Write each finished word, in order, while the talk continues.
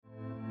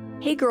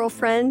Hey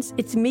girlfriends,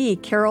 it's me,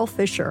 Carol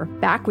Fisher,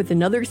 back with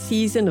another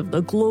season of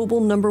the global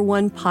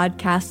 #1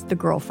 podcast, The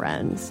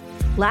Girlfriends.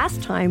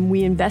 Last time,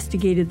 we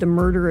investigated the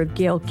murder of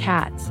Gail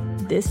Katz.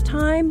 This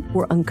time,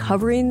 we're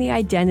uncovering the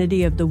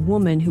identity of the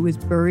woman who was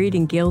buried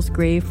in Gail's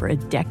grave for a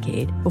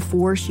decade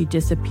before she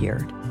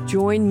disappeared.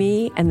 Join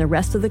me and the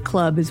rest of the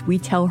club as we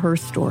tell her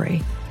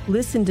story.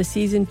 Listen to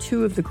Season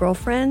 2 of The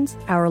Girlfriends,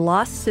 Our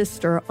Lost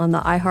Sister on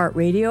the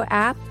iHeartRadio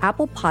app,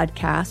 Apple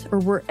Podcasts, or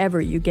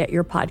wherever you get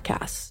your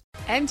podcasts.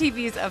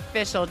 MTV's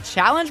official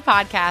Challenge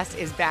podcast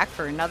is back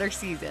for another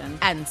season.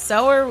 And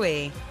so are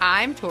we.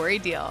 I'm Tori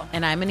Deal.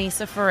 And I'm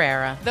Anissa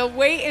Ferreira. The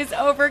wait is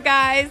over,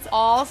 guys.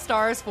 All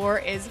Stars 4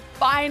 is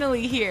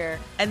finally here.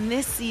 And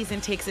this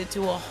season takes it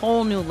to a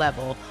whole new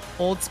level.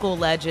 Old school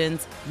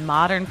legends,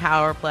 modern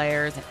power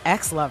players, and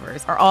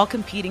ex-lovers are all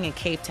competing in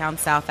Cape Town,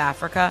 South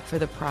Africa for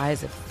the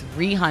prize of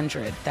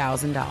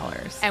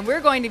 $300,000. And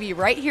we're going to be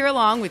right here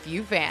along with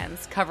you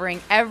fans,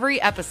 covering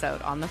every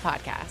episode on the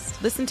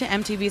podcast. Listen to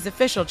MTV's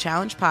official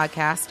Challenge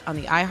podcast on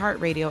the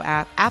iHeartRadio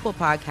app, Apple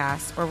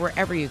Podcasts, or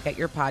wherever you get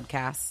your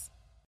podcasts.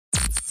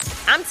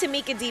 I'm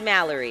Tamika D.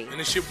 Mallory. And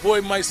it's your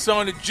boy, my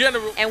son, the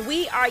General. And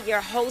we are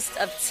your hosts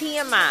of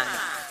TMI.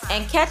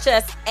 And catch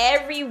us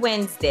every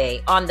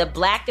Wednesday on the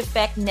Black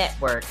Effect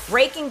Network,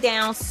 breaking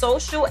down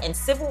social and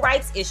civil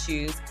rights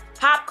issues,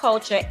 pop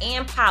culture,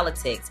 and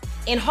politics,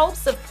 in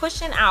hopes of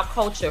pushing our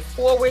culture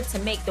forward to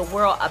make the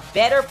world a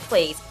better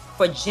place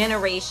for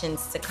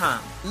generations to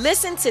come.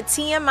 Listen to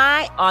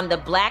TMI on the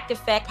Black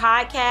Effect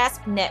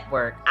Podcast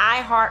Network,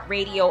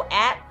 iHeartRadio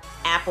app,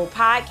 Apple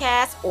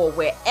Podcasts, or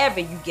wherever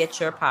you get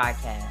your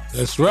podcasts.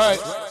 That's right.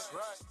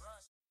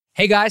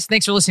 Hey guys,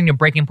 thanks for listening to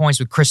Breaking Points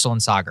with Crystal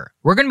and Sagar.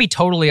 We're going to be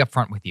totally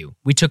upfront with you.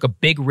 We took a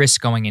big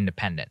risk going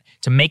independent.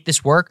 To make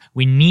this work,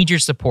 we need your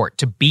support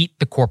to beat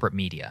the corporate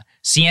media.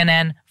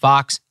 CNN,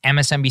 Fox,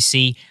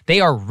 MSNBC, they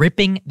are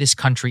ripping this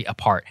country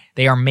apart.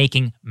 They are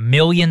making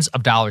millions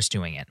of dollars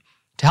doing it.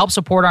 To help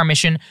support our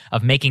mission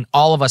of making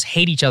all of us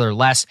hate each other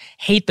less,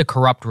 hate the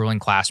corrupt ruling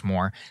class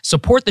more,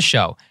 support the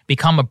show.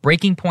 Become a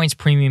Breaking Points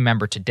premium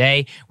member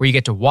today, where you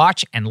get to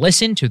watch and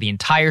listen to the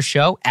entire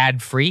show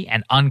ad-free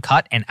and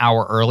uncut an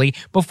hour early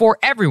before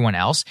everyone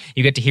else.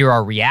 You get to hear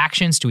our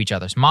reactions to each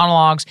other's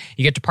monologues.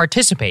 You get to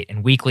participate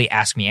in weekly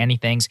Ask Me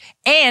Anythings.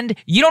 And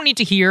you don't need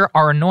to hear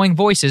our annoying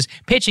voices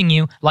pitching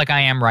you like I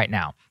am right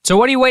now. So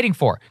what are you waiting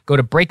for? Go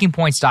to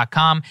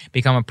breakingpoints.com,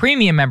 become a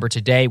premium member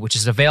today, which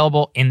is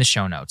available in the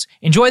show notes.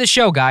 Enjoy the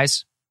show,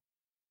 guys.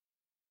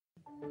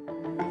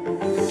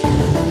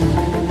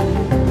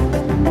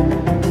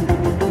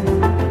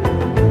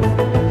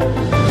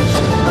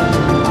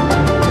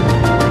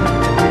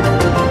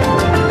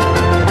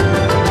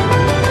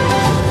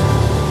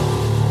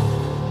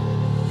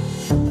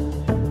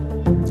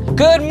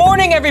 Good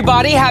morning,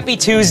 everybody. Happy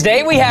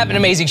Tuesday. We have an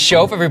amazing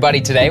show for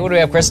everybody today. What do we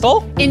have,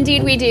 Crystal?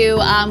 Indeed, we do.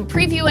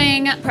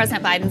 Previewing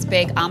President Biden's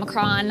big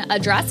Omicron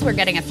address. We're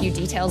getting a few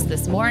details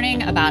this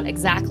morning about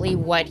exactly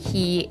what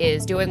he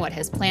is doing, what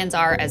his plans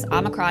are, as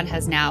Omicron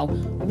has now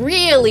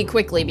really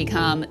quickly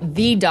become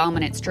the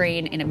dominant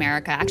strain in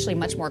America, actually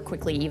much more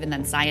quickly even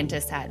than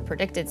scientists had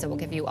predicted. So we'll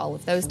give you all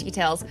of those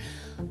details.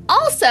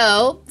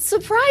 Also,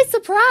 surprise,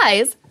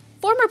 surprise,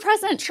 former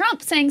President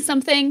Trump saying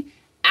something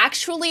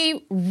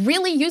actually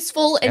really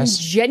useful and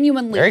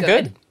genuinely very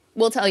good.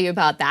 We'll tell you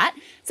about that.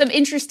 Some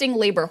interesting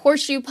labor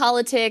horseshoe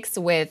politics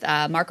with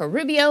Marco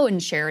Rubio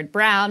and Sherrod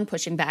Brown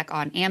pushing back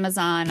on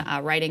Amazon,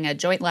 writing a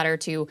joint letter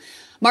to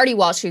Marty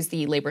Walsh, who's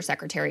the labor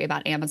secretary,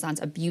 about Amazon's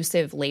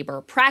abusive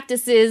labor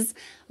practices.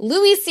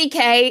 Louis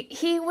C.K.,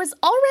 he was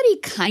already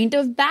kind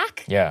of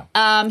back. Yeah.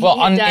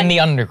 In the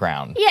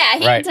underground. Yeah,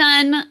 he'd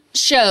done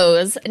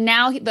shows.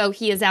 Now, though,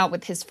 he is out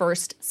with his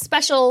first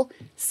special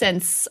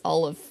since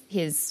all of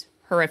his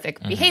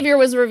horrific behavior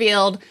was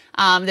revealed.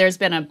 There's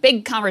been a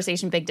big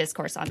conversation, big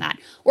discourse on that.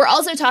 We're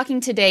also talking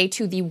today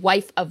to the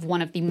wife of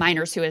one of the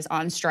miners who is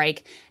on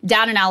strike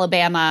down in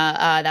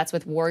Alabama. That's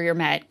with Warrior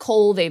Met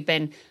Coal. They've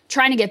been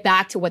trying to get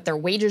back to what their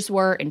wages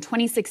were in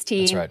 2016.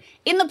 That's right.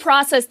 In the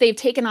process, they've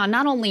taken on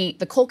not only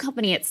the coal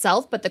company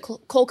itself, but the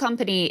coal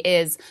company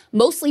is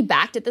mostly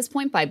backed at this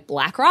point by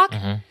BlackRock.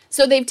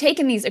 So they've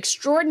taken these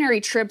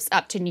extraordinary trips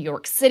up to New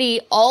York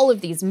City, all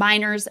of these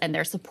miners and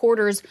their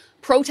supporters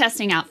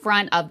protesting out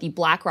front of the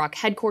BlackRock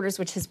headquarters,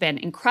 which has been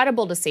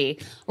incredible to see.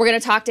 We're going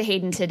to talk to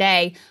Hayden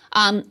today.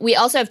 We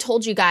also have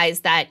told you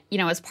guys that,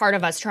 as part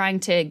of us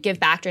trying to give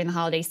back during the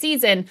holiday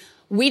season,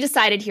 we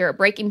decided here at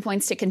Breaking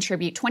Points to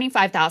contribute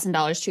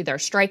 $25,000 to their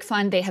strike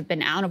fund. They have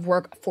been out of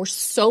work for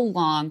so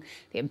long.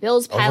 They have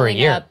bills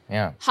piling up,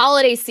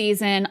 holiday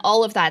season,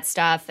 all of that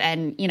stuff.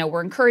 And,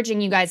 we're encouraging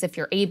you guys, if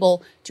you're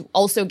able, to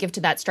also give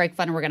to that strike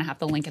fund. And we're going to have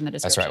the link in the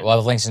description. That's right. We'll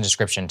have links in the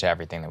description to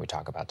everything that we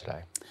talk about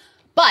today.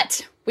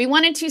 But we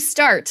wanted to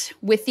start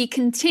with the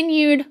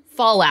continued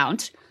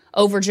fallout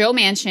over Joe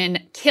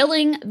Manchin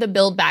killing the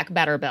Build Back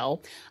Better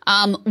bill.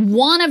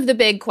 One of the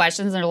big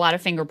questions, there's a lot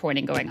of finger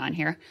pointing going on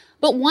here,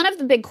 but one of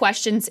the big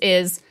questions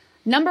is,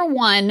 number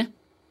one,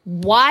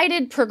 why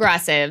did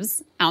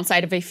progressives,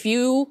 outside of a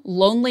few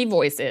lonely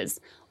voices,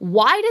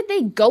 why did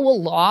they go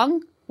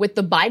along with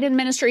the Biden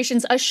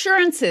administration's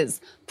assurances,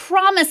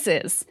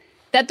 promises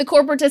that the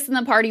corporatists in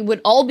the party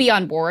would all be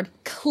on board.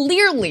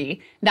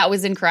 Clearly, that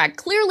was incorrect.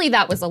 Clearly,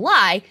 that was a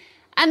lie.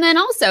 And then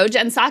also,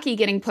 Jen Psaki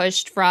getting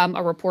pushed from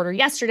a reporter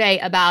yesterday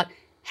about,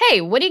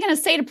 hey, what are you going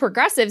to say to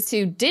progressives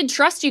who did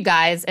trust you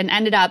guys and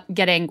ended up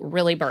getting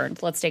really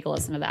burned? Let's take a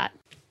listen to that.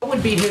 What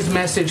would be his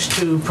message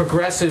to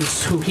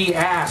progressives who he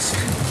asked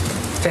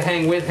to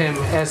hang with him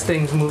as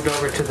things moved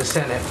over to the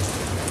Senate,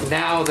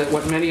 now that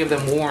what many of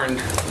them warned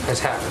has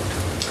happened?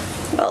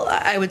 Well,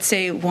 I would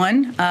say,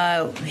 one,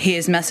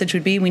 his message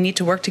would be we need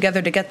to work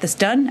together to get this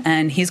done,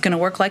 and he's going to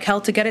work like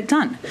hell to get it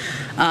done.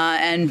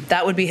 And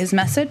that would be his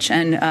message,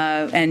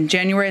 and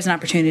January is an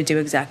opportunity to do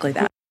exactly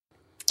that.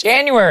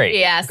 January.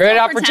 Yeah, great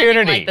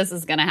opportunity. Like this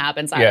is going to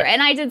happen, Sagar. Yeah.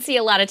 And I did see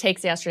a lot of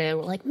takes yesterday that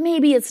were like,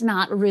 maybe it's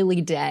not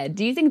really dead.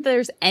 Do you think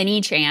there's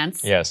any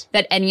chance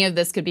that any of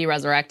this could be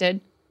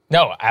resurrected?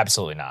 No,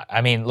 absolutely not.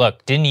 I mean,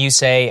 look, didn't you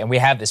say, and we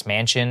have this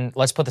Manchin,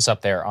 let's put this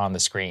up there on the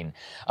screen.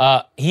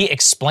 He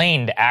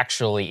explained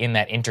actually in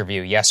that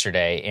interview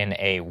yesterday in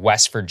a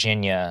West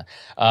Virginia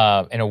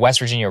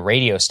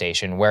radio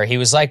station where he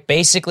was like,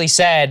 basically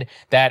said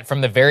that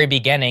from the very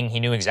beginning, he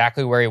knew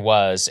exactly where he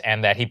was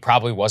and that he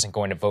probably wasn't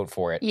going to vote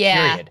for it,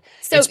 period.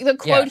 So the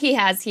quote he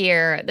has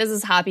here, this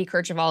is Hoppy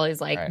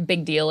Kercheval's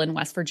big deal in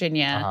West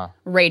Virginia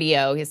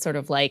radio. He's sort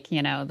of like,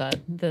 you know,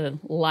 the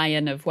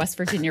lion of West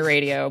Virginia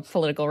radio,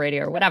 political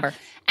radio or whatever.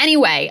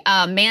 Anyway,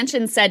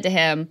 Manchin said to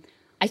him,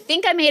 I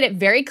think I made it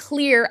very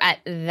clear at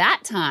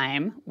that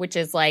time, which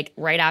is like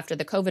right after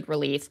the COVID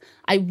relief,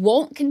 I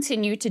won't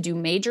continue to do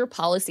major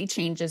policy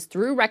changes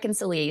through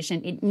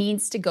reconciliation. It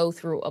needs to go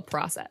through a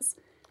process.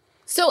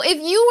 So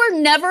if you were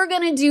never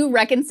going to do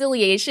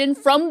reconciliation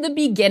from the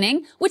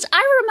beginning, which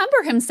I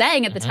remember him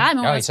saying at the time,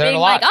 and was being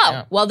like,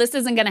 well, this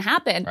isn't going to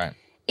happen. Right.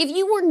 If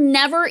you were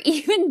never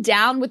even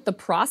down with the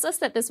process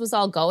that this was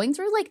all going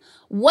through, like,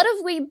 what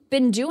have we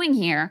been doing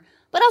here?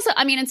 But also,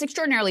 I mean, it's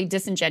extraordinarily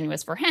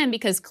disingenuous for him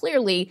because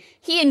clearly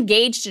he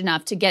engaged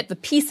enough to get the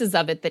pieces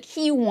of it that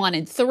he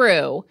wanted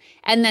through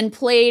and then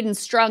played and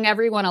strung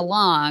everyone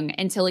along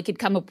until he could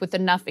come up with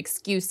enough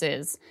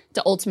excuses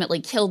to ultimately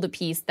kill the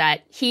piece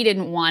that he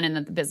didn't want and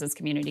that the business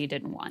community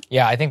didn't want.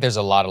 Yeah, I think there's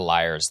a lot of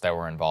liars that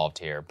were involved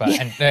here. But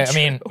I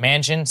mean,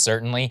 Manchin,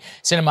 certainly.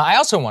 Sinema, I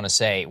also want to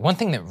say one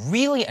thing that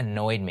really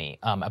annoyed me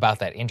about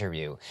that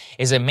interview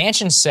is that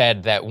Manchin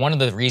said that one of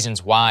the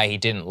reasons why he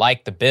didn't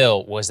like the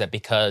bill was that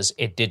because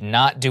it did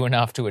not do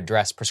enough to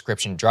address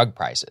prescription drug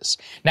prices.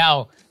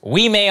 Now,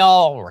 we may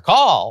all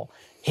recall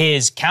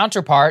his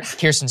counterpart,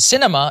 Kyrsten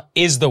Sinema,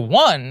 is the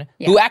one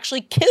who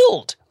actually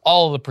killed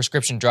all of the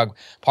prescription drug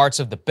parts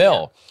of the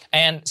bill.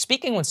 And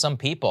speaking with some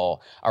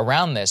people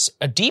around this,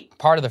 a deep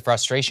part of the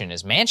frustration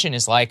is Manchin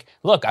is like,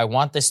 look, I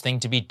want this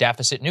thing to be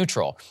deficit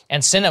neutral.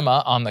 And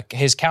Sinema,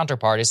 his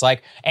counterpart, is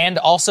like, and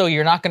also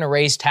you're not going to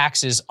raise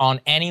taxes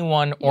on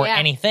anyone or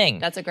anything.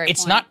 That's a great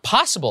It's point. not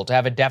possible to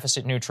have a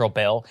deficit neutral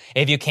bill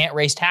if you can't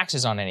raise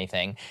taxes on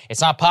anything.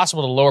 It's not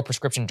possible to lower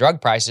prescription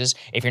drug prices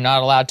if you're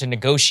not allowed to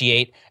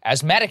negotiate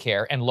as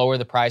Medicare and lower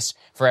the price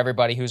for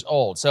everybody who's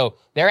old. So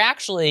they're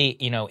actually,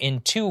 you know,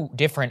 in two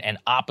different and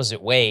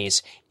opposite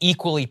ways,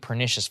 equally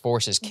pernicious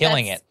forces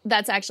killing it.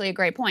 That's actually a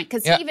great point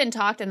because he even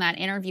talked in that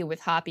interview with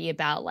Hoppy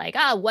about like,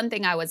 one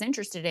thing I was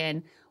interested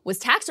in was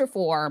tax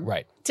reform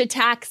to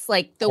tax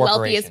like the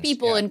wealthiest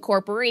people and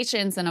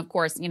corporations. And of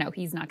course, you know,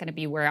 he's not going to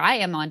be where I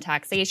am on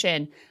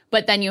taxation.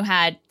 But then you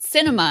had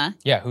Sinema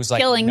who's like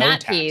killing no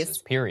that taxes, piece.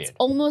 Period. It's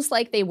almost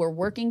like they were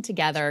working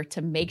together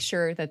to make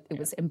sure that it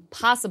was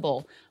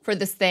impossible for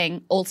this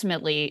thing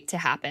ultimately to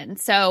happen.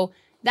 So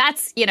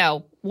that's, you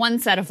know, one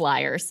set of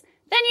liars.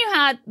 Then you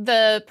had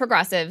the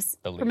progressives,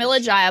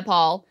 Pramila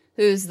Jayapal,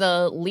 who's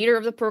the leader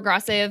of the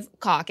Progressive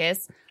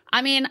Caucus.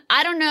 I mean,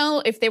 I don't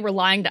know if they were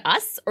lying to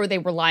us or they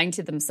were lying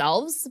to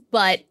themselves,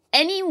 but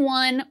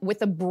anyone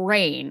with a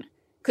brain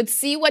could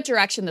see what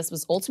direction this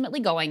was ultimately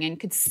going in,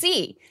 could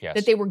see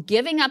that they were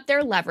giving up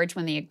their leverage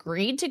when they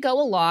agreed to go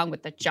along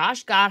with the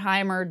Josh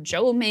Gottheimer,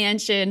 Joe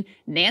Manchin,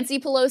 Nancy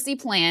Pelosi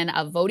plan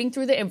of voting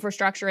through the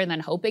infrastructure and then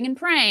hoping and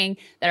praying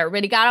that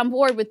everybody got on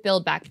board with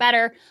Build Back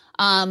Better.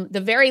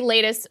 The very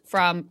latest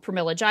from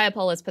Pramila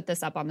Jayapal, let's put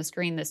this up on the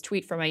screen, this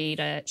tweet from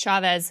Aida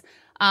Chavez.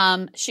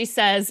 She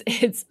says,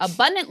 it's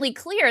abundantly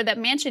clear that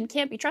Manchin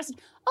can't be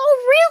trusted.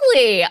 Oh,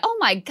 really? Oh,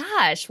 my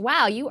gosh.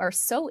 Wow, you are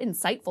so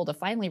insightful to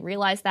finally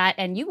realize that.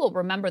 And you will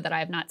remember that I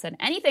have not said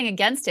anything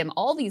against him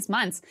all these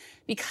months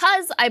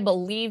because I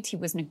believed he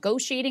was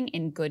negotiating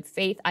in good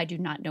faith. I do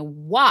not know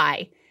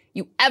why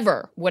you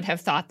ever would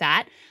have thought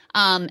that.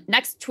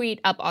 Next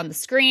tweet up on the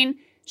screen.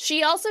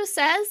 She also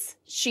says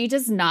she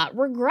does not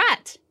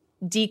regret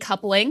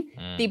decoupling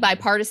the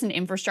bipartisan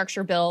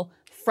infrastructure bill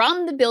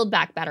from the Build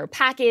Back Better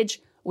package,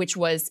 which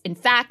was, in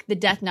fact, the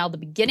death knell, the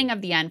beginning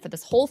of the end for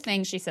this whole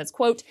thing. She says,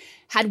 quote,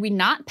 had we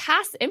not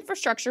passed the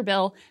infrastructure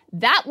bill,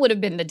 that would have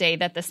been the day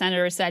that the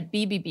senator said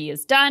BBB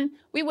is done.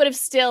 We would have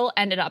still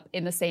ended up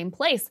in the same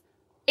place.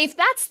 If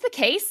that's the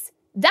case,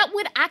 that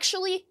would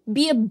actually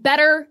be a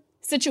better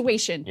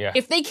situation. Yeah.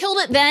 If they killed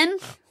it then,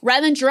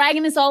 rather than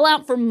dragging this all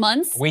out for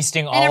months,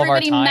 wasting all and of our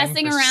everybody time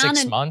messing for around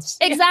 6 months.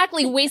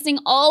 Exactly, wasting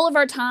all of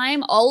our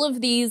time, all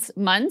of these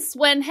months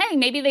when, hey,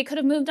 maybe they could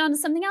have moved on to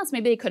something else.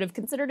 Maybe they could have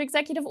considered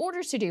executive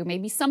orders to do.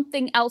 Maybe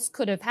something else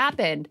could have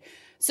happened.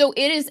 So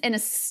it is an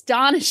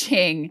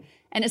astonishing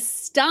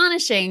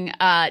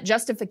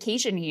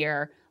justification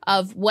here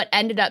of what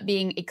ended up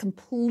being a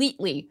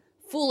completely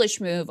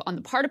foolish move on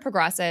the part of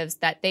progressives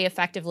that they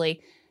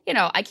effectively,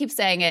 I keep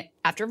saying it,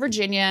 after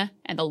Virginia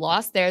and the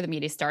loss there, the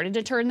media started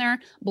to turn their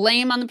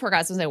blame on the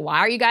progressives and say, why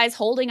are you guys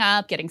holding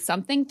up, getting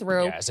something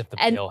through? Yeah, as if the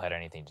bill had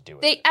anything to do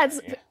with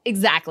it.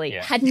 Exactly.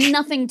 Yeah. Had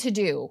nothing to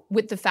do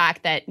with the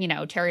fact that,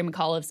 Terry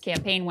McAuliffe's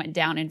campaign went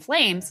down in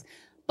flames.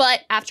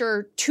 But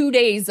after 2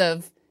 days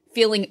of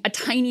feeling a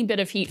tiny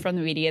bit of heat from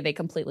the media, they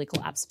completely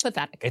collapsed.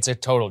 Pathetic. It's a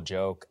total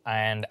joke.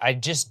 And I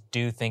just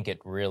do think it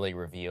really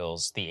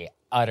reveals the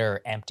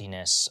utter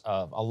emptiness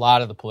of a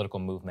lot of the political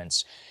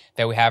movements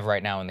that we have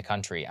right now in the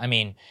country. I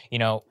mean,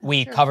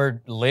 we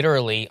covered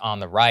literally on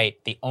the right,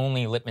 the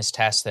only litmus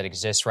test that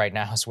exists right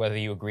now is whether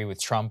you agree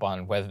with Trump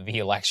on whether the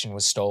election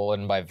was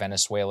stolen by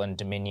Venezuelan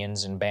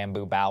dominions and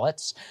bamboo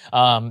ballots.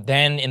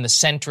 Then in the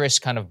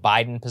centrist kind of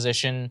Biden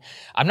position,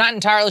 I'm not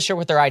entirely sure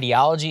what their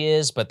ideology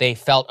is, but they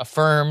felt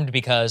affirmed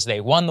because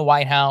they won the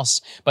White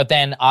House. But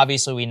then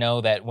obviously we know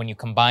that when you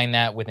combine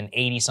that with an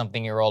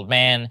 80-something-year-old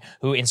man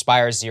who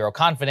inspires zero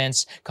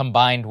confidence,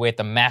 combined with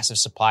a massive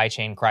supply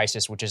chain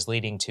crisis, which is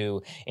leading to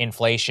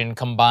inflation,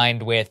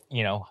 combined with,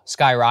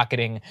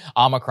 skyrocketing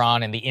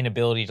Omicron and the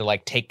inability to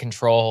take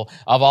control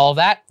of all of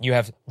that, you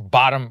have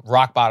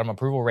rock bottom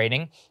approval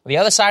rating. The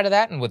other side of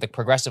that, and with the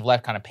progressive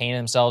left kind of painting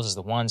themselves as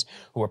the ones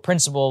who are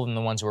principled and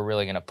the ones who are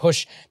really going to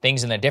push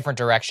things in a different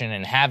direction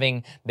and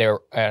having their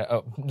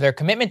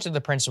commitment to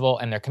the principle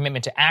and their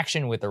commitment to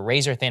action with a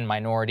razor-thin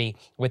minority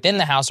within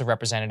the House of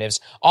Representatives,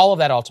 all of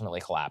that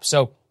ultimately collapsed.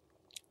 So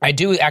I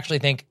do actually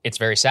think it's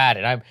very sad,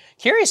 and I'm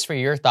curious for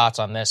your thoughts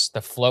on this. The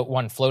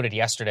one floated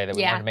yesterday that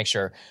we wanted to make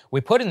sure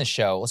we put in the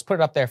show. Let's put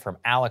it up there from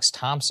Alex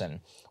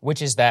Thompson,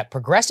 which is that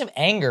progressive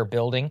anger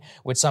building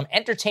with some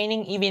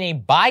entertaining even a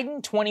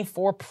Biden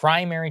 24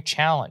 primary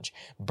challenge.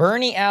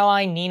 Bernie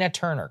ally Nina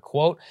Turner,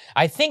 quote,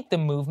 I think the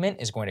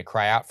movement is going to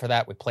cry out for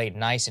that. We played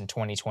nice in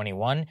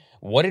 2021.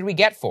 What did we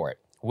get for it?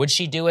 Would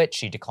she do it?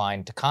 She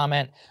declined to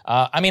comment.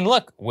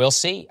 Look, we'll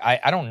see.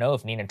 I don't know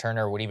if Nina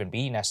Turner would even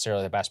be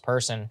necessarily the best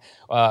person.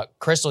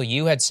 Crystal,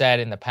 you had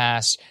said in the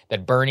past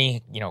that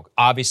Bernie,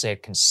 obviously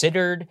had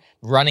considered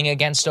running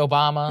against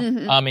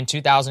Obama in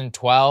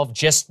 2012,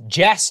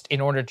 just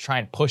in order to try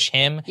and push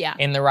him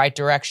in the right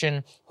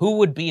direction. Who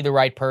would be the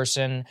right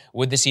person?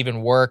 Would this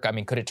even work?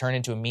 Could it turn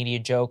into a media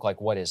joke?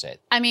 What is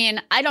it?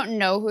 I don't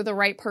know who the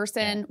right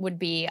person would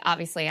be.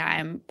 Obviously,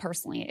 I'm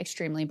personally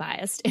extremely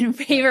biased in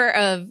favor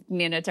of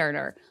Nina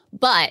Turner.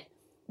 But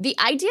the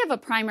idea of a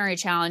primary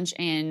challenge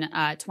in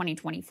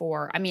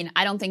 2024,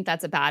 I don't think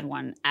that's a bad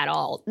one at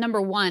all.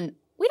 Number one,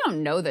 we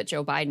don't know that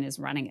Joe Biden is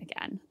running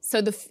again.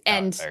 So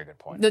very good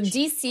point. The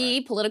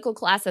DC political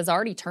class has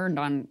already turned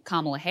on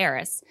Kamala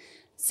Harris.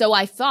 So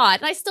I thought,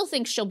 and I still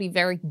think she'll be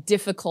very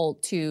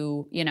difficult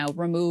to,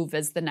 remove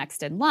as the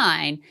next in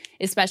line,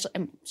 especially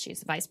she's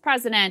the vice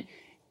president.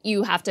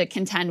 You have to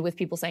contend with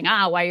people saying,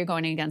 why are you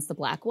going against the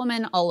black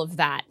woman? All of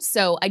that.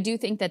 So I do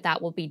think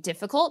that will be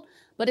difficult.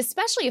 But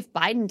especially if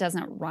Biden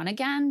doesn't run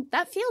again,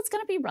 that field's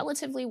going to be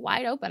relatively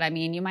wide open.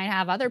 You might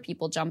have other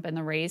people jump in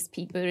the race,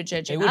 Pete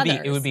Buttigieg and others.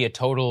 It would be a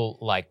total,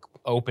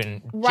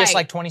 open, just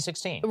like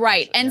 2016.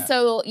 Right. And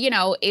so,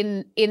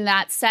 in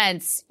that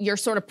sense, you're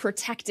sort of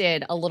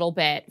protected a little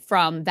bit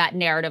from that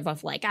narrative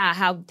of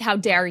how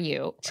dare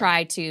you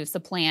try to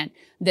supplant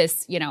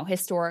this,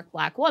 historic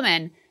black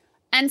woman.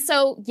 And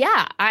so,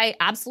 I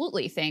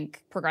absolutely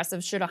think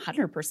progressives should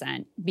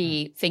 100%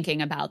 be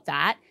thinking about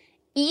that.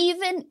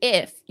 Even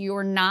if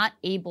you're not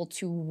able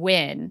to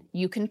win,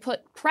 you can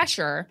put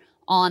pressure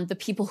on the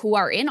people who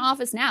are in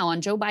office now, on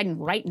Joe Biden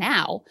right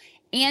now,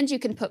 and you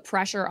can put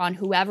pressure on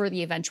whoever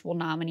the eventual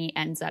nominee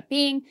ends up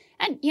being.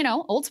 And,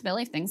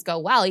 ultimately, if things go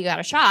well, you got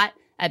a shot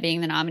at being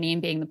the nominee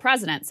and being the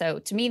president. So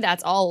to me,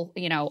 that's all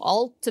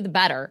to the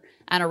better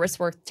and a risk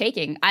worth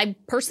taking. I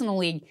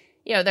personally,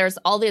 there's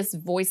all these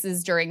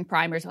voices during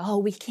primaries. Oh,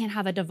 we can't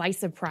have a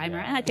divisive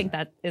primary. And I think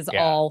that is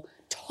all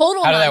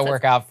total nonsense. How did that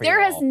work out for you?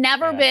 There has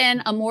never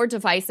been a more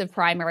divisive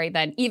primary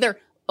than either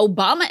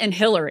Obama and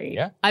Hillary.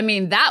 Yeah.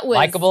 That was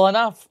likable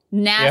enough.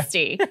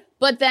 Nasty. Yeah.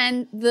 But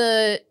then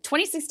the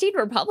 2016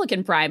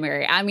 Republican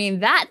primary,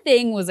 that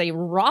thing was a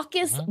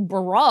raucous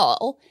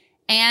brawl,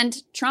 and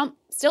Trump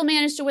still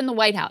managed to win the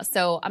White House.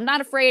 So I'm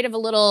not afraid of a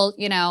little,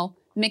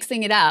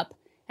 mixing it up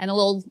and a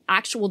little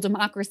actual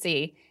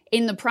democracy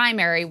in the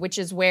primary, which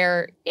is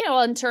where,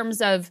 in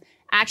terms of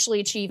actually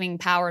achieving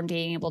power and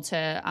being able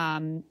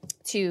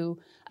to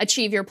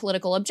achieve your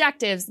political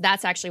objectives,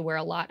 that's actually where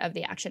a lot of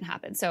the action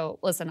happens. So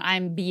listen,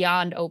 I'm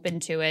beyond open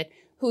to it.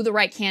 who the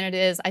right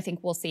candidate is. I think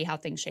we'll see how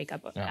things shake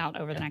out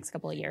over the next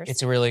couple of years.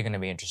 It's really going to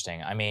be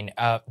interesting. I mean,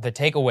 the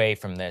takeaway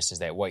from this is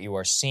that what you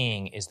are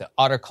seeing is the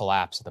utter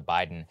collapse of the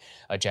Biden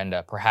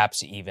agenda,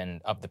 perhaps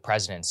even of the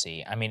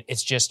presidency. I mean,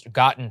 it's just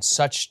gotten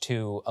such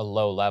to a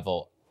low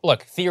level.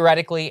 Look,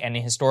 theoretically and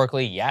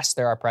historically, yes,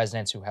 there are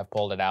presidents who have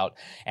pulled it out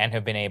and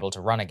have been able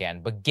to run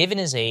again. But given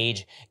his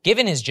age,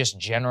 given his just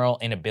general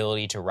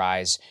inability to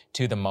rise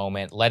to the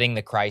moment, letting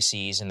the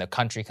crises and the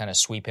country kind of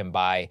sweep him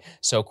by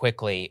so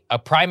quickly, a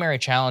primary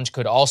challenge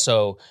could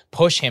also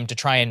push him to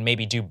try and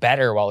maybe do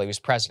better while he was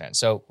president.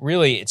 So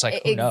really, it's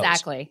like, who knows?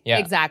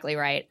 Exactly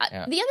right.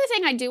 Yeah. The other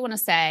thing I do want to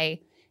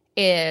say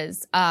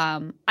is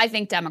I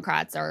think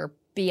Democrats are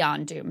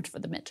beyond doomed for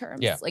the midterms.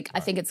 Yeah. I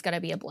think it's going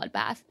to be a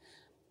bloodbath.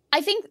 I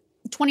think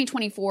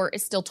 2024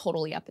 is still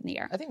totally up in the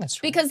air. I think that's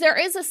true. Because there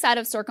is a set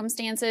of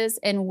circumstances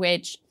in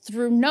which,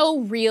 through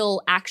no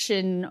real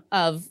action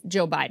of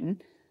Joe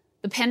Biden,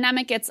 the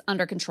pandemic gets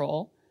under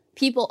control.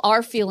 People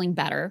are feeling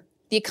better.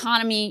 The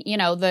economy,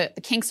 the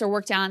kinks are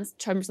worked out in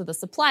terms of the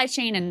supply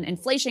chain, and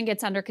inflation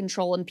gets under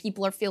control, and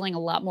people are feeling a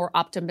lot more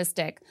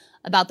optimistic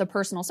about their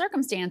personal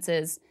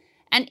circumstances.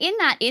 And in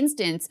that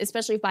instance,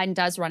 especially if Biden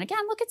does run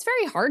again, look, it's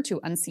very hard to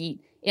unseat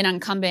an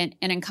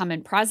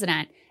incumbent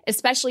president,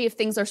 especially if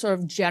things are sort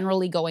of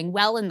generally going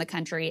well in the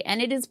country.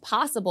 And it is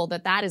possible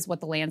that that is what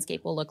the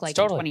landscape will look like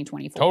in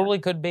 2024. Totally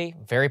could be.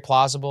 Very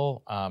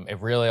plausible. It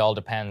really all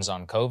depends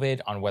on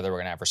COVID, on whether we're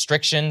going to have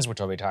restrictions, which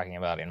I'll be talking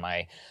about in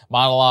my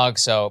monologue.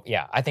 So,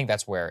 yeah, I think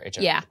that's where it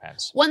just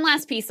depends. One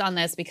last piece on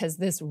this, because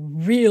this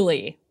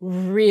really,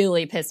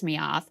 really pissed me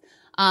off.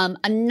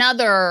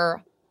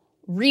 Another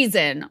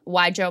reason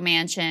why Joe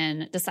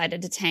Manchin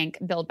decided to tank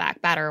Build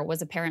Back Better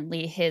was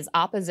apparently his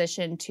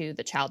opposition to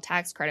the child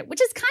tax credit,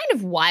 which is kind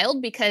of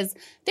wild because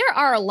there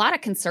are a lot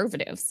of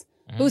conservatives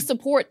who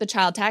support the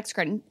child tax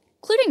credit,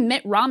 including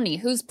Mitt Romney,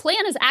 whose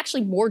plan is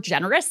actually more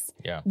generous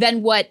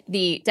than what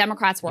the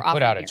Democrats were offering. He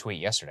put out a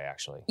tweet yesterday,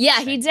 actually. Yeah,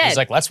 he did. He's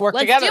like, let's work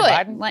together, do it.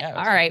 Biden.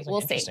 All right,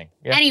 we'll see.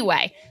 Yeah.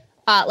 Anyway,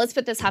 let's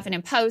put this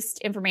Huffington Post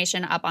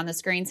information up on the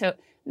screen. So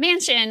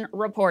Manchin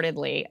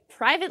reportedly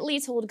privately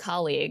told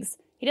colleagues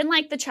he didn't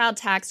like the child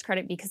tax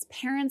credit because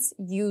parents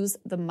use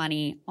the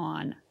money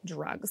on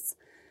drugs.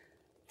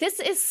 This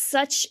is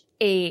such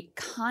a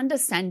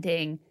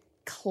condescending,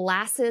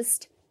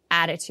 classist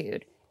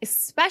attitude,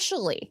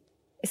 especially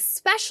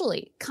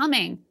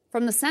coming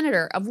from the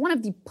senator of one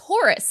of the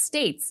poorest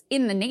states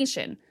in the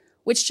nation,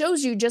 which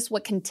shows you just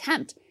what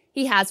contempt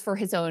he has for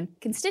his own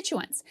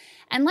constituents.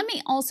 And let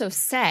me also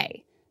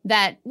say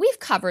that we've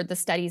covered the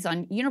studies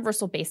on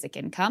universal basic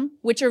income,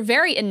 which are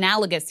very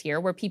analogous here,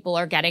 where people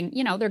are getting,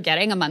 they're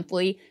getting a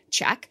monthly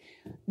check.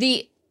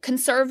 The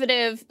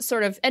conservative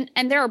sort of, and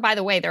there are, by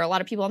the way, there are a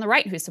lot of people on the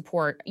right who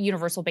support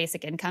universal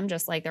basic income,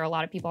 just like there are a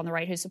lot of people on the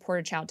right who support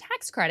a child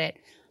tax credit.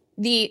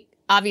 The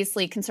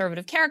obviously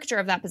conservative caricature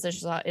of that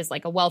position is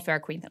like a welfare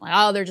queen thing,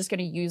 like, they're just going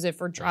to use it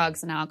for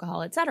drugs and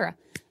alcohol, et cetera.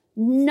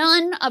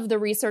 None of the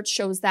research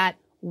shows that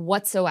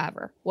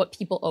whatsoever. What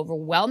people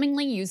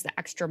overwhelmingly use the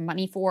extra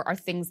money for are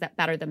things that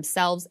better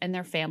themselves and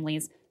their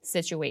families'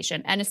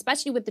 situation. And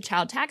especially with the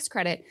child tax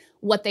credit,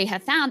 what they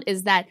have found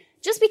is that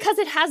just because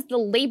it has the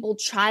label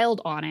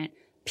child on it,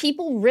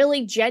 people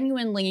really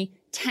genuinely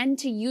tend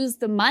to use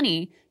the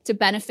money to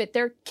benefit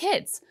their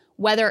kids,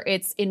 whether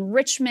it's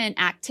enrichment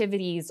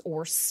activities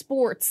or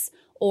sports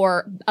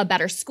or a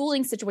better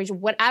schooling situation,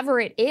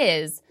 whatever it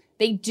is,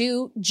 they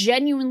do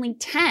genuinely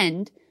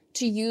tend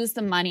to use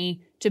the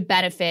money to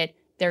benefit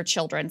their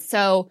children.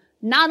 So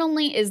not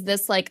only is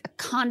this like a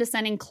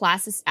condescending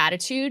classist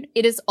attitude,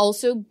 it is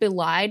also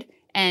belied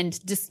and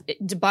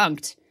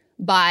debunked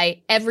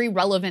by every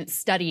relevant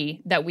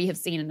study that we have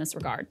seen in this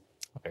regard.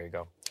 There you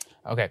go.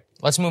 Okay,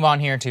 let's move on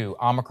here to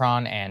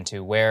Omicron and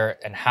to where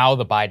and how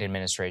the Biden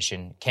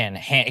administration can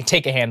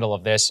take a handle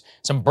of this.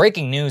 Some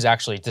breaking news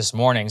actually this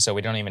morning, so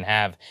we don't even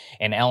have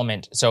an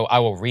element. So I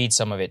will read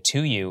some of it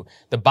to you.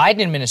 The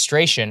Biden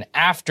administration,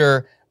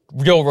 after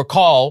you'll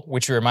recall,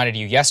 which we reminded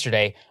you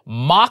yesterday,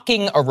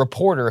 mocking a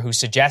reporter who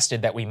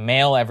suggested that we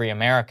mail every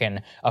American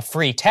a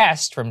free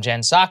test from Jen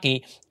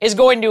Psaki, is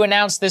going to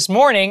announce this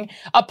morning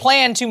a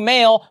plan to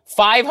mail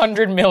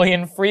 500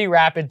 million free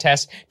rapid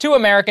tests to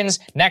Americans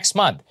next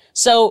month.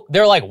 So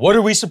they're like, what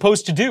are we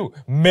supposed to do?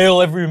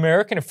 Mail every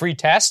American a free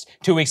test?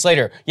 2 weeks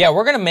later, yeah,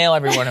 we're going to mail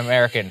everyone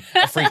American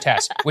a free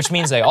test, which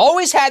means they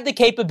always had the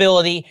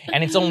capability,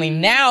 and it's only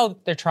now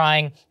they're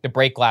trying the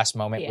break glass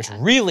moment, which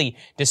really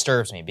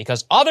disturbs me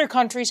because other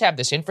countries have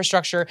this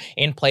infrastructure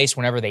in place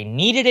whenever they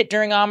needed it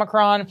during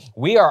Omicron.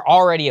 We are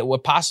already at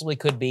what possibly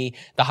could be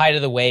the height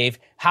of the wave.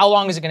 How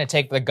long is it going to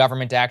take for the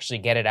government to actually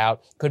get it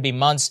out? Could be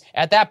months.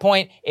 At that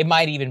point, it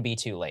might even be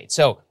too late.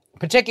 So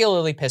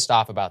particularly pissed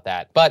off about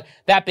that. But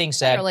that being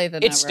said,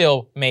 it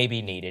still may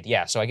be needed.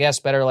 Yeah, so I guess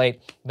better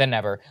late than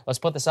never. Let's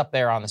put this up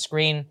there on the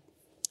screen.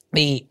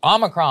 The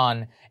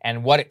Omicron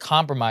and what it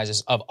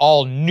compromises of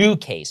all new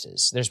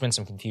cases, there's been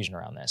some confusion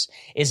around this,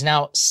 is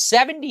now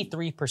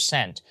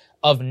 73%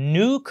 of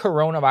new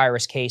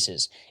coronavirus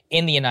cases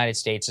in the United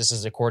States. This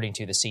is according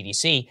to the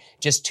CDC.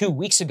 Just 2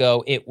 weeks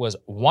ago, it was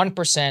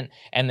 1%.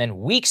 And then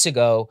weeks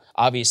ago,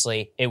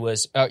 obviously, it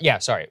was,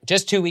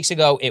 just 2 weeks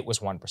ago, it was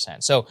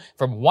 1%. So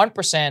from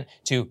 1%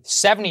 to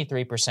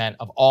 73%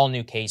 of all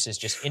new cases,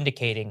 just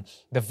indicating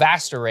the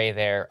vast array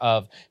there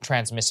of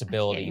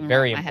transmissibility.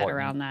 Very important. Head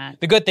around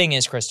that. The good thing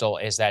is, Crystal,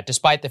 is that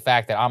despite the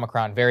fact that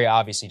Omicron very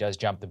obviously does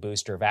jump the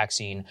booster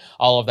vaccine,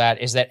 all of that,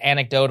 is that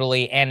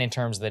anecdotally and in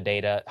terms of the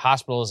data,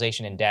 hospitalization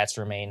and deaths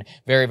remain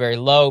very, very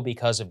low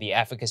because of the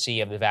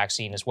efficacy of the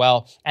vaccine as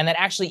well. And that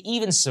actually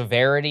even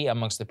severity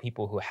amongst the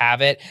people who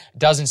have it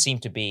doesn't seem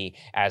to be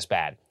as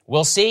bad.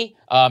 We'll see,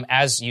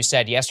 as you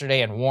said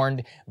yesterday and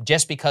warned,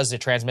 just because the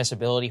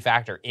transmissibility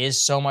factor is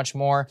so much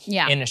more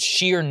in a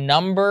sheer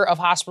number of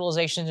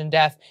hospitalizations and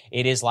death,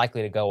 it is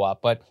likely to go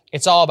up. But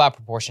it's all about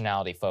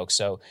proportionality, folks,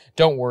 so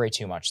don't worry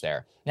too much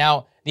there.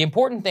 Now, the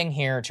important thing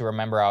here to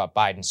remember about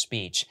Biden's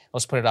speech,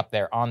 let's put it up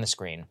there on the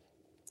screen,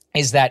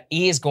 is that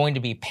he is going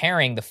to be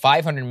pairing the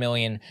 500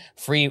 million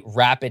free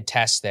rapid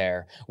tests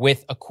there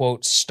with a,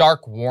 quote,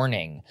 stark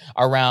warning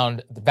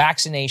around the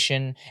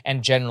vaccination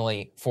and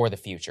generally for the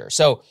future.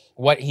 So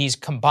what he's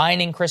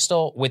combining,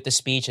 Crystal, with the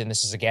speech, and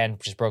this is, again,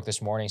 just broke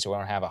this morning, so we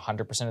don't have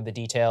 100% of the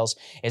details,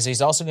 is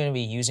he's also going to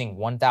be using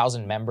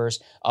 1,000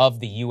 members of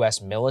the U.S.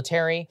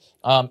 military.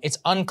 It's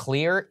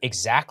unclear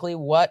exactly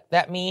what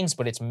that means,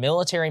 but it's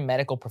military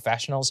medical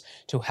professionals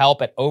to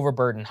help at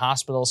overburdened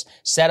hospitals,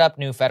 set up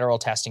new federal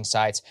testing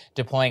sites,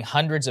 deploying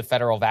hundreds of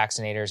federal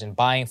vaccinators, and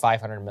buying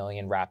 500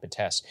 million rapid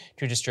tests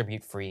to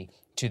distribute free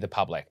to the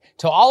public.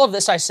 To all of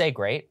this, I say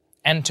great.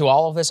 And to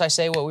all of this, I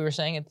say what we were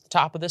saying at the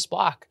top of this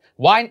block.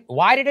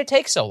 Why did it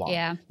take so long?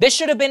 Yeah. This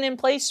should have been in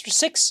place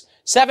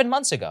 6-7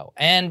 months ago.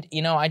 And,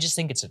 I just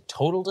think it's a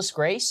total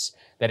disgrace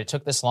that it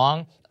took this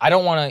long. I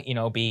don't want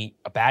to, be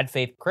a bad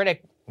faith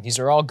critic. These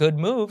are all good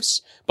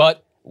moves.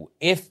 But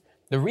if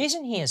the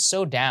reason he is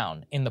so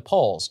down in the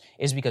polls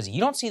is because you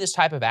don't see this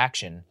type of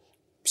action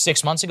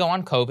 6 months ago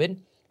on COVID,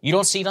 you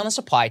don't see it on the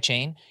supply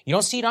chain, you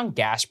don't see it on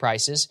gas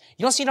prices,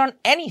 you don't see it on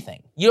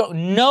anything.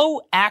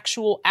 No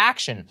actual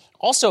action.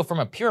 Also, from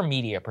a pure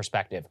media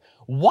perspective,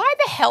 why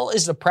the hell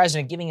is the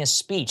president giving a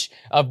speech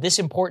of this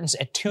importance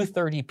at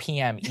 2:30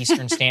 p.m.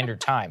 Eastern Standard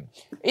Time?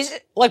 Is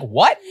it like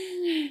what?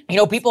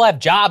 People have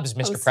jobs,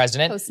 Mr.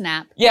 President.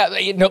 Post-snap. Yeah,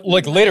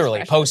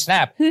 literally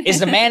post-snap. Is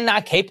the man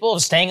not capable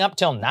of staying up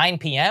till 9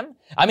 p.m.?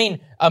 I mean,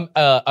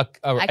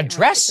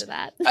 address.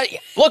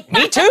 Look,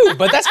 me too,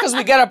 but that's because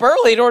we get up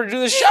early in order to do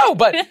the show.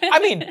 But I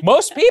mean,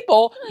 most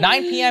people,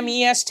 9 p.m.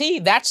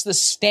 EST, that's the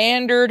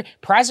standard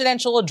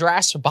presidential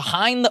address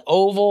behind the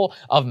oval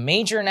of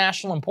major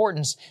national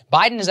importance.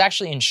 Biden is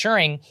actually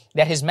ensuring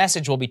that his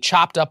message will be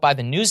chopped up by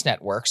the news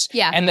networks,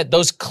 and that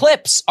those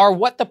clips are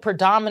what the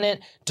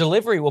predominant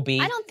delivery will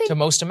be to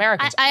most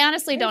Americans. I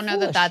honestly don't know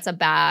that that's a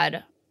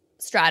bad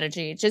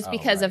strategy, just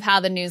because of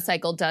how the news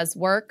cycle does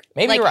work.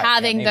 Maybe like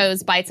having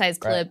those bite-sized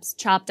clips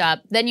chopped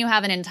up, then you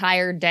have an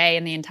entire day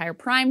and the entire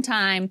prime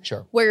time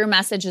where your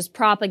message is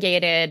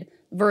propagated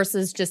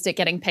versus just it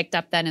getting picked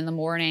up then in the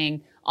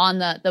morning on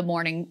the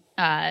morning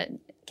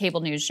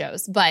cable news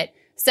shows. But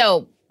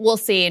so we'll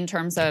see in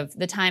terms of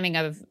the timing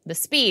of the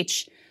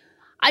speech.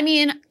 I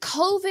mean,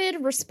 COVID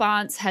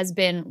response has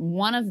been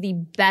one of the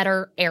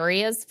better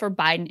areas for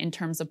Biden in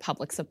terms of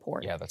public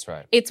support. Yeah, that's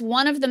right. It's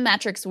one of the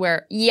metrics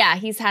where,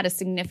 he's had a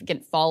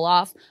significant fall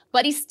off,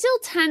 but he still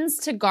tends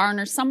to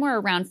garner somewhere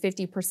around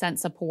 50%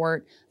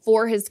 support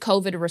for his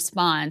COVID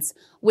response,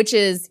 which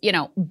is,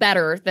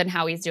 better than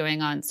how he's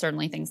doing on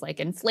certainly things like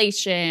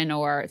inflation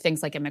or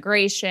things like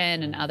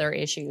immigration and other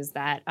issues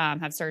that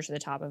have surged to the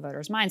top of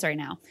voters' minds right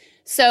now.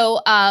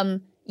 So,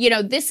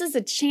 this is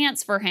a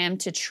chance for him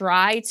to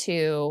try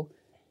to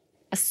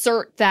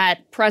assert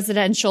that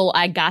presidential,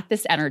 I got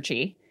this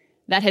energy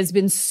that has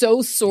been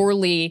so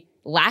sorely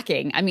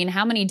lacking. I mean,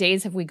 how many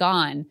days have we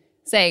gone?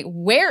 Say,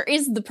 where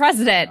is the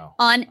president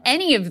on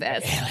any of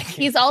this?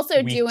 He's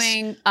also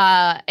doing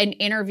an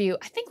interview,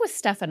 I think with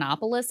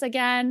Stephanopoulos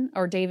again,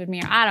 or David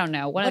Muir. I don't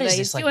know. One of those.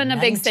 He's doing a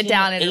big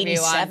sit-down interview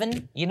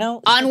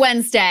on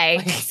Wednesday.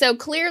 So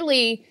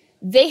clearly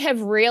they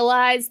have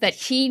realized that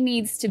he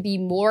needs to be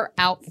more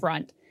out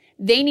front.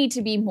 They need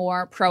to be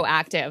more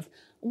proactive.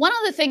 One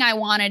other thing I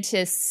wanted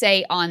to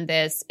say on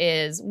this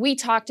is we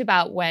talked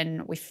about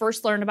when we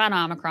first learned about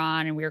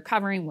Omicron and we were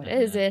covering what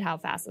is it, how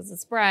fast does it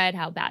spread,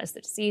 how bad is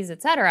the disease,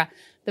 et cetera.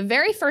 The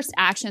very first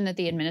action that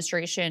the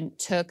administration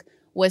took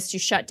was to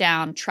shut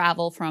down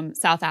travel from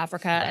South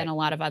Africa and a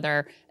lot of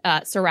other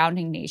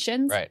surrounding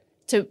nations.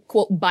 To,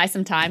 quote, buy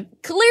some time.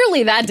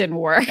 Clearly that didn't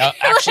work.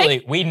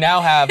 Actually, we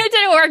now have... It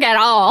didn't work at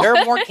all. There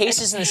are more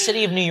cases in the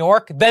city of New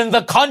York than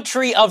the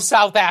country of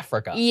South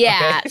Africa.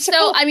 Yeah. Okay?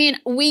 So, I mean,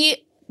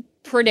 we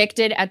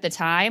predicted at the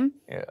time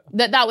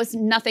that was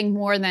nothing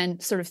more than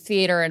sort of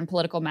theater and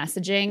political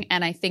messaging.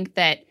 And I think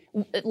that,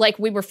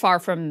 we were far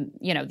from,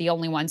 the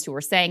only ones who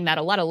were saying that.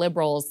 A lot of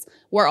liberals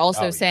were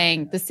also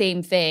saying the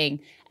same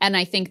thing. And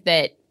I think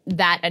that,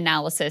 that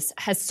analysis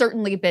has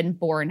certainly been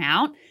borne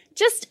out.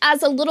 Just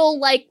as a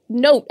little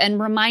note and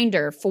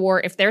reminder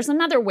for if there's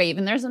another wave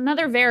and there's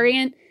another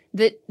variant,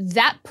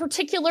 that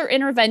particular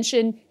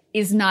intervention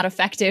is not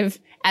effective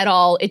at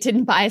all. It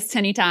didn't buy us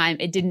any time.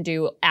 It didn't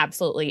do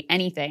absolutely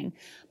anything.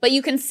 But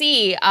you can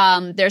see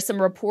there's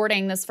some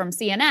reporting, this from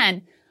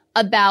CNN,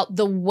 about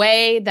the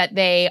way that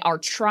they are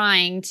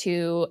trying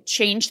to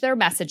change their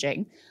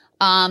messaging.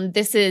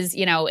 This is,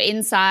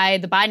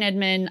 inside the Biden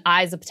admin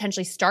eyes a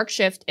potentially stark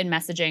shift in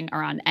messaging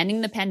around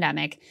ending the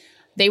pandemic.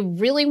 They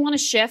really want to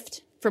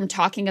shift from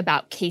talking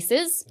about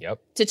cases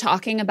to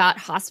talking about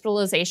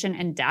hospitalization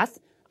and death.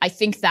 I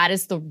think that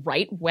is the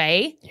right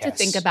way to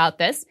think about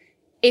this.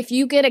 If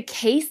you get a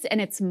case and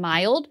it's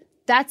mild,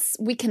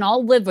 we can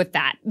all live with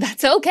that.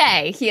 That's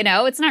okay.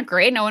 It's not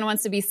great. No one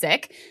wants to be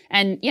sick.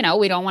 And,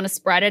 we don't want to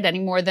spread it any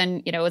more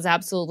than, is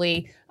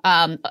absolutely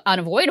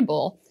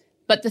unavoidable.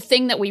 But the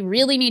thing that we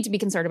really need to be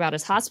concerned about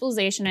is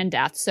hospitalization and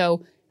death.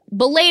 So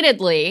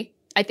belatedly,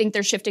 I think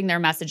they're shifting their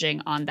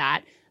messaging on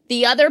that.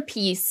 The other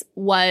piece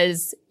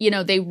was,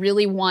 they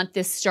really want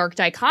this stark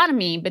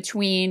dichotomy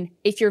between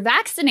if you're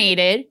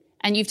vaccinated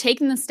and you've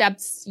taken the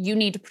steps you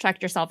need to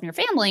protect yourself and your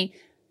family,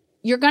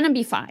 you're going to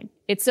be fine.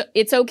 It's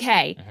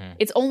okay. Mm-hmm.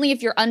 It's only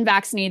if you're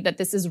unvaccinated that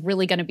this is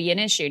really going to be an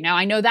issue. Now,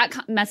 I know that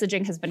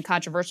messaging has been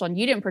controversial and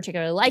you didn't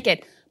particularly like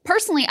it.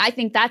 Personally, I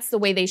think that's the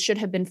way they should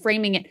have been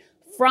framing it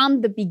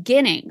from the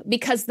beginning,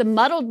 because the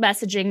muddled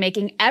messaging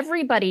making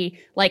everybody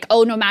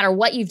no matter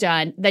what you've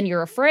done, then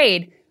you're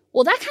afraid.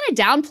 Well, that kind of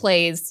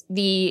downplays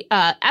the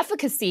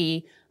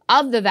efficacy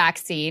of the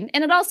vaccine.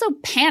 And it also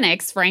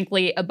panics,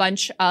 frankly, a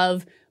bunch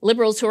of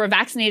liberals who are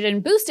vaccinated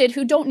and boosted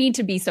who don't need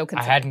to be so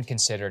concerned. I hadn't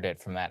considered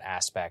it from that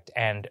aspect.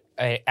 And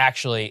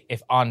actually,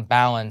 if on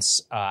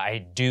balance,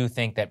 I do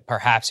think that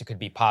perhaps it could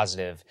be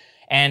positive.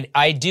 And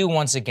I do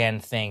once again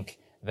think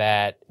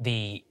that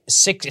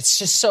it's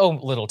just so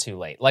little too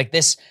late.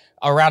 This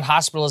around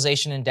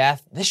hospitalization and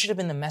death, this should have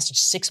been the message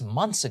 6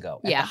 months ago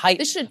at the height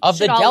of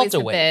the Delta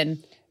wave.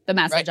 The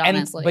message, right?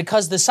 Honestly. And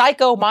because the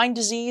psycho mind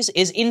disease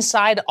is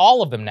inside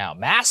all of them now.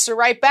 Masks are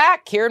right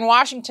back here in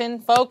Washington,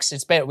 folks.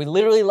 We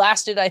literally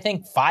lasted, I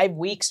think,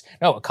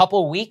 a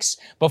couple of weeks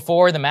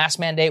before the mask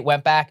mandate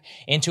went back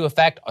into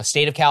effect. A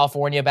state of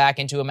California back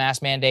into a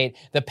mask mandate.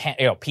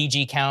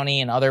 PG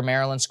County and other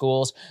Maryland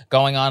schools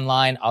going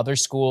online. Other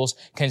schools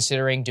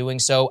considering doing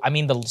so. I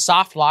mean, the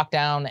soft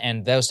lockdown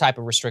and those type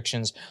of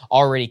restrictions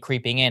already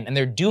creeping in. And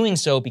they're doing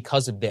so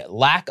because of the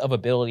lack of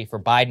ability for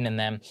Biden and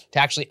them to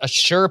actually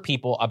assure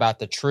people about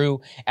the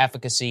true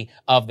efficacy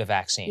of the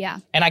vaccine. Yeah.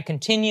 And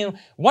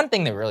one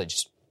thing that really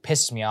just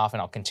pisses me off,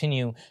 and I'll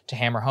continue to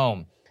hammer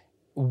home,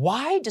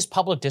 why does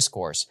public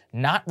discourse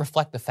not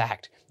reflect the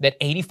fact that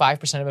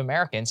 85% of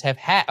Americans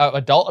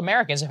adult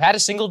Americans have had a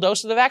single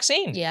dose of the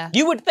vaccine? Yeah.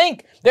 You would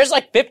think there's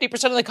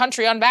 50% of the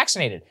country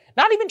unvaccinated.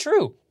 Not even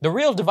true. The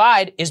real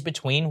divide is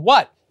between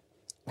what?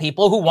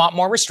 People who want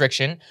more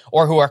restriction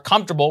or who are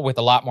comfortable with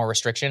a lot more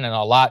restriction and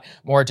a lot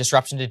more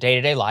disruption to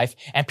day-to-day life,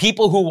 and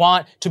people who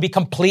want to be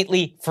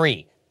completely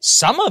free.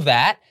 Some of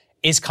that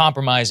is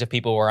compromised if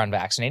people who are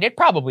unvaccinated,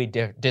 probably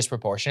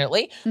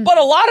disproportionately. Mm-hmm. But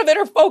a lot of it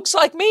are folks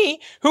like me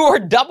who are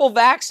double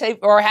vaxxed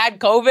or had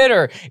COVID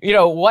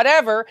or,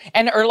 whatever,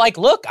 and are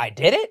look, I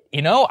did it.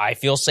 I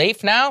feel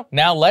safe now.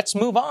 Now let's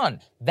move on.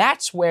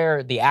 That's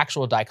where the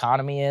actual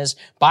dichotomy is.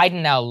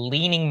 Biden now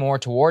leaning more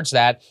towards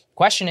that.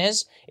 Question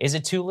is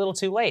it too little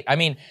too late? I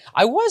mean,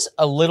 I was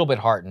a little bit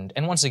heartened,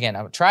 and once again,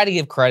 I would try to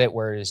give credit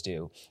where it is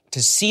due,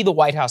 to see the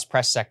White House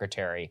press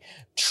secretary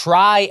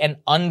try and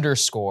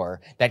underscore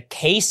that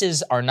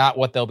cases are not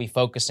what they'll be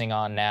focusing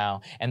on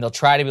now, and they'll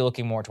try to be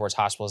looking more towards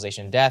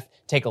hospitalization and death.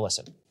 Take a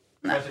listen. Does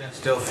the president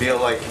still feel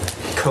like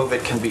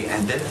COVID can be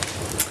ended?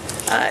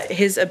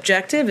 His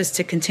objective is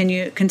to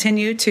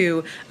continue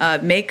to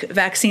make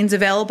vaccines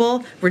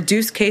available,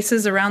 reduce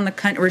cases around the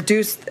country,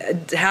 reduce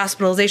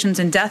hospitalizations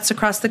and deaths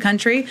across the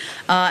country,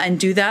 and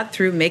do that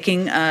through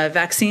making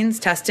vaccines,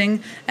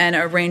 testing, and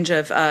a range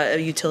of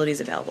utilities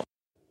available.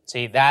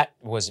 See, that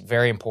was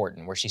very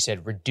important, where she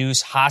said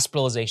reduce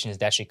hospitalizations,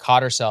 that she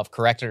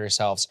corrected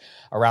herself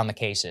around the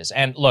cases.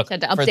 And look,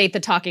 had to update the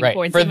talking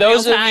points. For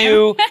those of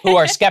you who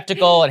are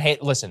skeptical and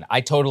listen,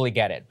 I totally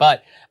get it.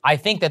 But I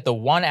think that the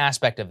one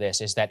aspect of this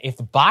is that if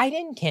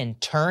Biden can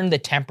turn the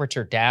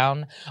temperature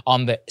down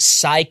on the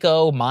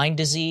psycho mind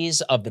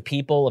disease of the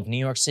people of New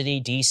York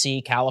City,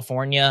 DC,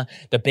 California,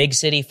 the big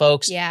city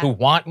folks who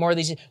want more of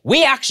these,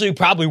 we actually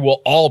probably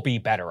will all be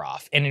better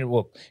off. And it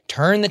will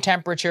turn the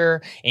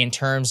temperature in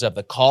terms of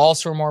the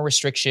calls for more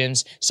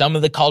restrictions, some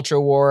of the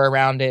culture war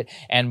around it,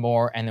 and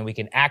more. And then we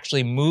can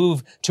actually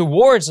move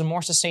towards a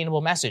more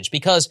sustainable message,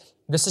 because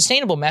the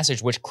sustainable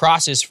message, which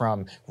crosses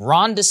from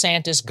Ron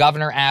DeSantis,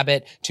 Governor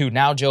Abbott, to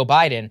now Joe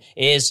Biden,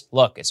 is,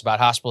 look, it's about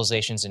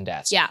hospitalizations and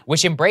deaths. Yeah.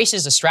 Which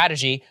embraces a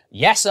strategy,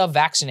 yes, of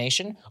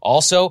vaccination,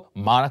 also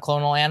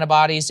monoclonal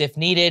antibodies if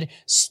needed,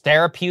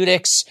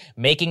 therapeutics,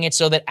 making it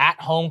so that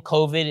at-home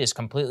COVID is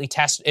completely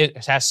tested,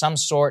 it has some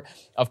sort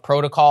of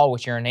protocol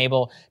which you're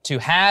enabled to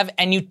have,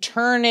 and you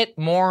turn it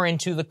more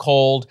into the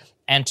cold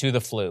and to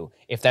the flu.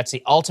 If that's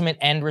the ultimate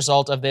end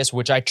result of this,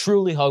 which I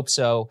truly hope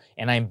so,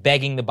 and I'm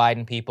begging the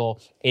Biden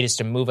people, it is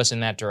to move us in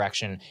that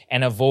direction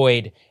and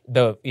avoid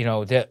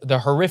the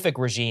horrific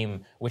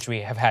regime which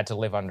we have had to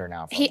live under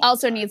now. He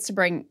also needs to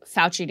bring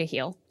Fauci to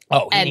heel.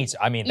 Oh, he needs.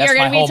 I mean, that's you're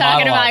going to be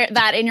talking about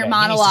that in your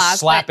monologue. He needs to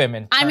slap him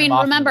and turn him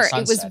off remember, into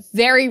the sunset. It was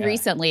very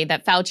recently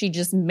that Fauci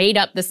just made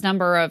up this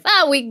number of,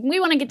 we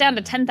want to get down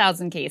to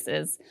 10,000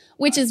 cases,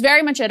 which is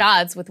very much at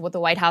odds with what the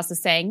White House is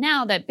saying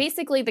now, that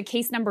basically the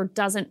case number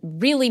doesn't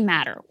really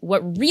matter.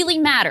 What really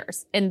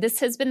matters, and this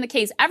has been the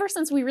case ever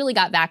since we really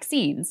got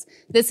vaccines,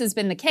 this has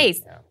been the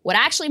case. Yeah. What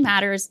actually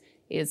matters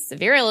is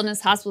severe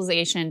illness,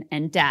 hospitalization,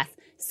 and death.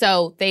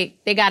 So they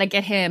got to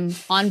get him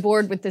on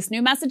board with this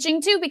new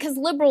messaging too, because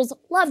liberals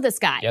love this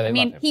guy. Yeah, love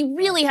him. He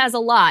really has a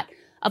lot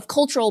of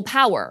cultural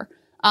power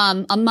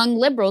among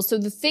liberals. So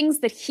the things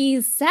that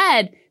he's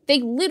said,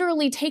 they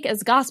literally take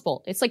as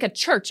gospel. It's like a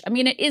church. I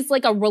mean, it is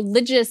like a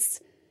religious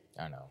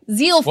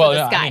zeal for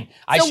this guy.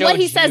 So what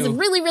he says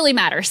really, really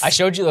matters. I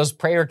showed you those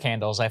prayer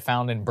candles I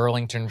found in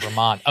Burlington,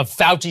 Vermont, of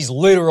Fauci's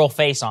literal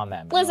face on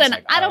them. Listen,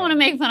 I don't want to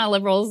make fun of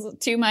liberals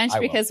too much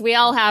because we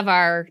all have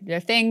our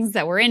things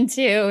that we're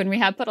into and we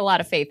have put a lot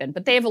of faith in.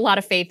 But they have a lot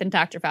of faith in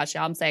Dr. Fauci.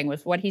 All I'm saying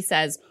was what he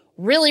says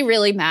really,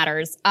 really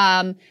matters.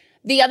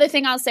 The other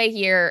thing I'll say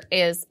here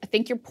is I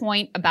think your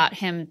point about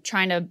him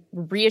trying to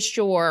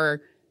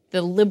reassure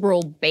the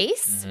liberal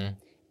base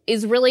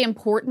is really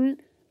important,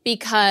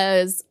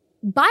 because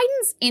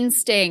Biden's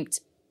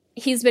instinct,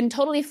 he's been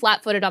totally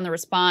flat-footed on the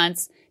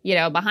response,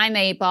 behind the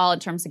eight ball in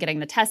terms of getting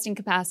the testing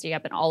capacity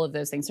up and all of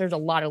those things. There's a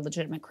lot of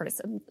legitimate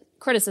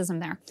criticism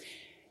there.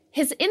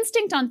 His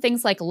instinct on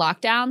things like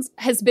lockdowns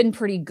has been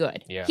pretty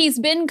good. Yeah. He's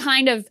been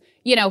kind of,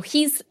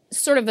 he's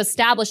sort of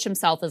established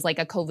himself as like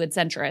a COVID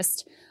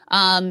centrist.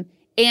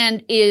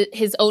 And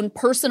his own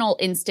personal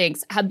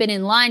instincts have been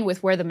in line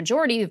with where the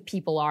majority of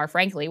people are,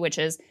 frankly, which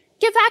is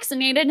get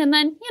vaccinated and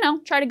then,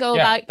 try to go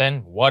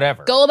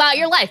go about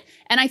your life.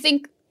 And I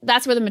think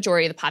that's where the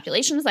majority of the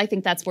population is. I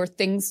think that's where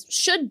things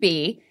should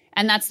be.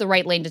 And that's the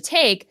right lane to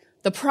take.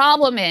 The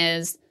problem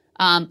is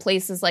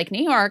places like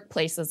New York,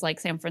 places like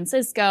San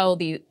Francisco,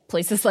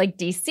 places like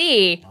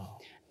DC,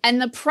 and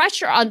the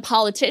pressure on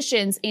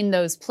politicians in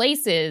those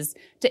places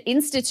to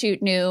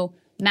institute new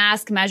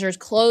mask measures,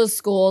 close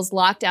schools,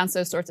 lockdowns,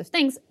 those sorts of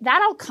things,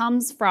 that all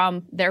comes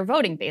from their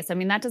voting base. I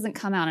mean, that doesn't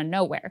come out of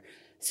nowhere.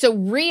 So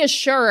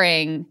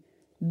reassuring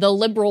the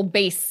liberal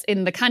base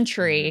in the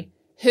country,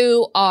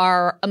 who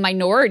are a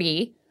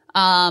minority,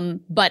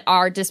 but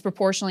are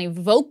disproportionately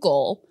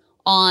vocal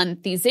on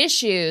these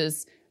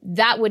issues,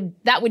 that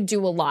would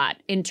do a lot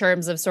in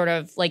terms of sort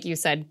of, like you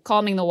said,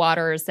 calming the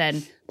waters,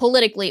 and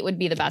politically it would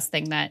be the best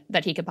thing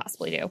that he could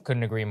possibly do.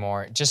 Couldn't agree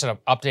more. Just an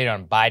update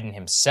on Biden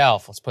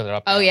himself. Let's put it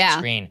up on the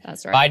screen.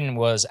 That's right. Biden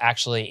was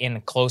actually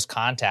in close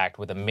contact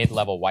with a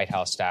mid-level White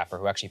House staffer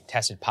who actually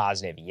tested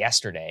positive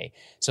yesterday.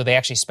 So they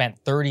actually spent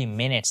 30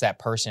 minutes, that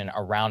person,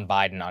 around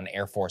Biden on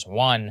Air Force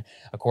One,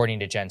 according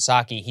to Jen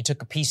Psaki. He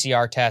took a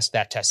PCR test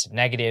that tested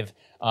negative.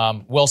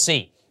 We'll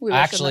see. We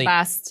wish him the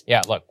best.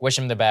 Yeah, look, wish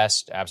him the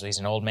best. Absolutely, he's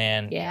an old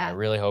man. Yeah. I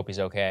really hope he's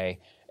okay.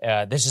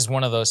 This is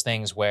one of those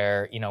things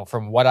where,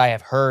 from what I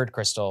have heard,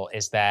 Crystal,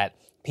 is that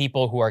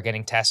people who are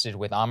getting tested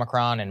with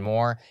Omicron and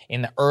more,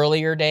 in the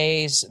earlier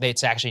days,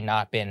 it's actually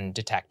not been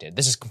detected.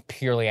 This is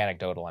purely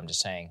anecdotal, I'm just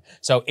saying.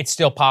 So it's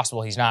still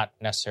possible he's not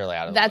necessarily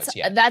out of the woods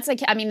yet.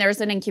 There's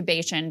an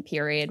incubation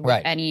period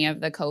with any of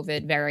the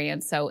COVID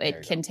variants, so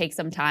it can take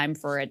some time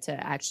for it to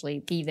actually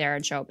be there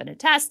and show up in a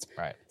test.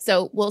 Right.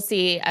 So we'll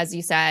see, as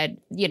you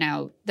said,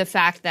 the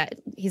fact that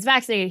he's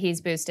vaccinated,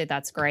 he's boosted,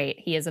 that's great.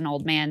 He is an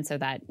old man, so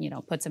that,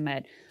 puts him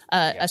at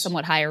a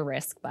somewhat higher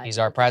risk. But he's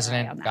our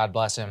president. God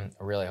bless him.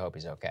 I really hope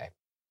he's okay.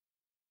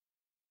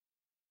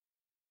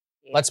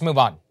 Let's move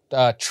on.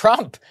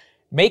 Trump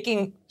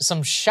making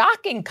some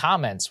shocking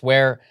comments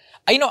where,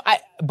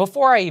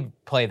 before I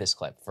play this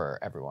clip for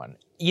everyone,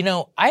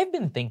 I've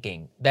been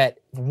thinking that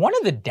one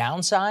of the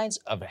downsides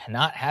of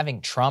not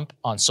having Trump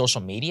on social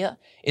media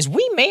is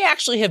we may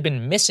actually have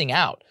been missing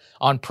out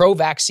on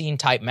pro-vaccine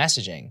type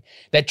messaging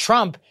that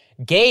Trump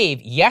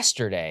gave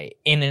yesterday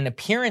in an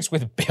appearance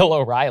with Bill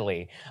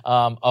O'Reilly,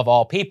 of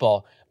all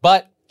people.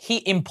 But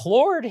he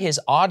implored his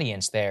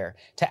audience there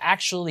to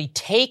actually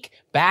take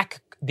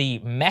back the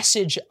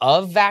message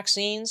of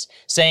vaccines,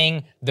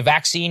 saying the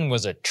vaccine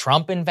was a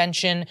Trump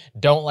invention.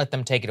 Don't let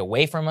them take it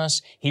away from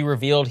us. He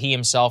revealed he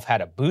himself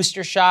had a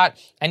booster shot.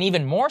 And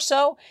even more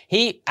so,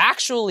 he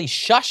actually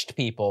shushed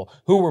people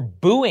who were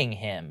booing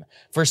him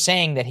for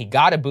saying that he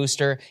got a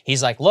booster.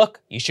 He's like,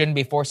 look, you shouldn't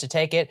be forced to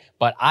take it,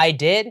 but I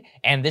did.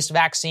 And this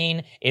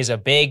vaccine is a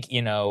big,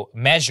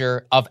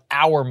 measure of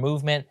our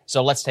movement.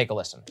 So let's take a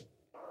listen.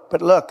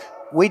 But look,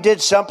 we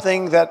did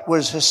something that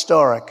was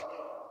historic.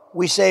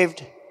 We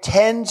saved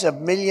tens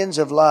of millions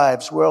of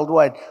lives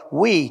worldwide.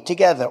 We,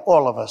 together,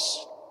 all of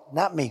us,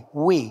 not me,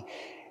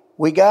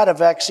 we got a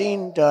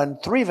vaccine done,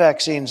 3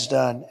 vaccines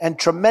done, and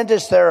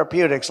tremendous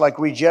therapeutics like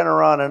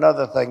Regeneron and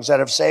other things that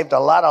have saved a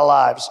lot of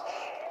lives.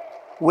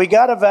 We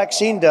got a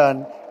vaccine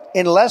done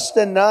in less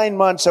than 9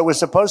 months that was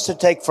supposed to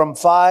take from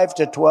 5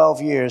 to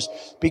 12 years.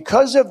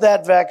 Because of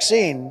that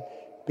vaccine,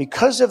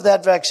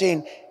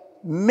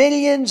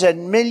 millions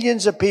and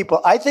millions of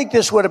people, I think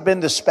this would have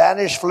been the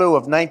Spanish flu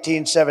of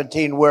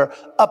 1917, where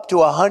up to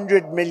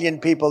 100 million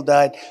people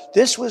died.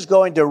 This was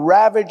going to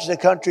ravage the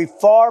country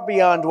far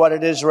beyond what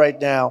it is right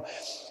now.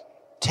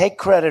 Take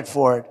credit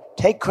for it.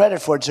 Take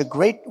credit for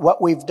it.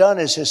 What we've done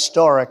is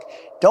historic.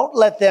 Don't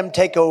let them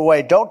take it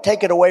away. Don't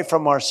take it away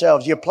from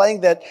ourselves. You're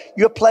playing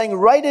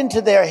right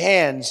into their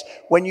hands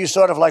when you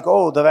sort of like,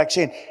 oh, the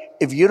vaccine.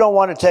 If you don't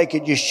want to take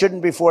it, you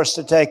shouldn't be forced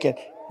to take it.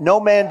 No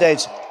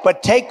mandates,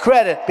 but take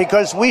credit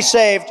because we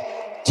saved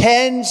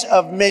tens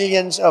of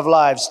millions of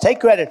lives. Take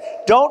credit.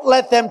 Don't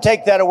let them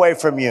take that away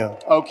from you.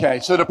 Okay,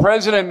 so the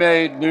president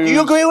made news. Do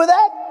you agree with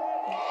that?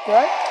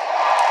 Right?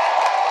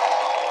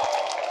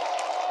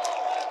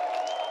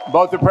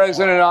 Both the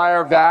president and I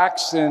are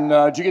vaxxed, and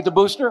did you get the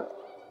booster?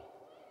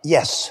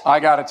 Yes. I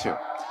got it too.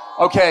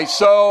 Okay,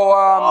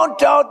 so...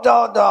 Don't.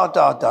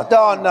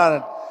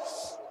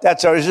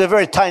 That's all. There's a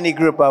very tiny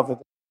group of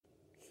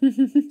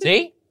it.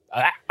 See?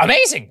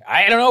 Amazing.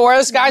 I don't know where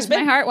this guy's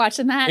been. My heart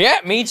watching that. Yeah,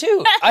 me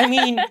too. I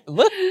mean,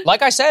 look,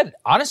 like I said,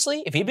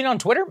 honestly, if he'd been on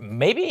Twitter,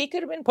 maybe he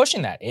could have been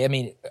pushing that. I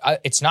mean,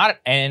 it's not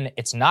an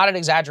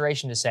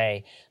exaggeration to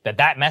say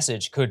that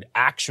message could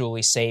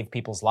actually save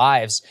people's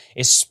lives,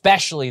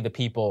 especially the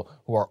people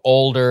who are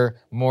older,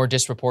 more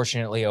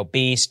disproportionately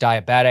obese,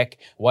 diabetic,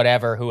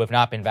 whatever, who have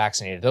not been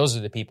vaccinated. Those are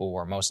the people who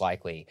are most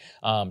likely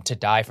to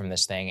die from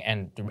this thing.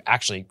 And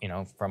actually,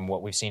 from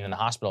what we've seen in the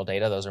hospital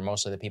data, those are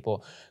mostly the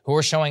people who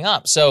are showing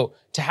up. So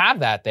to have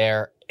that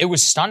there, it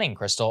was stunning,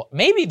 Crystal.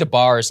 Maybe the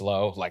bar is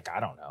low, I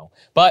don't know.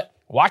 But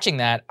watching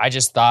that, I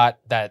just thought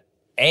that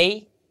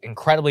A,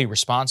 incredibly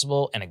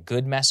responsible and a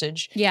good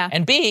message. Yeah.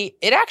 And B,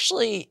 it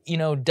actually,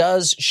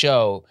 does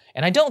show,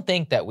 and I don't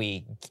think that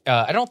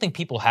I don't think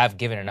people have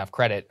given enough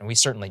credit, and we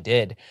certainly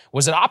did,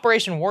 was that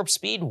Operation Warp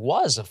Speed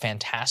was a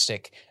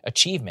fantastic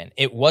achievement.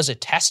 It was a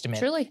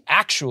testament,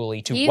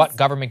 actually, to what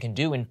government can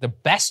do in the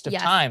best of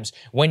times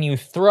when you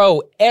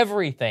throw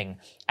everything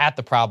at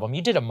the problem.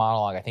 You did a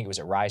monologue, I think it was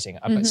at Rising,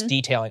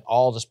 detailing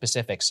all the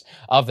specifics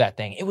of that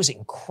thing. It was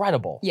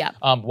incredible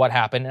what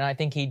happened, and I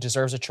think he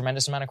deserves a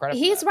tremendous amount of credit.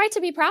 He's right to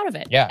be proud of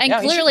it. Yeah. And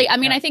clearly,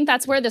 I think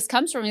that's where this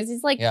comes from, is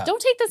he's like,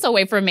 don't take this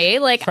away from me.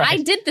 I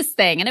did this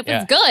thing, and it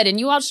was good, and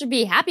you all should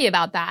be happy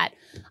about that.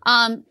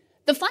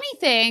 The funny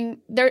thing,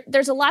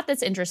 there's a lot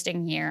that's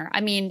interesting here.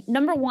 I mean,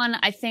 number one,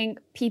 I think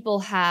people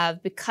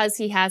have, because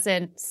he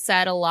hasn't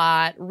said a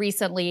lot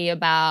recently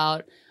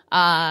about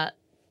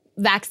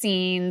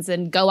vaccines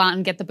and go out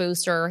and get the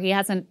booster. He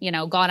hasn't,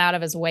 gone out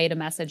of his way to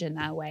message in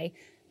that way.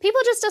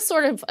 People just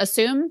sort of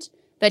assumed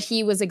that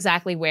he was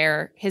exactly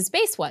where his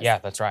base was. Yeah,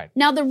 that's right.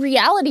 Now, the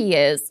reality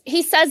is,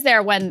 he says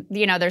there when,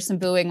 there's some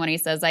booing when he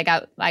says, I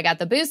got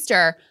the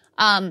booster.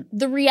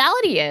 The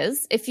reality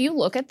is, if you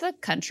look at the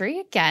country,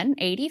 again,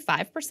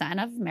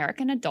 85% of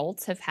American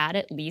adults have had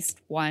at least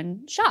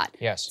one shot.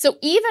 Yes. So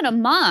even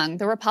among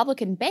the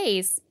Republican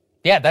base.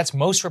 Yeah, that's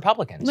most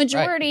Republicans.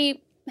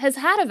 Majority has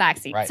had a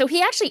vaccine. Right. So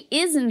he actually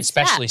is in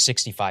step. Especially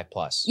 65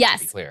 plus, yes,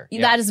 to be clear.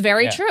 That is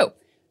very true.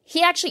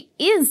 He actually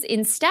is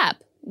in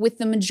step with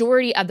the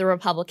majority of the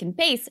Republican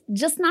base,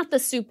 just not the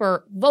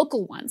super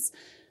vocal ones.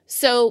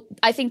 So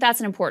I think that's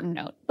an important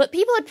note. But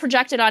people had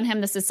projected on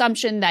him this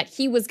assumption that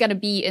he was going to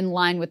be in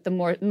line with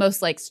the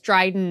most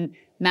strident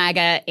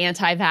MAGA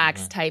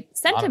anti-vax type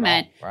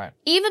sentiment. Right.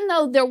 Even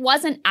though there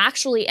wasn't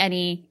actually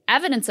any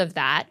evidence of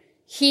that,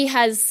 he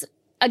has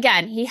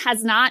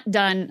not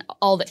done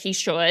all that he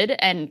should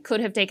and could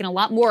have taken a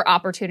lot more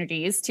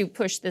opportunities to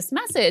push this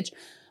message.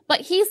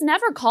 But he's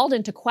never called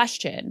into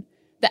question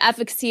the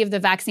efficacy of the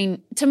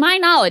vaccine, to my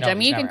knowledge.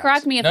 You can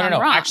correct me if I'm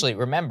wrong. Actually,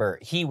 remember,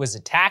 he was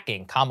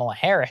attacking Kamala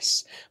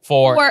Harris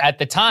for at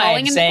the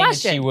time, saying that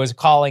she was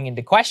calling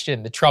into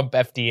question the Trump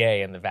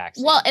FDA and the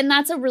vaccine. Well, and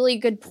that's a really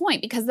good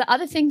point, because the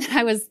other thing that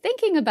I was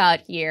thinking about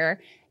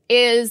here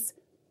is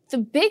the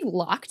big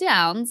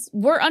lockdowns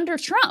were under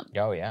Trump.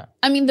 Oh, yeah.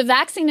 I mean, the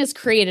vaccine is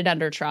created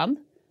under Trump.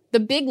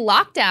 The big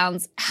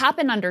lockdowns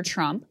happen under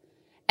Trump.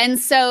 And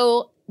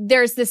so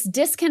there's this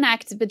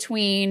disconnect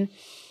between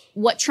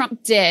what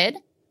Trump did,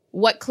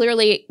 what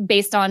clearly,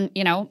 based on,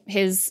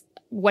 his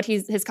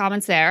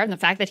comments there and the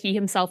fact that he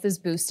himself is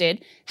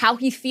boosted, how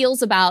he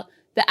feels about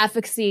the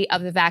efficacy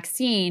of the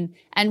vaccine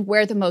and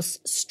where the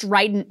most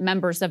strident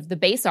members of the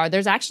base are.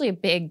 There's actually a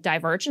big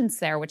divergence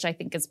there, which I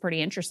think is pretty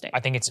interesting.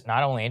 I think it's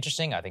not only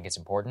interesting, I think it's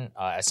important.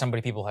 As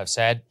people have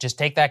said, just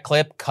take that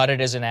clip, cut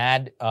it as an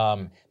ad.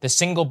 The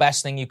single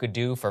best thing you could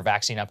do for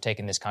vaccine uptake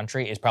in this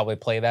country is probably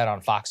play that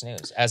on Fox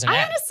News as an ad.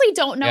 I honestly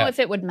don't know if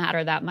it would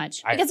matter that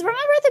much. Because remember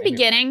at the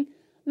beginning,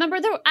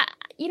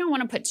 you don't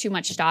want to put too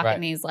much stock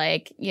in these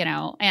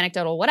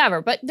anecdotal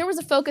whatever, but there was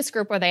a focus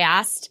group where they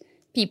asked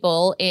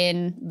people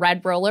in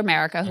red rural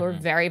America who are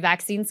very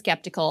vaccine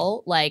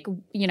skeptical,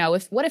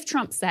 what if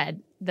Trump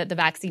said that the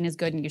vaccine is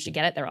good and you should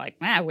get it? They're like,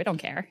 we don't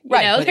care.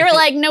 They were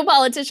like, no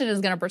politician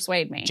is going to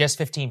persuade me. Just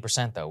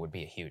 15% though would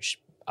be a huge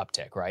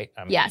uptick, right?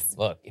 I mean, yes.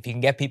 Look, if you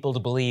can get people to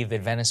believe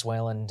that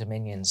Venezuelan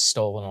dominions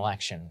stole an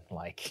election,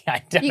 like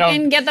you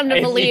can get them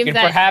to believe you can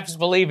that perhaps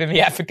believe in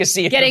the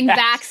efficacy of getting the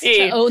vaxxed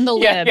to own the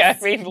libs. Yeah,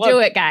 I mean, look, do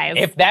it, guys.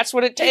 If that's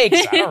what it takes,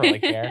 I don't really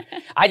care.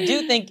 I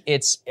do think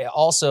it's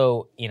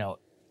also,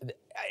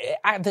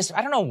 I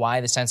don't know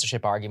why the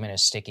censorship argument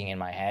is sticking in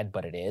my head,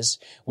 but it is,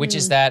 which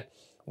is that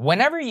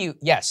whenever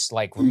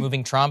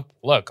removing Trump,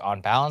 look,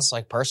 on balance,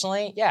 like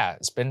personally, yeah,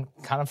 it's been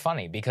kind of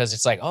funny because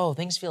it's like, oh,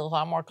 things feel a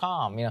lot more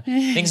calm.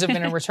 Things have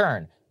been in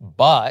return.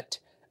 But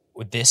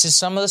this is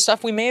some of the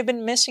stuff we may have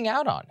been missing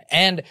out on.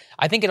 And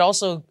I think it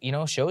also,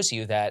 shows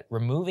you that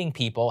removing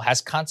people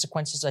has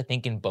consequences, I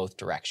think, in both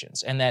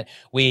directions. And that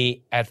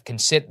we have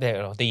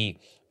considered the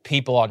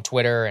people on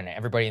Twitter and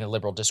everybody in the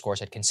liberal discourse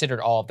had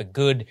considered all of the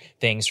good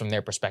things from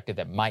their perspective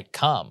that might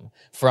come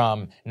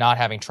from not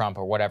having Trump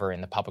or whatever in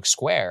the public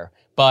square.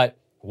 But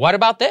what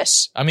about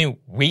this? I mean,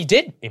 we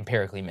did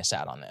empirically miss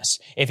out on this.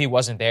 If he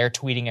wasn't there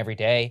tweeting every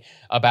day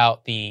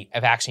about the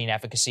vaccine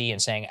efficacy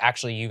and saying,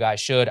 actually, you guys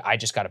should, I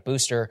just got a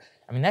booster.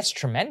 I mean, that's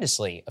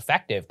tremendously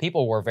effective.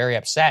 People were very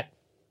upset.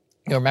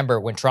 Remember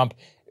when Trump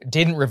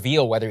didn't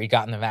reveal whether he'd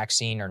gotten the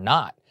vaccine or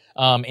not.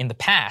 In the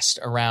past,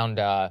 around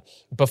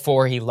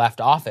before he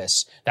left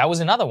office, that was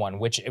another one,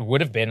 which it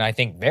would have been, I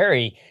think,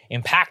 very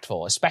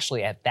impactful,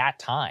 especially at that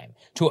time,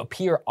 to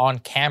appear on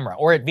camera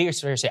or at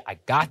least say, I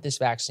got this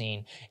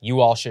vaccine, you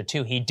all should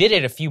too. He did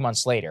it a few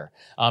months later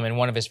in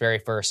one of his very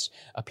first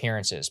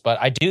appearances. But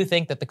I do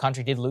think that the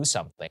country did lose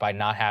something by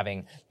not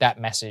having that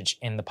message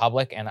in the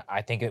public, and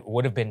I think it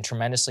would have been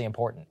tremendously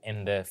important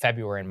in the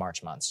February and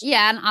March months.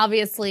 Yeah, and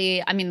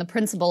obviously, I mean, the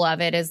principle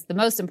of it is the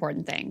most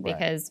important thing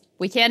because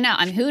we can't know.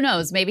 I mean, who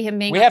knows? Maybe him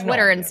being on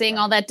Twitter and seeing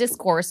all that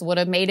discourse would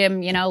have made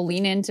him,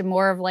 lean into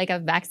more of like a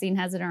vaccine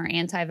hesitant or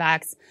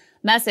anti-vax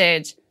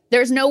message.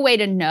 There's no way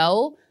to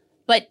know.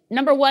 But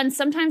number one,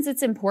 sometimes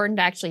it's important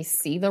to actually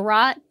see the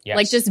rot. Yes.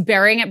 Like just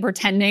burying it,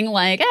 pretending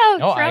like,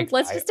 Trump,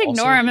 let's just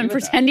ignore him and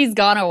pretend he's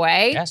gone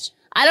away. Yes.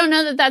 I don't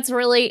know that that's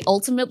really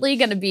ultimately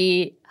going to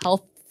be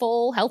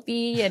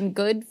healthy, and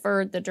good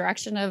for the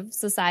direction of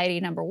society,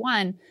 number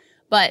one.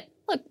 But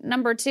look,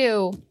 number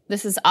two,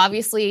 this is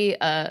obviously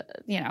a,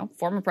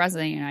 former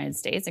president of the United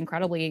States,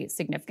 incredibly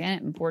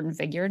significant, important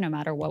figure, no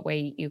matter what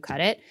way you cut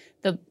it.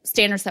 The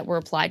standards that were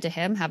applied to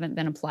him haven't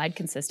been applied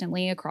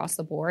consistently across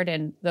the board,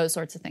 and those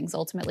sorts of things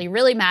ultimately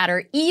really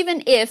matter,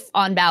 even if,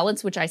 on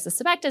balance, which I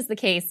suspect is the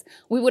case,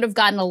 we would have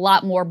gotten a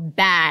lot more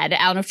bad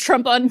out of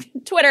Trump on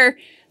Twitter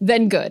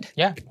than good.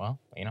 Yeah, well,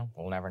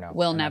 we'll never know.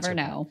 We'll never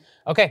know.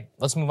 Okay,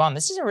 let's move on.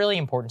 This is a really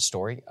important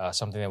story,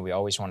 something that we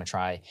always want to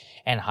try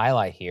and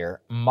highlight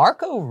here.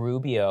 Marco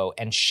Rubio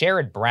and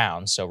Sherrod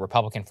Brown, so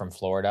Republican from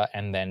Florida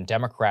and then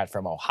Democrat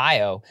from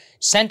Ohio,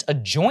 sent a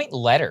joint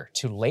letter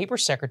to Labor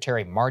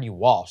Secretary Marty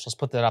Walsh, let's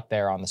put that up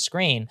there on the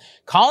screen,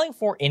 calling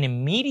for an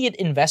immediate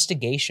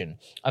investigation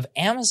of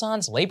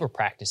Amazon's labor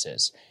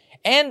practices.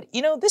 And,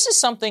 this is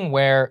something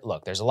where,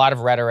 look, there's a lot of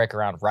rhetoric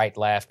around right,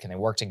 left, can they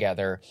work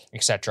together,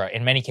 etc.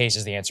 In many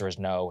cases, the answer is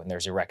no, and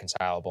there's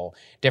irreconcilable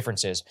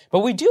differences.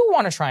 But we do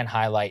want to try and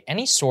highlight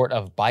any sort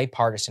of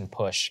bipartisan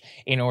push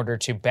in order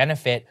to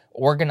benefit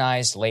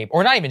organized labor,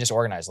 or not even just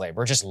organized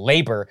labor, just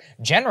labor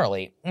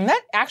generally. And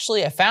that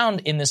actually, I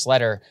found in this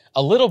letter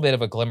a little bit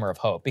of a glimmer of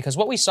hope, because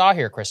what we saw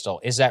here, Crystal,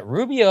 is that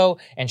Rubio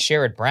and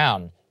Sherrod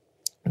Brown,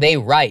 they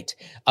write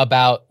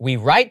about, we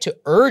write to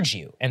urge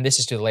you, and this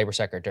is to the Labor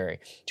Secretary,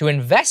 to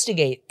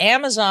investigate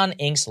Amazon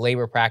Inc.'s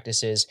labor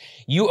practices.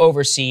 You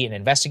oversee an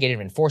investigative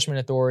enforcement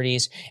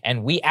authorities,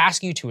 and we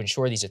ask you to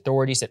ensure these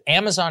authorities that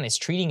Amazon is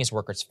treating its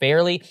workers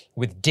fairly,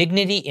 with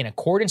dignity, in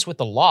accordance with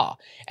the law.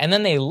 And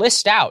then they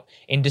list out,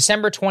 in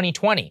December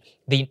 2020,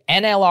 the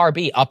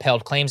NLRB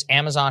upheld claims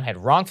Amazon had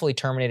wrongfully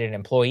terminated an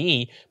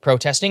employee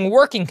protesting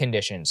working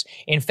conditions.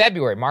 In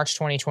February, March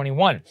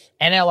 2021,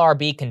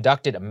 NLRB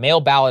conducted a mail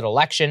ballot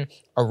election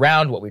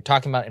around what we were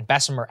talking about in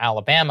Bessemer,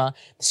 Alabama.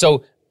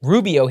 So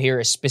Rubio here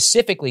is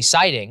specifically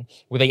citing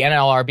with the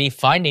NLRB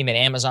finding that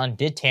Amazon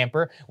did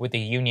tamper with the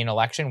union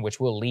election, which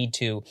will lead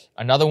to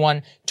another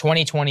one.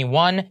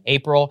 2021,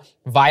 April,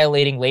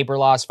 violating labor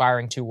laws,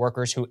 firing 2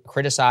 workers who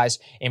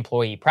criticized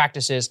employee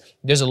practices.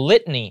 There's a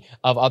litany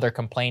of other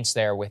complaints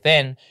there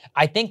within.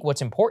 I think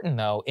what's important,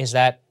 though, is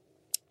that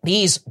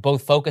these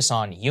both focus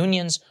on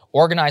unions,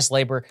 organized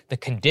labor, the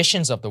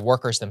conditions of the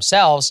workers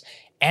themselves,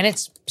 and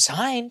it's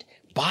signed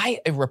by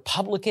a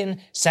Republican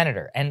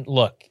senator. And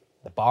look,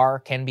 the bar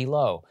can be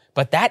low,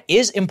 but that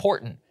is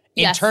important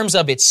in terms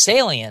of its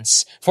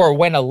salience for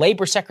when a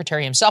labor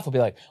secretary himself will be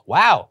like,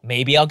 wow,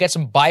 maybe I'll get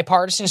some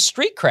bipartisan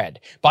street cred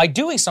by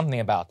doing something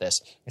about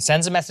this. It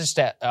sends a message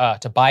to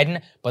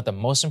Biden, but the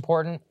most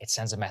important, it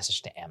sends a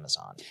message to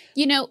Amazon.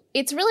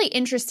 It's really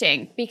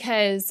interesting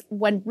because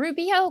when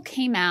Rubio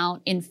came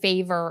out in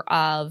favor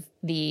of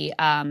the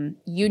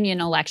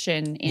union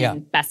election in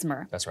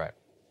Bessemer, that's right,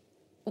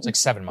 It's like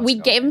 7 months we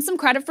ago. gave him some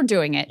credit for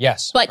doing it.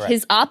 Yes, But correct.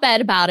 his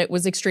op-ed about it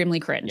was extremely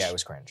cringe. Yeah, it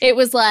was cringe. It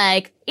was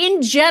like,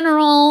 in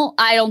general,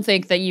 I don't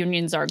think that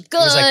unions are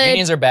good. It was like,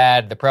 unions are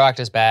bad, the PRO Act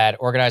is bad,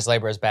 organized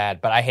labor is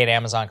bad, but I hate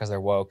Amazon because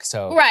they're woke,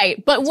 so...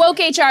 Right, but woke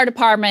HR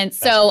department,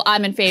 so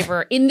I'm in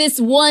favor in this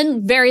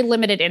one very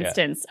limited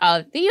instance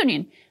of the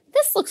union.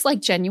 This looks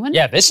like genuine.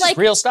 Yeah, this is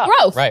real stuff.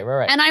 Growth.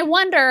 Right. And I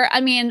wonder,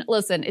 I mean,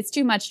 listen, it's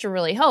too much to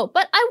really hope,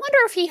 but I wonder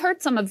if he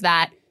heard some of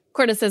that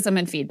criticism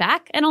and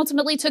feedback and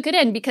ultimately took it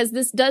in, because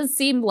this does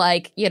seem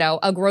like,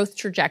 a growth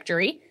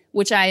trajectory,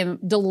 which I am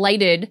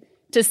delighted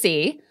to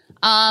see.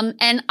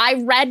 And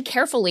I read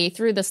carefully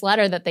through this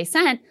letter that they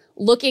sent,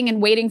 looking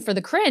and waiting for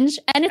the cringe,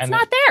 and it's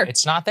not there.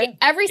 It's not there.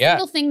 Every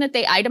single thing that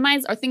they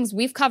itemize are things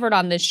we've covered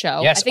on this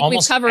show. Yes, I think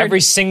almost we've covered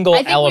every single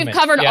element. We've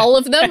covered all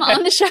of them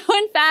on the show.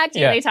 In fact,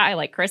 Yeah. they talk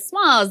like Chris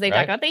Smalls. They talk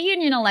Right. about the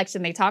union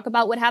election. They talk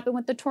about what happened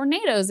with the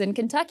tornadoes in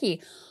Kentucky.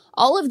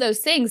 All of those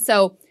things.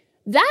 So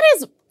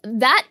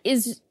that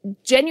is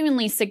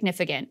genuinely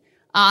significant.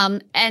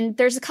 And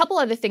there's a couple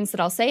other things that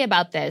I'll say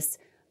about this.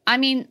 I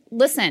mean,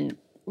 listen,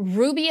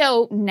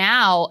 Rubio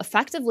now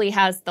effectively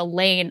has the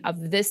lane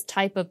of this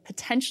type of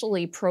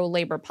potentially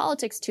pro-labor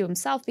politics to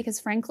himself, because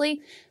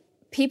frankly,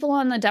 people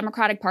on the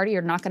Democratic Party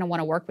are not going to want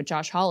to work with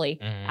Josh Hawley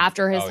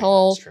after his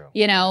whole,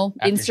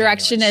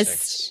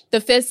 insurrectionist,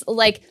 the fist,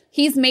 like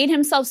he's made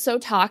himself so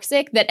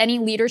toxic that any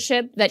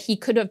leadership that he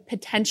could have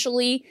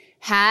potentially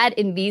had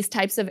in these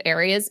types of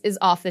areas is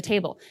off the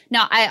table.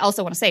 Now, I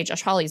also want to say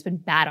Josh Hawley's been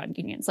bad on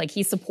unions. Like,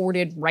 he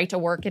supported right to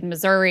work in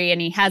Missouri,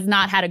 and he has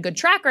not had a good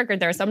track record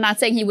there. So I'm not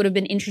saying he would have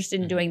been interested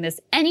in doing this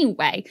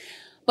anyway.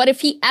 But if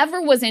he ever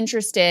was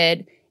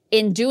interested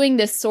in doing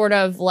this sort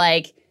of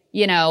like,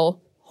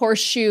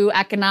 horseshoe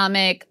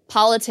economic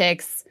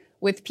politics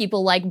with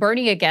people like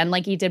Bernie again,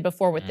 like he did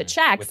before with the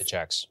checks. With the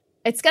checks.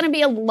 It's going to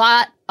be a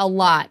lot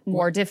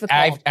more difficult.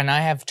 I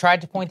have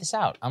tried to point this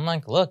out. I'm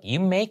like, look, you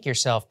make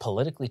yourself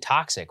politically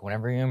toxic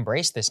whenever you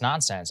embrace this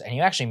nonsense, and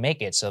you actually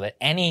make it so that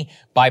any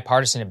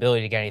bipartisan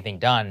ability to get anything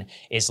done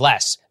is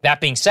less. That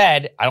being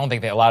said, I don't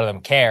think that a lot of them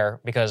care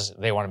because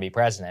they want to be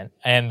president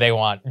and they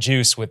want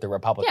juice with the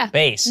Republican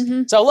base.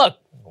 Mm-hmm. So look,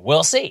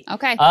 we'll see.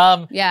 Okay.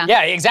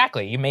 Yeah,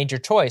 exactly. You made your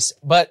choice.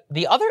 But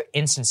the other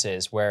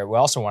instances where we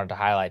also wanted to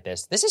highlight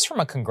this is from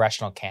a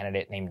congressional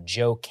candidate named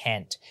Joe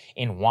Kent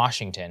in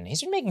Washington.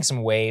 He's been making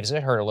some waves. I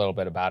heard a little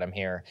bit about him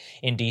here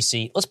in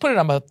D.C. Let's put it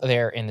up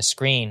there in the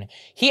screen.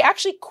 He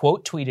actually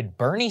quote tweeted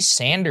Bernie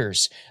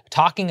Sanders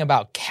talking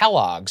about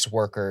Kellogg's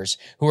workers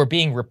who are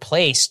being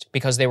replaced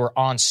because they were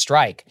on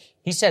strike.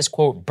 He says,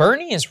 quote,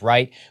 "Bernie is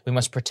right. We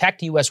must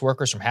protect U.S.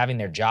 workers from having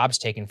their jobs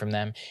taken from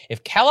them.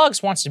 If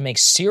Kellogg's wants to make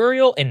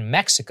cereal in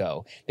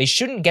Mexico, they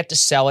shouldn't get to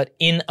sell it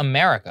in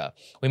America.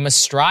 We must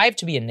strive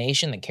to be a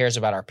nation that cares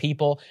about our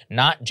people,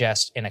 not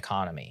just an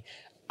economy."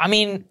 I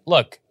mean,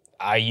 look,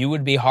 you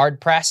would be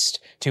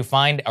hard-pressed to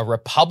find a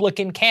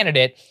Republican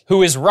candidate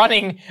who is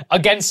running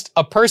against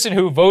a person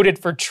who voted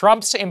for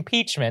Trump's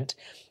impeachment,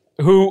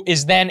 who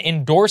is then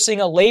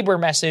endorsing a labor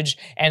message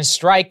and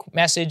strike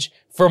message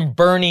from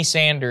Bernie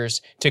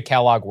Sanders to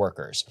Kellogg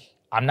workers.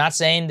 I'm not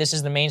saying this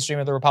is the mainstream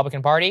of the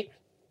Republican Party.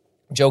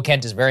 Joe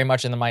Kent is very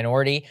much in the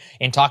minority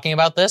in talking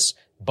about this,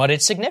 but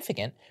it's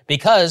significant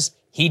because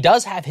he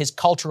does have his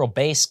cultural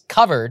base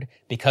covered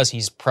because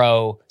he's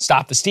pro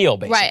Stop the Steal,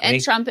 basically. Right,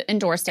 and Trump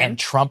endorsed him. And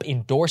Trump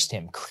endorsed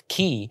him,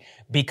 key,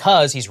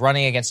 because he's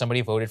running against somebody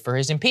who voted for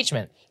his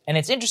impeachment. And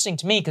it's interesting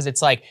to me because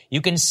it's like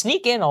you can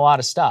sneak in a lot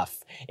of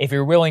stuff if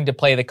you're willing to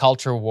play the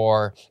culture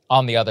war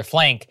on the other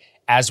flank.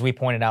 As we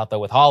pointed out, though,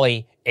 with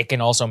Hawley, it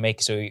can also make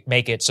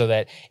it so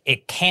that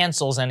it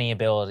cancels any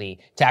ability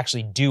to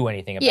actually do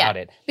anything about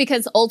it.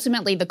 Because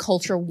ultimately the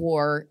culture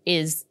war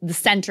is the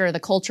center, the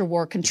culture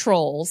war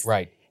controls.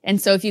 Right.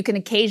 And so if you can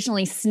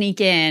occasionally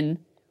sneak in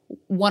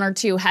one or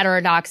two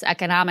heterodox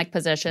economic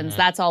positions,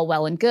 that's all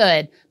well and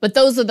good. But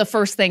those are the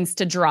first things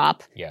to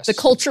drop. Yes. The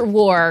culture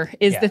war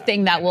is the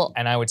thing that will...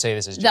 And I would say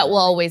this is... That will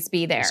always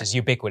be there. This is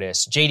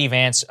ubiquitous. J.D.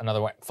 Vance,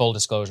 another one, full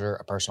disclosure,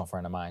 a personal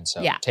friend of mine.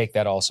 So take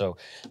that also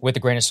with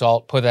a grain of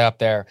salt. Put that up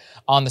there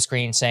on the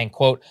screen saying,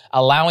 quote,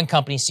 "Allowing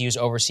companies to use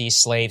overseas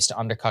slaves to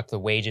undercut the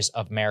wages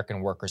of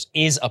American workers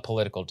is a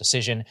political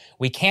decision.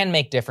 We can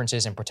make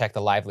differences and protect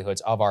the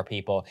livelihoods of our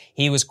people."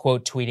 He was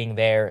quote tweeting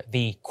there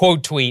the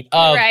quote tweet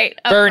of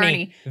Bernie.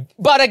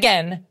 But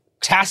again,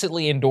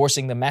 tacitly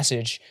endorsing the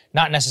message,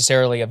 not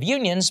necessarily of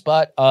unions,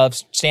 but of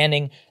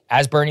standing,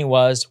 as Bernie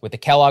was, with the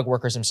Kellogg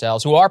workers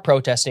themselves, who are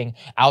protesting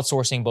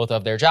outsourcing both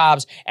of their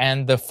jobs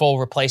and the full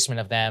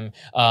replacement of them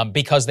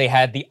because they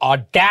had the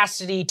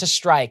audacity to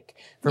strike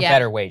for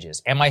better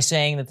wages. Am I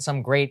saying that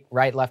some great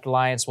right-left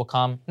alliance will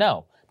come?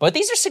 No. But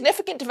these are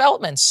significant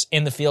developments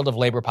in the field of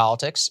labor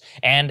politics,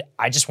 and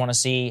I just want to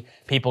see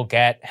people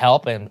get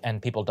help and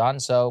people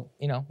done. So,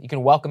 you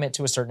can welcome it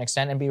to a certain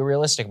extent and be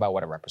realistic about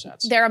what it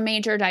represents. They're a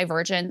major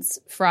divergence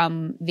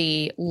from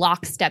the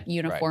lockstep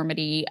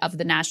uniformity of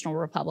the National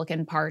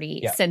Republican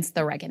Party since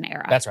the Reagan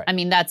era. That's right. I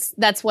mean,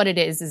 that's what it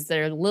is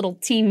they're little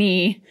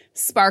teeny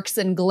sparks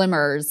and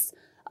glimmers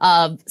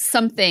of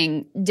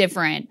something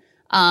different.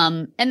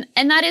 And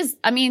that is,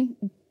 I mean,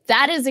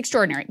 that is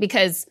extraordinary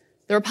because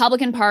the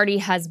Republican Party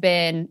has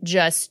been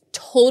just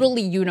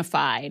totally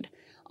unified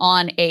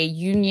on a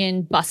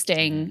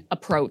union-busting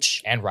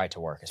approach. And right to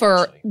work,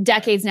 for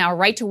decades now.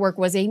 Right to work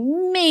was a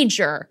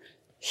major,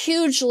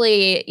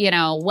 hugely,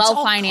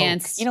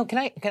 well-financed.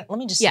 Let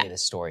me just say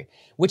this story,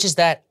 which is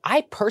that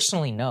I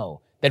personally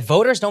know that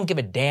voters don't give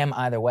a damn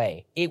either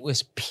way. It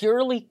was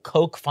purely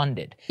Koch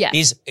funded. Yes.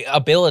 These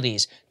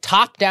abilities,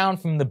 top down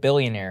from the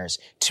billionaires,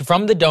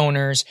 from the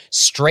donors,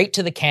 straight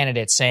to the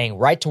candidates saying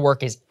right to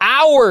work is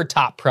our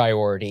top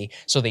priority.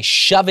 So they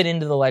shove it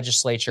into the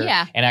legislature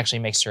and actually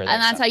make sure that.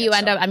 And that's how you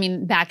end up,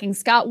 backing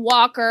Scott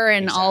Walker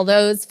and all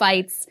those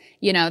fights,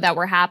 that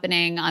were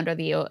happening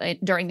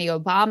during the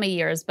Obama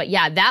years. But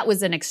that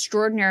was an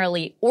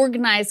extraordinarily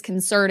organized,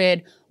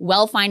 concerted,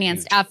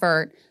 well-financed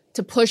effort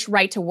to push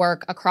right to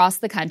work across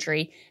the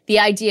country. The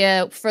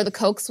idea for the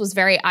Kochs was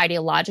very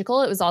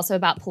ideological. It was also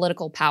about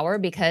political power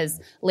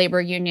because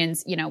labor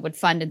unions, would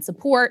fund and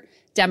support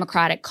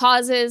Democratic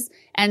causes.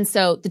 And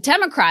so the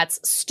Democrats,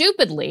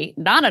 stupidly,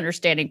 not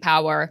understanding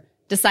power,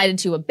 decided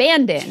to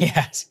abandon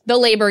the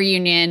labor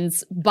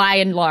unions by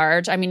and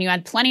large. You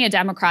had plenty of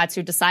Democrats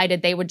who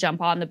decided they would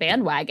jump on the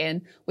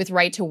bandwagon with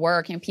right to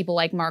work, people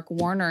like Mark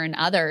Warner and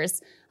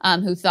others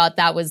who thought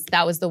that was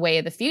the way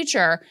of the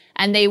future.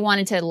 And they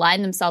wanted to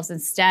align themselves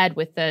instead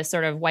with the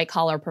sort of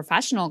white-collar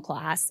professional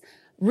class.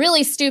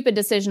 Really stupid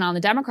decision on the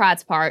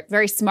Democrats' part,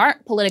 very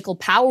smart political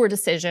power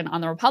decision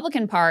on the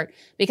Republican part,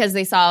 because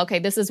they saw, okay,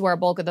 this is where a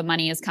bulk of the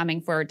money is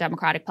coming for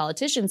Democratic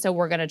politicians, so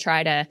we're going to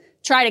try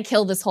to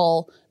kill this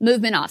whole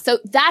movement off. So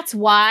that's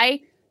why,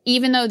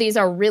 even though these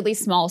are really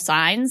small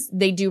signs,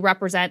 they do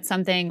represent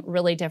something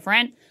really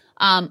different.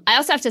 I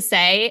also have to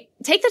say,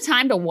 take the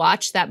time to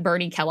watch that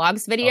Bernie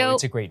Kellogg's video. Oh,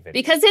 it's a great video.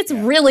 Because it's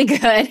really good.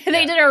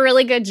 They did a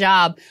really good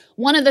job.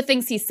 One of the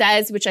things he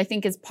says, which I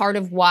think is part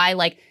of why,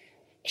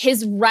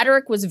 his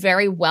rhetoric was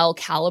very well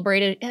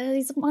calibrated.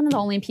 He's one of the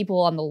only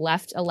people on the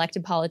left,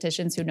 elected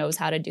politicians, who knows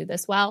how to do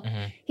this well.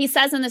 Mm-hmm. He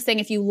says in this thing,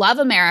 if you love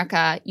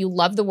America, you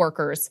love the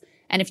workers.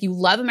 And if you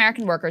love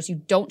American workers, you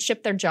don't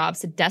ship their jobs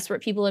to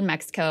desperate people in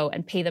Mexico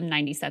and pay them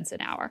 90 cents an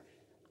hour.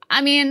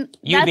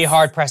 You'd be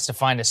hard-pressed to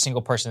find a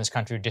single person in this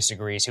country who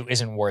disagrees, who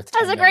isn't worth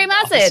 $10 million.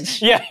 That's a great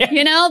message.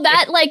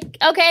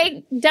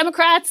 Okay,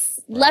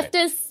 Democrats,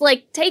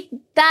 leftists, take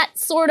that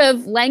sort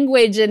of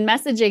language and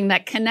messaging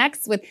that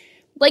connects with,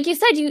 like you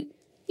said,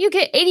 you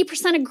get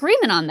 80%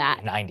 agreement on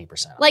that.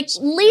 90%.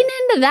 Lean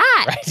into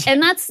that. Right.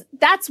 And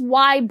that's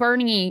why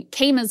Bernie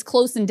came as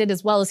close and did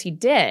as well as he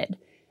did,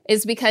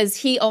 is because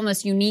he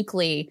almost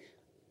uniquely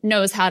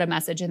knows how to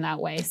message in that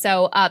way.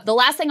 So the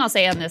last thing I'll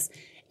say on this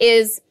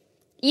is,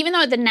 even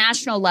though at the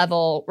national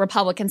level,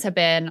 Republicans have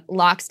been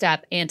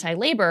lockstep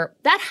anti-labor,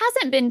 that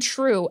hasn't been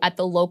true at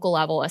the local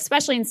level,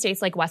 especially in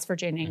states like West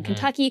Virginia and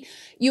Kentucky.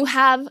 You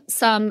have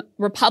some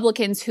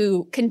Republicans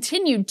who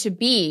continued to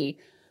be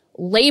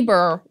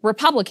labor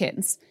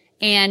Republicans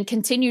and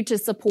continue to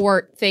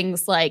support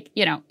things like,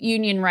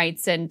 union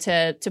rights and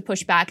to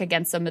push back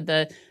against some of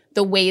the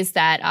ways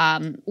that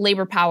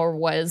labor power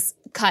was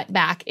cut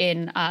back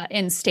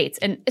in states,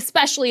 and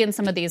especially in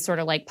some of these sort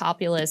of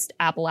populist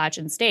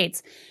Appalachian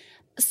states.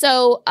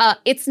 So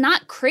it's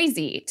not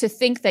crazy to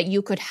think that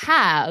you could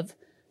have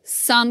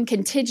some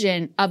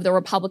contingent of the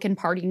Republican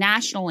Party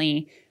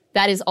nationally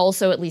that is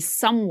also at least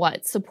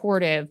somewhat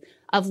supportive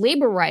of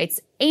labor rights.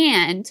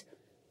 And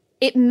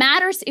it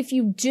matters if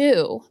you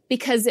do,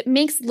 because it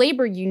makes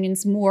labor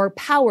unions more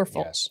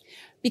powerful. Yes.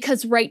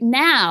 Because right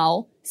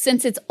now,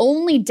 since it's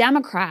only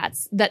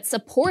Democrats that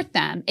support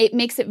them, it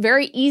makes it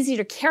very easy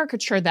to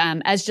caricature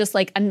them as just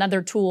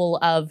another tool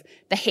of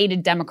the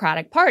hated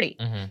Democratic Party.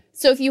 Mm-hmm.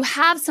 So if you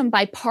have some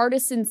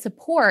bipartisan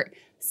support,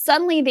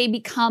 suddenly they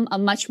become a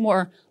much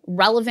more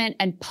relevant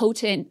and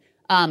potent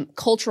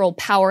cultural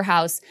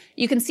powerhouse.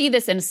 You can see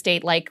this in a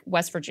state like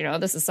West Virginia.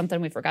 This is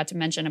something we forgot to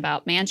mention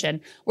about Manchin,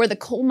 where the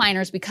coal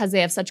miners, because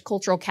they have such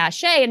cultural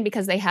cachet and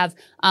because they have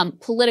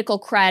political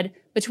cred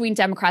between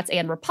Democrats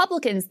and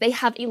Republicans, they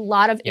have a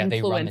lot of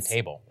influence. They run the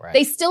table, right?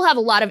 They still have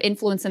a lot of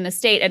influence in the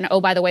state. And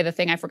oh, by the way, the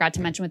thing I forgot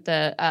to mention with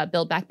the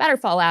Build Back Better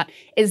fallout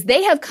is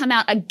they have come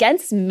out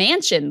against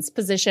Manchin's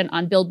position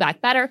on Build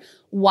Back Better.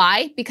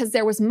 Why? Because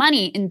there was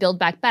money in Build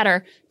Back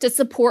Better to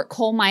support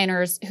coal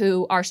miners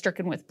who are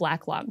stricken with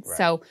black lung. Right.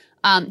 So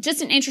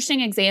just an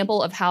interesting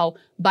example of how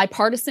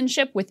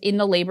bipartisanship within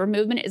the labor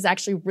movement is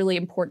actually really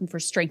important for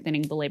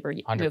strengthening the labor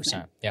 100%,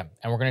 movement. Yeah.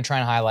 And we're going to try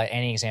and highlight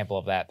any example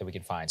of that we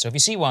can find. So if you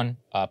see one,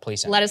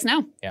 please send Let us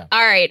know. Yeah.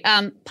 All right.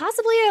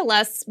 Possibly a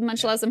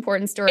much less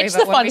important story. It's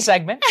the fun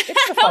segment.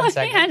 It's the fun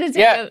segment.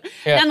 Yeah.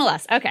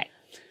 Nonetheless. Okay.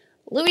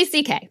 Louis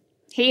C.K.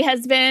 He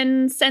has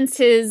been, since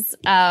his,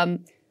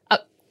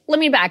 let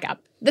me back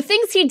up. The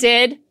things he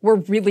did were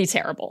really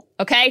terrible.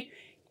 Okay.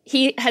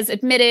 He has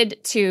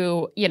admitted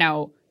to,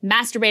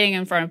 masturbating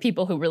in front of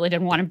people who really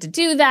didn't want him to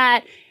do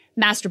that,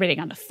 masturbating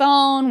on the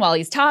phone while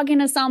he's talking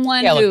to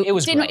someone who it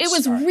was gross. It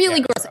was really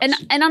gross. And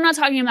I'm not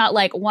talking about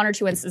one or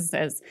two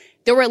instances.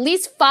 There were at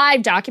least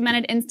 5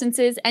 documented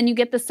instances, and you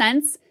get the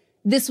sense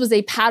this was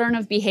a pattern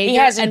of behavior. He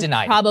hasn't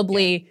denied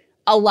probably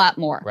a lot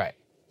more. Right.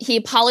 he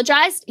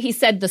apologized. He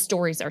said the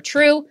stories are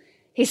true.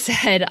 He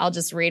said, I'll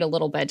just read a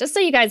little bit, just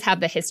so you guys have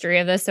the history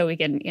of this so we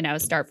can,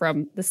 start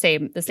from the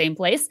same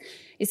place.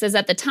 He says,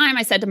 at the time,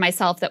 I said to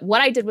myself that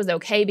what I did was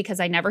okay because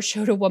I never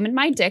showed a woman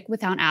my dick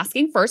without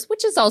asking first,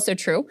 which is also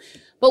true.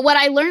 But what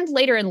I learned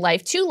later in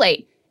life, too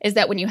late, is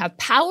that when you have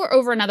power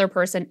over another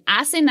person,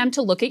 asking them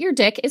to look at your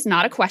dick is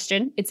not a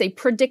question. It's a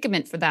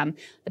predicament for them.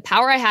 The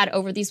power I had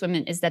over these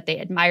women is that they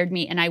admired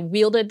me, and I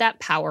wielded that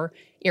power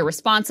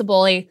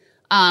irresponsibly.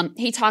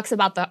 He talks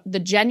about the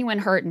genuine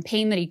hurt and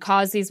pain that he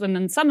caused these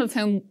women, some of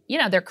whom,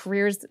 their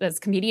careers as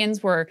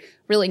comedians were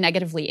really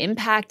negatively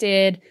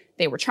impacted.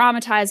 They were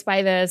traumatized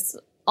by this,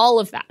 all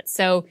of that.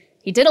 So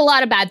he did a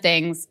lot of bad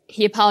things.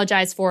 He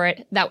apologized for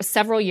it. That was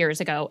several years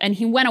ago, and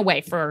he went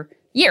away for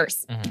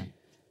years. Mm-hmm.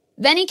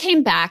 Then he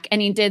came back and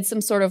he did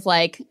some sort of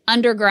like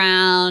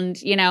underground,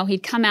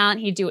 he'd come out,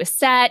 he'd do a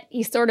set.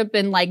 He's sort of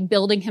been like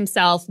building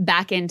himself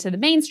back into the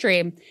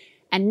mainstream.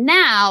 And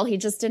now he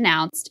just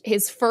announced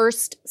his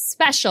first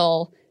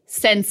special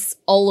since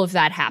all of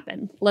that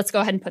happened. Let's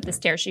go ahead and put this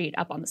tear sheet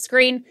up on the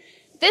screen.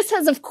 This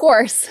has, of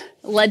course,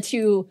 led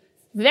to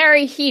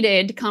very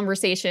heated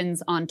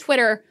conversations on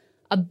Twitter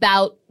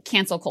about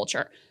cancel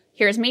culture.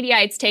 Here's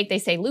Mediaite's take. They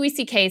say Louis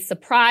C.K.'s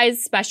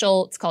surprise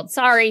special, it's called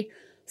Sorry,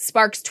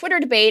 sparks Twitter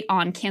debate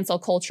on cancel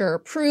culture,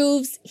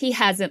 proves he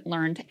hasn't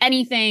learned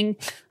anything.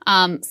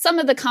 Some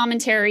of the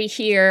commentary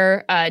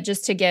here,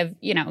 just to give,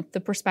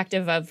 the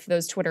perspective of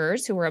those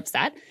Twitterers who were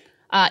upset.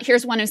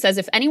 Here's one who says,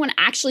 if anyone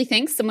actually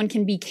thinks someone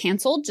can be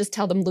canceled, just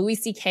tell them Louis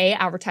C.K.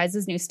 advertised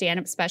his new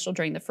stand-up special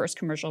during the first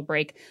commercial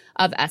break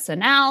of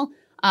SNL.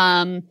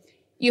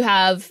 You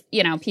have,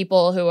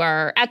 people who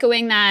are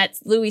echoing that.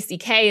 Louis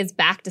C.K. is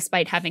back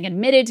despite having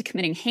admitted to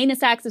committing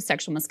heinous acts of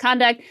sexual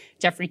misconduct.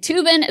 Jeffrey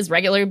Toobin is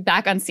regularly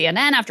back on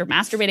CNN after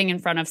masturbating in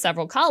front of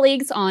several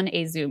colleagues on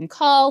a Zoom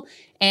call.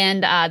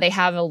 And they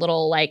have a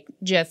little,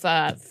 GIF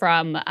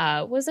from,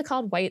 what is it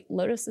called? White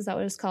Lotus? Is that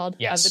what it's called?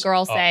 Yes. Of the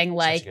girl saying,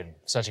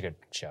 Such a good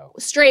show.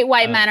 Straight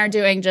white men are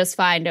doing just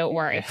fine, don't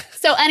worry.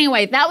 So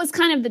anyway, that was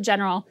kind of the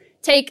general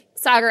take.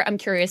 Sagar, I'm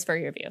curious for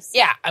your views.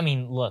 Yeah,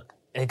 look.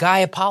 The guy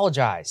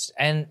apologized,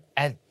 and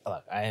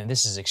look,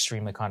 this is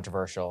extremely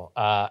controversial.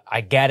 I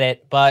get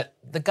it, but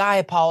the guy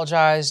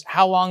apologized.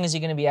 How long is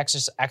he going to be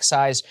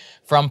excised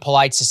from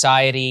polite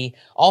society?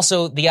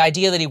 Also, the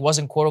idea that he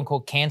wasn't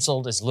quote-unquote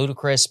canceled is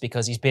ludicrous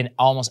because he's been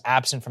almost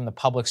absent from the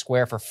public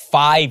square for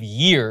 5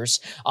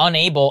 years,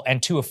 unable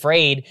and too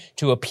afraid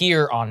to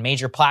appear on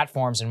major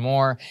platforms and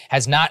more,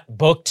 has not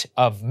booked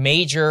a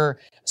major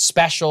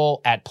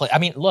special at play.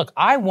 Look,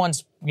 I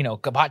once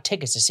bought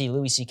tickets to see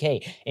Louis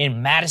C.K.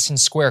 in Madison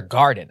Square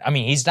Garden.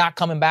 He's not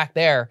coming back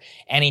there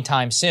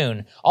anytime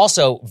soon.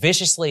 Also,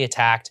 viciously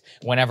attacked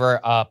whenever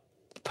a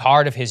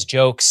part of his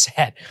joke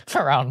set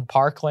around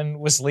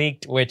Parkland was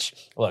leaked, which,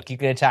 look, you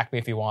can attack me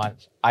if you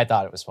want. I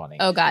thought it was funny.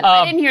 Oh, God.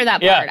 I didn't hear that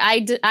part.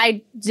 Yeah.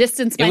 I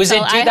distanced myself. It was in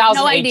 2018. I have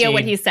no idea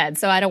what he said,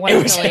 so I don't want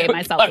to affiliate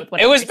myself with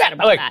what he said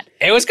about that.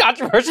 It was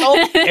controversial.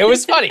 It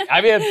was funny.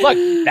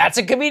 Look, that's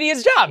a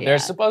comedian's job. Yeah. They're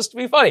supposed to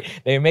be funny.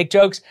 They make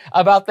jokes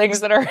about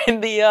things that are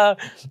in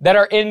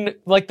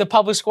the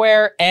public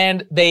square,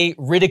 and they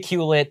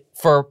ridicule it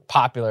for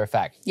popular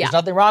effect. Yeah. There's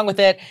nothing wrong with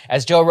it.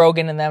 As Joe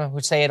Rogan and them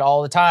would say it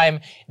all the time,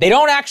 they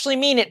don't actually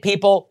mean it,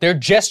 people. They're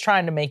just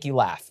trying to make you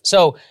laugh.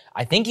 So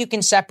I think you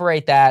can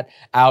separate that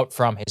out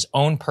from his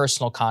own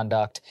personal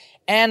conduct.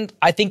 And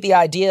I think the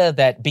idea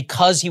that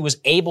because he was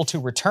able to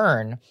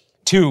return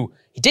to,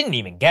 he didn't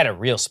even get a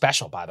real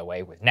special, by the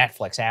way, with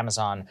Netflix,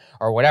 Amazon,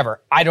 or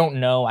whatever. I don't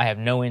know. I have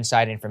no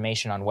inside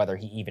information on whether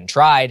he even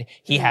tried.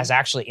 He has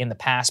actually in the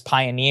past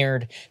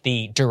pioneered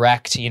the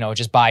direct,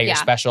 just buy your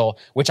special,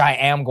 which I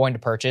am going to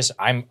purchase.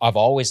 I've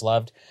always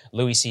loved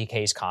Louis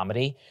C.K.'s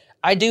comedy.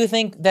 I do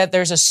think that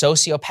there's a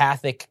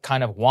sociopathic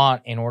kind of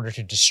want in order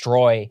to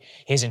destroy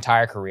his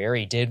entire career.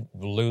 He did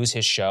lose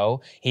his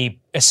show.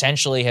 He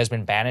essentially has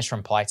been banished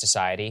from polite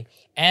society.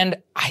 And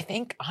I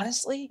think,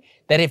 honestly,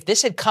 that if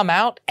this had come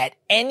out at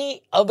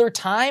any other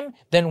time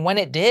than when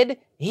it did,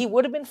 he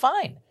would have been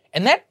fine.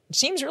 And that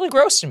seems really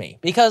gross to me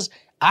because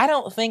I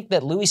don't think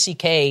that Louis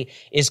C.K.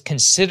 is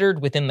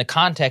considered within the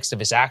context of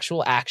his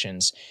actual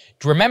actions.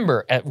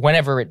 Remember,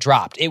 whenever it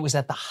dropped, it was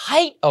at the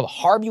height of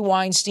Harvey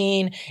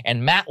Weinstein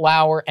and Matt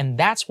Lauer, and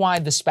that's why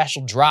the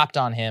special dropped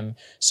on him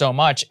so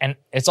much. And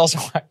it's also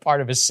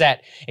part of his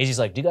set is he's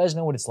like, do you guys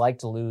know what it's like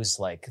to lose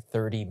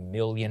 $30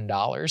 million?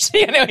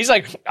 He's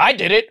like, I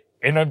did it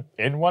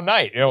in one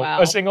night,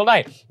 wow. A single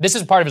night. This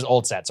is part of his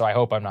old set, so I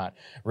hope I'm not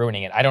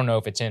ruining it. I don't know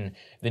if it's in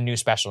the new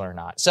special or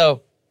not.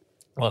 So,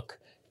 look,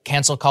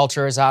 cancel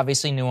culture is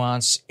obviously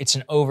nuanced. It's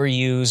an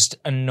overused,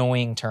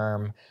 annoying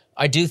term.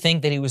 I do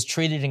think that he was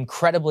treated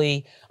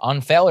incredibly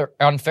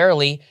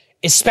unfairly,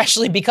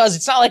 especially because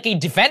it's not like he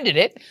defended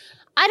it.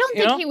 I don't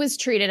think he was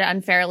treated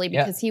unfairly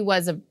because he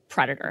was a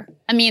predator.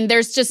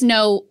 There's just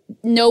no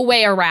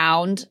way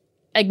around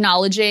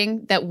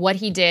acknowledging that what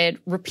he did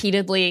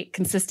repeatedly,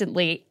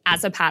 consistently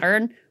as a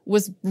pattern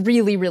was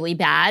really, really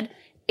bad.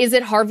 Is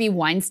it Harvey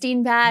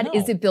Weinstein bad? No.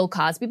 Is it Bill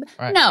Cosby bad?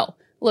 Right. No.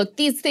 Look,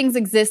 these things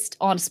exist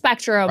on a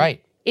spectrum.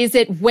 Right. Is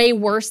it way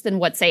worse than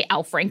what, say,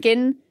 Al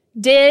Franken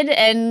did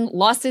and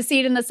lost his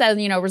seat in the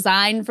Senate,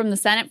 resigned from the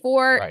Senate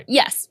for? Right.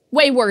 Yes,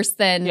 way worse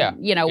than,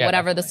 whatever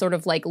definitely. the sort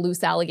of like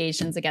loose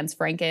allegations against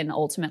Franken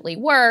ultimately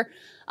were,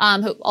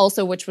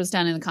 which was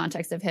done in the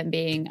context of him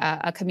being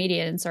a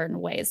comedian in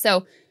certain ways.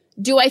 So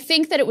do I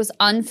think that it was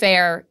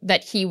unfair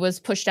that he was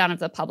pushed out of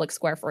the public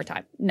square for a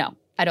time? No,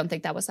 I don't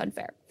think that was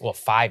unfair. Well,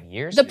 5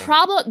 years?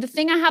 The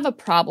thing I have a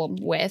problem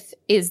with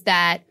is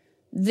that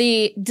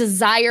the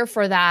desire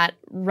for that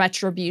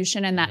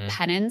retribution and that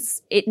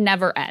penance, it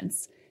never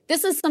ends.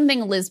 This is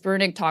something Liz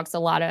Brunig talks a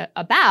lot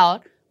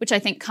about, which I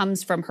think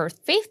comes from her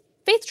faith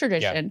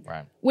tradition,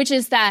 which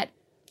is that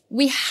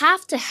we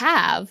have to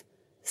have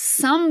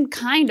some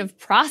kind of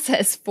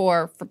process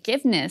for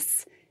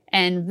forgiveness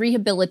and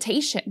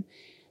rehabilitation.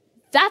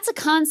 That's a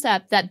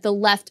concept that the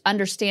left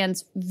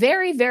understands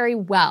very, very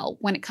well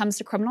when it comes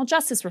to criminal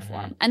justice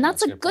reform. And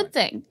that's a good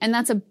thing. And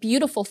that's a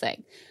beautiful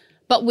thing.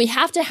 But we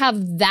have to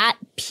have that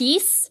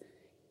piece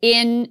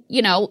in,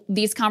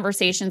 these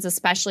conversations,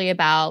 especially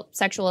about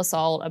sexual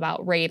assault,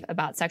 about rape,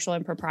 about sexual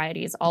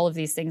improprieties, all of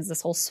these things,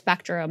 this whole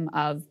spectrum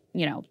of,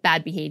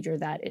 bad behavior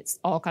that it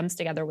all comes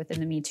together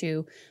within the Me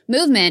Too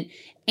movement.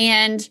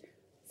 And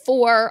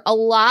for a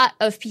lot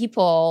of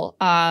people,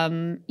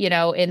 in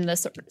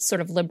the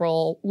sort of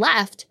liberal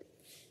left,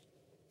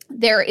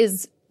 there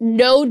is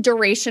no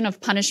duration of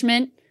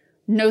punishment,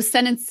 no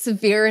sentence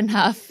severe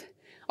enough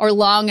or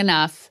long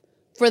enough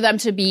for them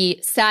to be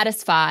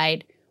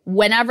satisfied.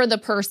 Whenever the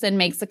person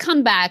makes a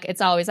comeback,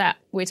 it's always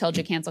we told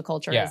you cancel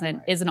culture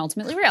isn't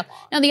ultimately real.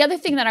 Now, the other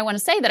thing that I want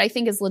to say that I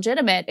think is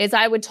legitimate is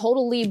I would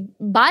totally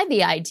buy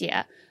the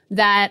idea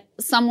that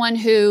someone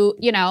who,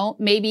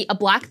 maybe a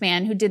black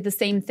man who did the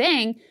same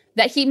thing,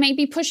 that he may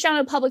be pushed down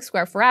in a public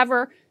square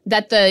forever,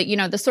 that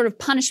the sort of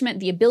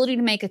punishment, the ability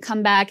to make a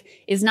comeback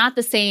is not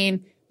the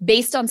same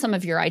based on some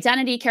of your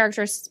identity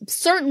characters,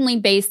 certainly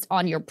based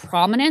on your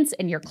prominence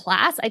and your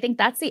class. I think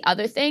that's the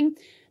other thing,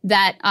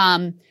 that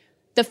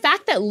the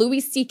fact that Louis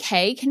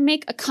C.K. can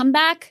make a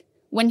comeback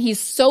when he's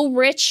so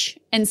rich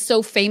and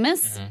so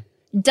famous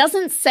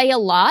doesn't say a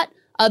lot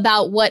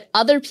about what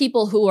other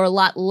people who are a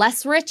lot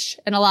less rich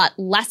and a lot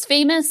less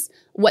famous,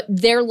 what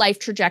their life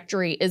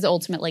trajectory is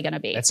ultimately going to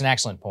be. That's an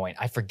excellent point.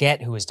 I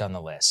forget who has done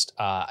the list.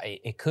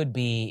 It could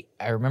be,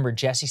 I remember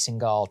Jesse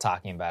Singal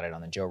talking about it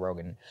on the Joe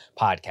Rogan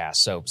podcast,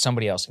 so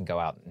somebody else can go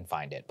out and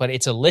find it. But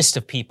it's a list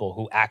of people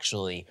who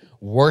actually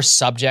were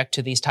subject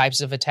to these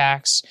types of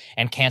attacks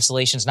and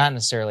cancellations, not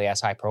necessarily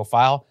as high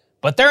profile,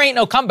 but there ain't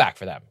no comeback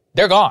for them.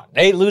 They're gone.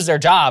 They lose their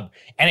job.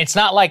 And it's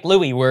not like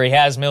Louis where he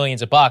has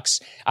millions of bucks,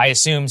 I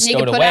assume, stowed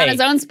away. He can put on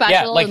his own special.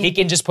 Yeah, like he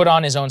can just put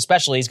on his own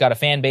special. He's got a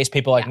fan base,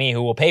 people like me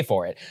who will pay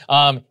for it.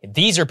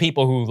 These are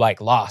people who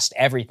lost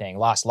everything,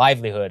 lost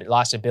livelihood,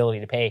 lost ability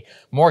to pay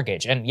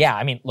mortgage. And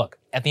look,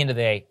 at the end of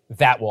the day,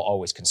 that will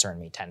always concern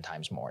me 10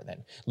 times more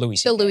than Louis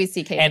C.K. The Louis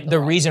C.K. And the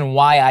reason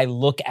why I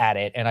look at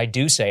it, and I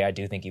do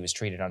think he was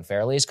treated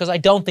unfairly, is because I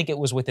don't think it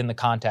was within the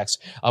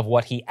context of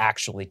what he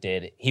actually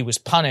did. He was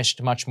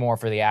punished much more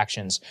for the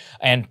actions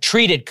and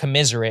treated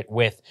commiserate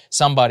with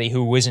somebody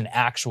who was an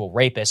actual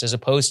rapist as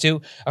opposed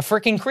to a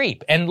freaking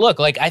creep. And look,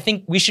 I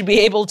think we should be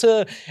able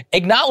to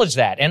acknowledge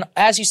that. And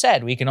as you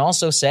said, we can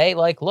also say,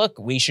 look,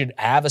 we should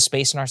have a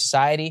space in our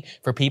society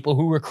for people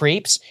who were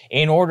creeps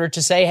in order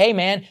to say, hey,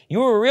 man, you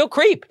were a real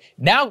creep.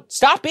 Now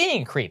stop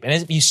being a creep. And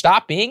if you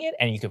stop being it,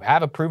 and you could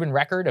have a proven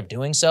record of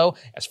doing so,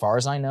 as far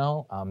as I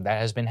know, that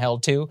has been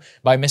held to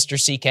by Mr.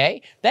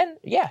 CK, then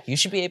you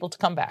should be able to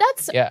come back.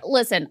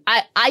 Listen,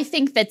 I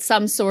think that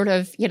some sort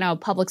of,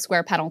 public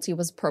square penalty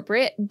was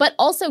appropriate, but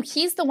also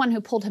he's the one who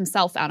pulled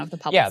himself out of the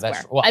public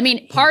square. Well,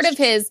 part of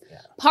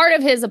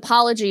his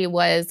apology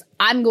was,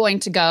 I'm going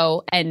to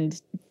go and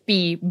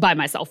be by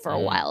myself for a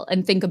while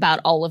and think about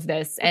all of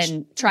this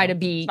and try to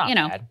be,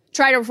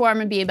 try to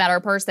reform and be a better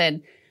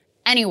person.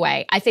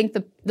 Anyway, I think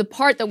the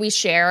part that we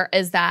share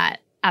is that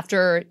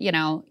after,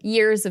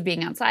 years of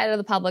being outside of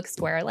the public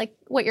square,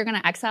 what, you're going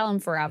to exile him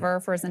forever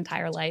for his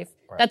entire life?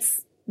 Right.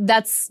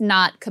 That's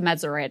not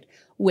commensurate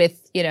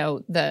with,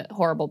 the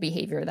horrible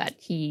behavior that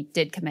he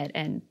did commit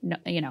and,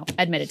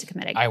 admitted to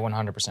committing. I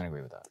 100%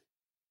 agree with that.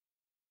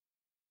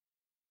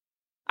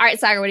 All right,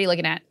 Sagar, what are you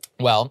looking at?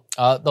 Well,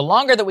 the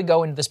longer that we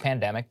go into this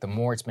pandemic, the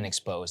more it's been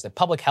exposed that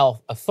public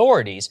health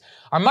authorities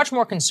are much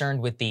more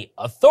concerned with the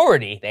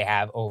authority they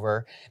have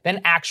over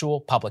than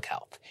actual public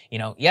health.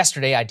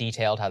 Yesterday I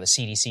detailed how the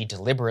CDC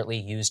deliberately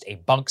used a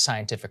bunk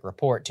scientific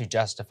report to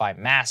justify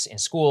masks in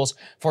schools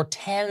for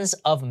tens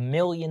of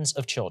millions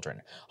of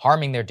children,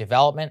 harming their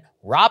development,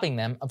 robbing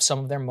them of some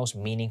of their most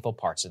meaningful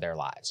parts of their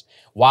lives.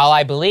 While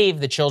I believe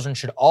the children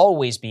should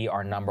always be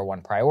our number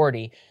one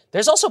priority,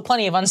 there's also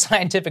plenty of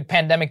unscientific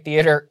pandemic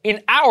theater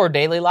in our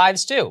daily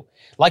lives too.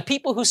 Like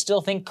people who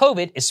still think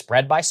COVID is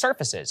spread by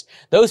surfaces.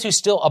 Those who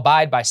still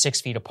abide by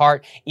 6 feet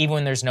apart, even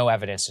when there's no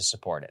evidence to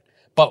support it.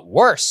 But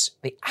worse,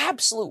 the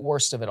absolute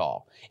worst of it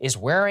all, is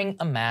wearing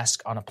a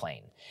mask on a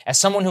plane. As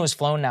someone who has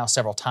flown now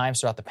several times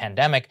throughout the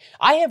pandemic,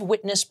 I have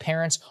witnessed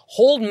parents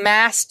hold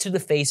masks to the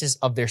faces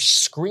of their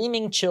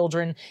screaming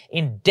children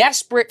in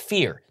desperate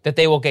fear that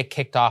they will get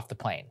kicked off the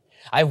plane.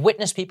 I've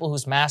witnessed people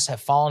whose masks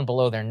have fallen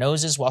below their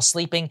noses while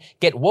sleeping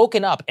get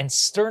woken up and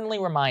sternly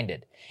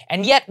reminded.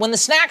 And yet, when the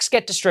snacks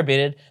get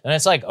distributed, then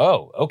it's like,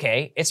 oh,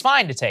 okay, it's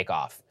fine to take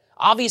off.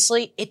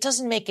 Obviously, it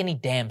doesn't make any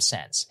damn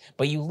sense,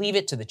 but you leave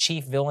it to the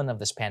chief villain of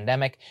this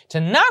pandemic to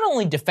not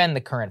only defend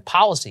the current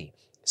policy,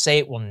 say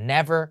it will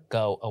never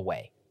go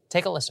away.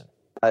 Take a listen.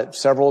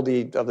 Several of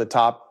the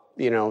top,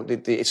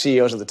 the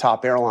CEOs of the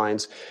top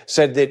airlines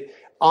said that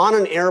on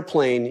an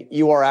airplane,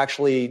 you are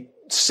actually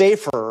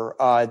safer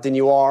than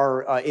you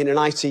are in an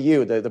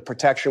ICU. The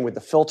protection with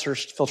the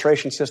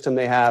filtration system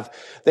they have,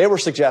 they were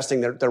suggesting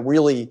that there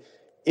really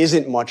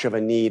isn't much of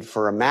a need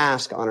for a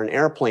mask on an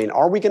airplane.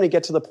 Are we going to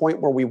get to the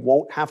point where we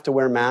won't have to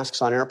wear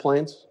masks on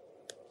airplanes?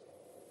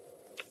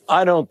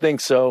 I don't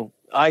think so.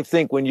 I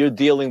think when you're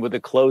dealing with a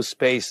closed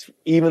space,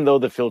 even though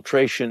the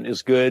filtration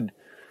is good,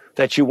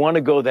 that you want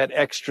to go that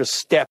extra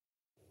step.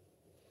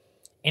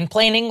 In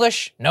plain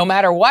English, no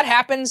matter what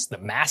happens, the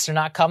masks are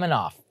not coming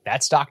off.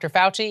 That's Dr.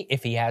 Fauci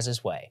if he has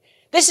his way.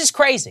 This is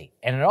crazy,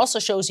 and it also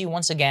shows you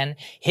once again,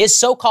 his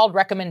so-called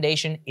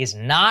recommendation is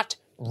not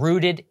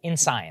rooted in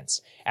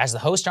science. As the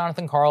host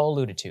Jonathan Karl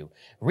alluded to,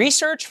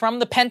 research from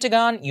the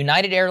Pentagon,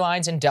 United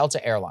Airlines, and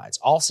Delta Airlines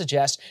all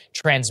suggest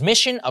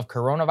transmission of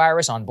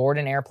coronavirus on board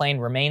an airplane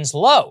remains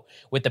low,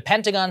 with the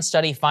Pentagon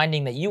study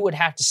finding that you would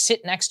have to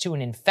sit next to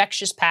an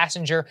infectious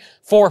passenger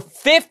for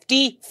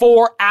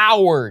 54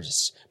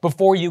 hours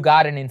before you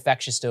got an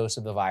infectious dose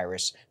of the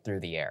virus through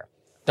the air.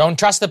 Don't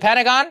trust the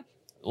Pentagon?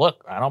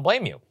 Look, I don't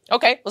blame you.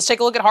 Okay, let's take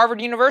a look at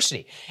Harvard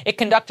University. It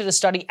conducted a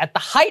study at the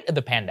height of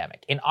the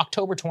pandemic in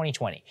October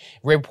 2020.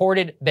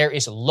 Reported there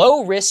is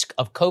low risk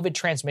of COVID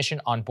transmission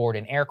on board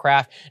an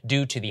aircraft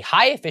due to the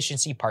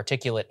high-efficiency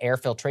particulate air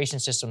filtration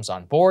systems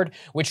on board,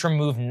 which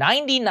remove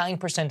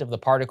 99% of the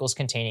particles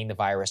containing the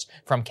virus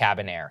from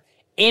cabin air.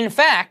 In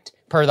fact,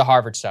 per the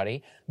Harvard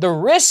study, the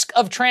risk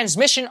of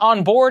transmission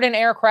on board an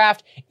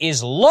aircraft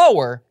is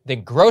lower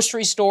than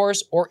grocery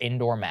stores or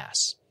indoor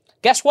mass.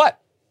 Guess what?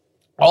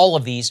 All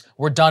of these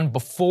were done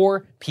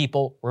before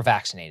people were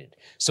vaccinated.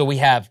 So we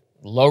have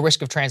low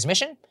risk of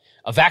transmission,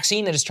 a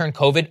vaccine that has turned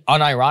COVID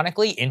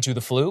unironically into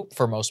the flu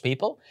for most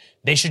people.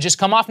 They should just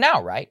come off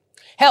now, right?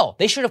 Hell,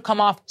 they should have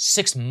come off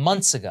 6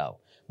 months ago.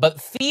 But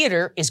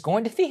theater is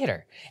going to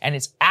theater. And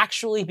it's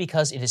actually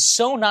because it is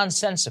so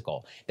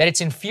nonsensical that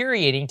it's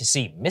infuriating to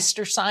see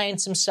Mr.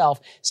 Science himself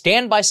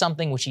stand by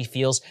something which he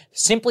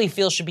simply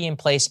feels should be in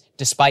place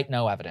despite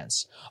no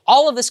evidence.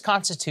 All of this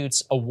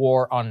constitutes a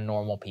war on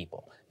normal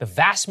people. The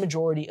vast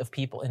majority of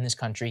people in this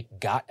country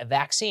got a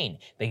vaccine.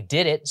 They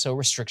did it so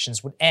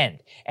restrictions would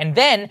end. And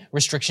then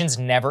restrictions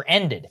never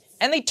ended.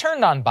 And they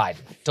turned on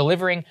Biden,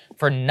 delivering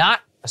for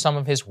not some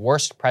of his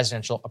worst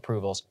presidential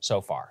approvals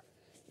so far.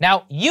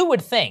 Now, you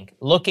would think,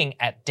 looking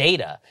at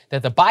data,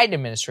 that the Biden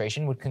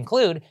administration would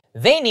conclude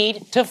they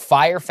need to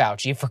fire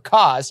Fauci for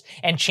cause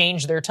and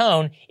change their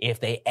tone if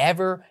they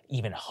ever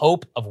even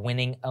hope of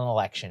winning an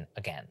election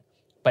again.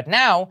 But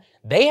now,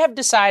 they have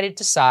decided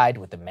to side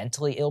with the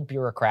mentally ill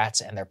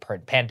bureaucrats and their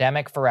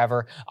pandemic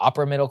forever,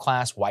 upper middle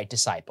class white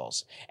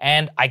disciples.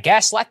 And I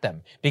guess let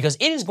them, because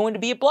it is going to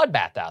be a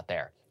bloodbath out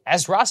there.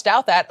 As Ross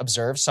Douthat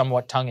observes,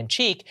 somewhat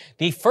tongue-in-cheek,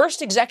 the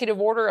first executive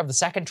order of the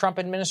second Trump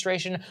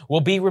administration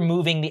will be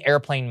removing the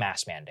airplane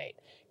mask mandate.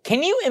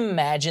 Can you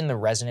imagine the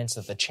resonance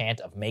that the chant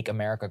of Make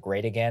America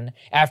Great Again,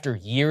 after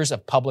years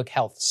of public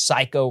health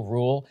psycho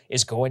rule,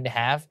 is going to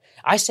have?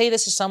 I say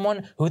this as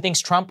someone who thinks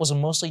Trump was a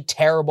mostly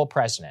terrible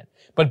president.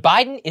 But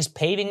Biden is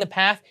paving the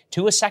path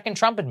to a second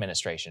Trump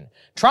administration.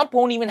 Trump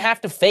won't even have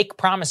to fake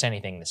promise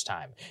anything this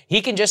time.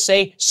 He can just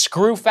say,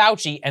 screw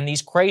Fauci and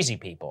these crazy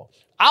people.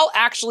 I'll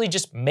actually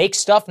just make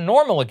stuff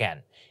normal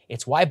again.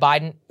 It's why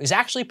Biden is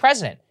actually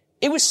president.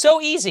 It was so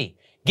easy.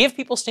 Give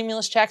people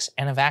stimulus checks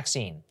and a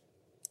vaccine.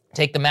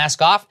 Take the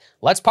mask off,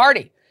 let's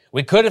party.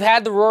 We could have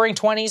had the Roaring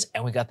 20s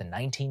and we got the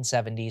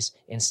 1970s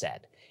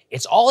instead.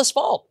 It's all his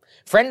fault.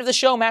 Friend of the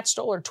show, Matt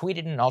Stoller,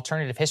 tweeted an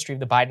alternative history of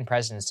the Biden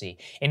presidency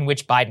in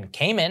which Biden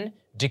came in,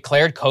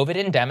 declared COVID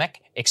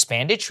endemic,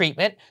 expanded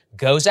treatment,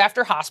 goes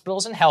after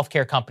hospitals and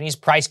healthcare companies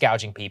price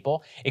gouging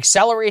people,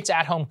 accelerates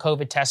at-home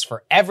COVID tests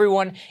for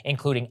everyone,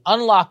 including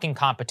unlocking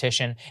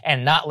competition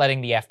and not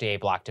letting the FDA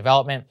block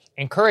development,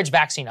 encourage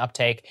vaccine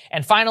uptake,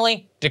 and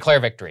finally, declare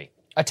victory.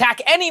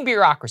 Attack any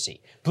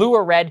bureaucracy, blue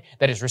or red,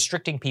 that is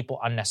restricting people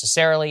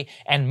unnecessarily,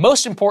 and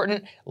most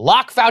important,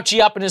 lock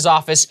Fauci up in his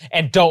office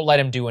and don't let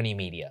him do any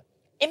media.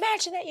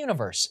 Imagine that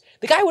universe.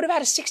 The guy would have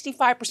had a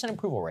 65%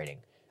 approval rating.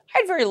 I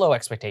had very low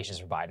expectations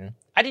for Biden.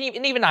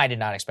 Even I did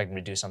not expect him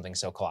to do something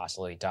so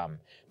colossally dumb.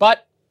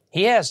 But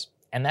he is,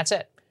 and that's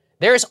it.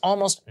 There is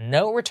almost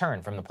no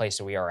return from the place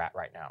that we are at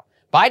right now.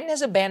 Biden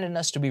has abandoned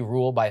us to be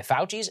ruled by the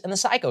Faucis and the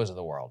psychos of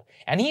the world,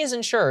 and he has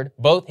ensured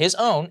both his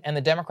own and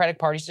the Democratic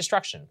Party's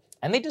destruction.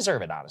 And they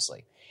deserve it,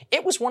 honestly.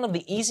 It was one of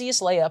the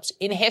easiest layups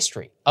in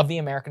history of the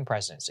American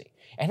presidency,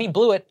 and he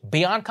blew it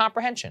beyond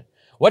comprehension.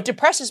 What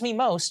depresses me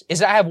most is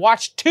that I have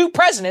watched 2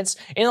 presidents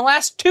in the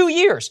last 2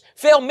 years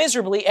fail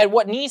miserably at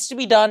what needs to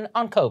be done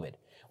on COVID.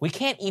 We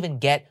can't even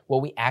get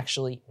what we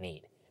actually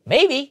need.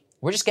 Maybe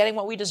we're just getting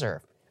what we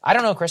deserve. I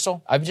don't know,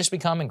 Crystal. I've just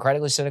become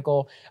incredibly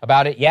cynical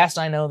about it. Yes,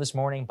 I know this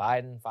morning,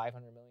 Biden,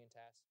 500 million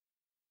tests.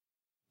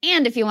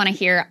 And if you want to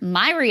hear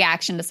my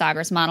reaction to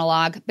Sagar's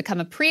monologue, become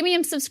a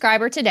premium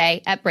subscriber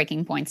today at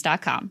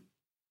breakingpoints.com.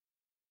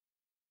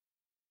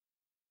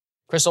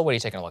 Crystal, what are you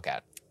taking a look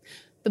at?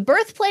 The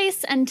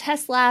birthplace and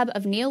test lab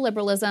of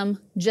neoliberalism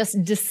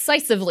just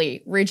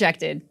decisively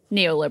rejected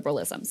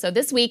neoliberalism. So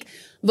this week,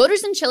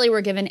 voters in Chile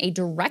were given a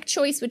direct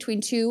choice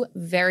between 2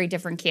 very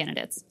different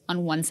candidates.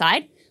 On one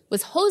side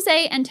was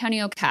Jose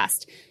Antonio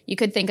Cast. You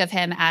could think of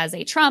him as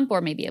a Trump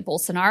or maybe a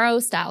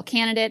Bolsonaro-style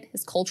candidate.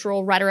 His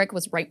cultural rhetoric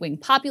was right-wing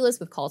populist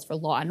with calls for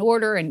law and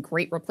order and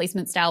great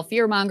replacement-style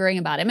fear-mongering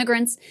about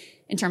immigrants.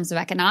 In terms of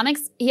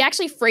economics, he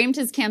actually framed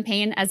his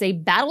campaign as a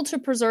battle to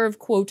preserve,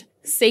 quote,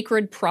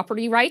 sacred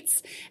property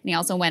rights. And he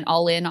also went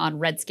all in on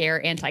Red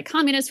Scare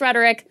anti-communist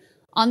rhetoric.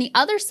 On the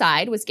other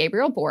side was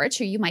Gabriel Boric,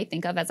 who you might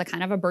think of as a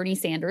kind of a Bernie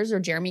Sanders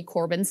or Jeremy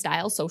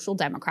Corbyn-style social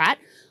democrat.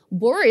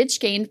 Boric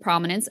gained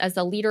prominence as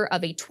the leader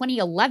of a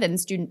 2011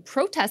 student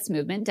protest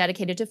movement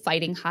dedicated to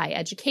fighting high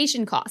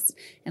education costs.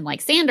 And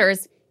like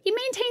Sanders, he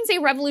maintains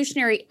a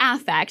revolutionary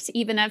affect,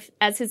 even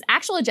as his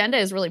actual agenda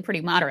is really pretty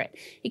moderate.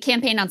 He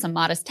campaigned on some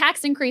modest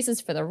tax increases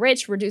for the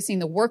rich, reducing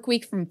the work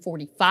week from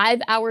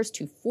 45 hours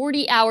to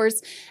 40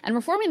 hours, and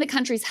reforming the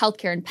country's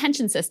healthcare and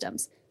pension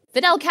systems.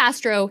 Fidel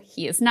Castro,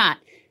 he is not.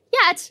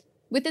 Yet,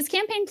 with his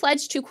campaign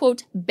pledge to,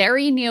 quote,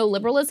 bury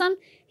neoliberalism,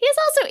 he is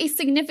also a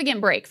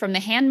significant break from the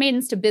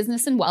handmaidens to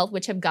business and wealth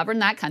which have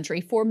governed that country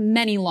for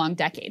many long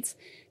decades.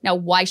 Now,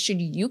 why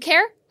should you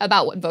care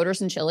about what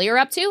voters in Chile are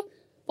up to?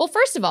 Well,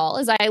 first of all,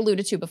 as I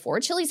alluded to before,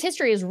 Chile's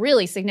history is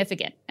really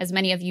significant. As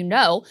many of you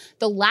know,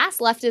 the last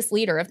leftist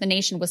leader of the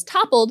nation was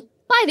toppled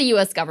by the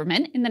U.S.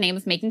 government in the name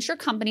of making sure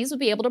companies would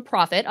be able to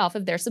profit off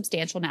of their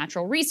substantial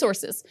natural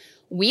resources.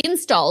 We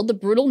installed the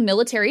brutal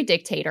military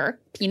dictator,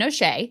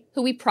 Pinochet,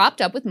 who we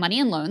propped up with money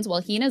and loans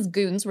while he and his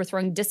goons were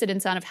throwing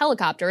dissidents out of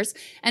helicopters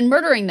and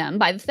murdering them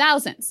by the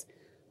thousands.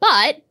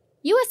 But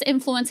U.S.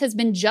 influence has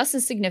been just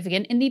as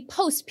significant in the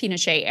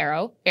post-Pinochet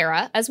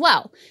era as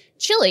well.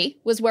 Chile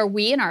was where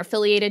we and our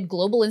affiliated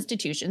global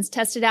institutions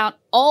tested out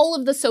all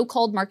of the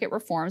so-called market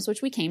reforms,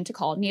 which we came to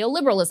call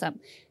neoliberalism.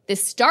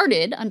 This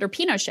started under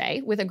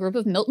Pinochet with a group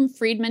of Milton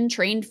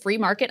Friedman-trained free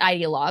market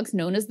ideologues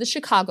known as the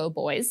Chicago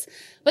Boys,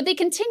 but they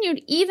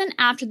continued even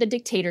after the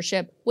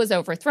dictatorship was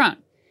overthrown.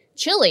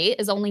 Chile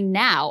is only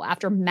now,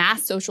 after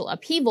mass social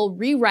upheaval,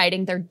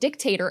 rewriting their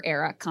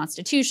dictator-era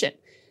constitution.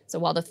 So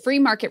while the free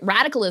market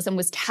radicalism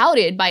was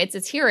touted by its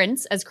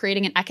adherents as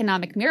creating an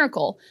economic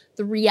miracle,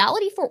 the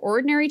reality for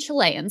ordinary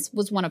Chileans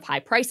was one of high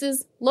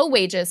prices, low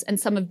wages, and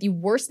some of the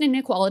worst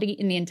inequality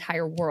in the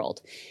entire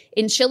world.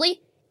 In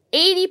Chile,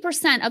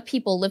 80% of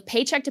people live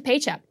paycheck to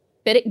paycheck,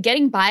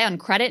 getting by on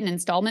credit and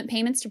installment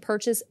payments to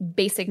purchase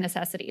basic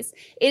necessities.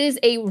 It is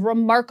a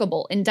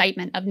remarkable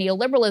indictment of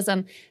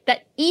neoliberalism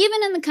that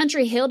even in the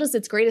country hailed as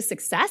its greatest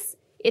success,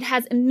 it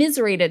has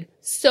immiserated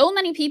so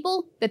many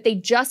people that they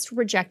just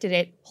rejected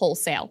it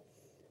wholesale.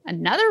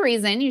 Another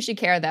reason you should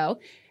care, though,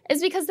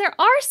 is because there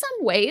are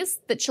some ways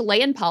that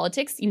Chilean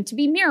politics seem to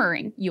be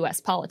mirroring U.S.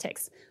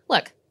 politics.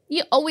 Look,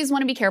 you always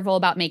want to be careful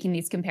about making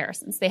these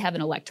comparisons. They have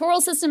an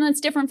electoral system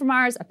that's different from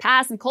ours, a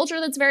past and culture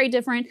that's very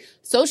different,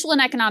 social and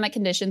economic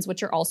conditions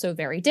which are also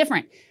very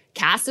different.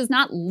 Cast is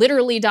not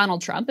literally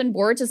Donald Trump, and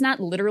Boric is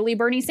not literally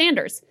Bernie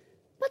Sanders.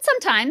 But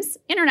sometimes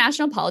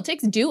international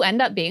politics do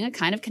end up being a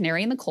kind of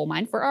canary in the coal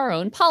mine for our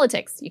own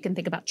politics. You can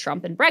think about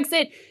Trump and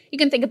Brexit. You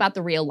can think about the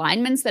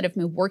realignments that have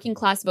moved working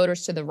class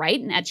voters to the right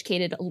and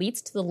educated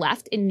elites to the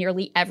left in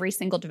nearly every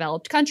single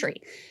developed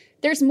country.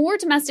 There's more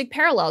domestic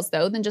parallels,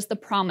 though, than just the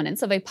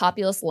prominence of a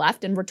populist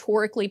left and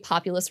rhetorically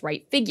populist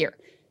right figure.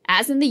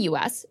 As in the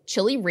U.S.,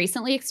 Chile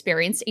recently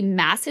experienced a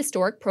mass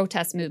historic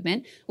protest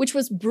movement, which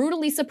was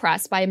brutally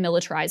suppressed by a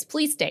militarized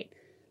police state.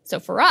 So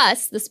for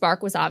us, the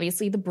spark was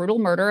obviously the brutal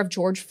murder of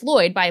George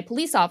Floyd by a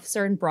police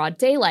officer in broad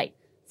daylight.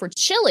 For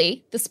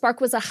Chile, the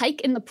spark was a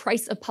hike in the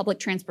price of public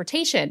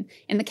transportation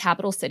in the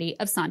capital city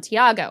of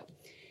Santiago.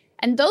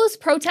 And those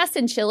protests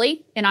in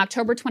Chile in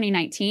October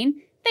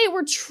 2019, they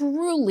were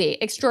truly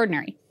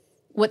extraordinary.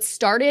 What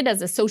started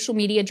as a social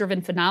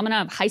media-driven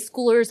phenomenon of high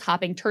schoolers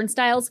hopping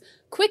turnstiles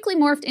quickly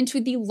morphed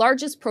into the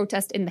largest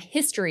protest in the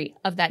history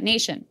of that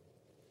nation.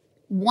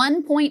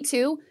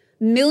 1.2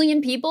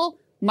 million people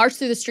marched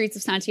through the streets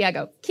of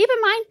Santiago. Keep in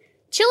mind,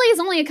 Chile is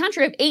only a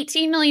country of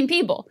 18 million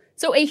people,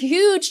 so a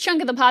huge chunk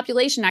of the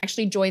population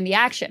actually joined the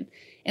action.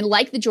 And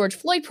like the George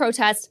Floyd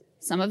protest,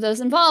 some of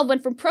those involved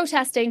went from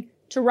protesting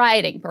to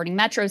rioting, burning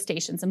metro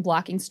stations, and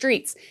blocking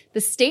streets.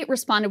 The state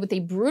responded with a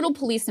brutal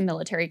police and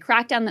military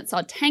crackdown that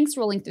saw tanks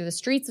rolling through the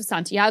streets of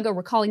Santiago,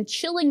 recalling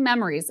chilling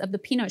memories of the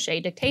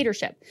Pinochet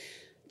dictatorship.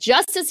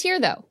 Just as here,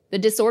 though, the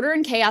disorder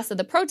and chaos of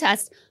the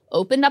protests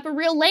opened up a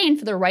real lane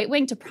for the right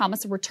wing to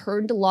promise a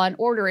return to law and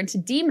order and to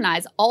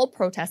demonize all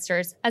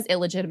protesters as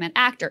illegitimate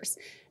actors.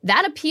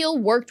 That appeal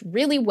worked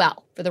really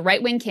well for the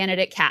right-wing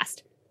candidate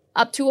Kast,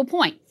 up to a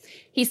point.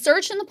 He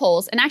surged in the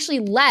polls and actually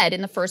led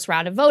in the first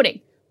round of voting.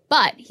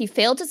 But he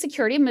failed to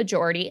secure a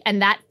majority,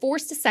 and that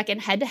forced a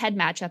second head-to-head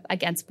matchup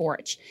against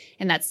Boric.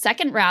 In that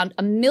second round,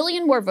 1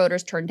 million more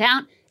voters turned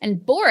out,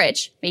 and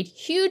Boric made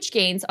huge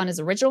gains on his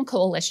original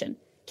coalition.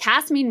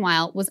 Kast,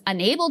 meanwhile, was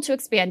unable to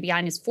expand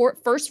beyond his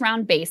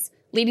first-round base,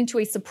 leading to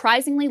a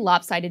surprisingly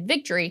lopsided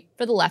victory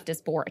for the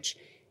leftist Boric.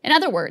 In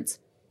other words,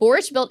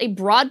 Boric built a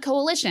broad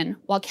coalition,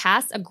 while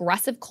Kast's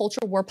aggressive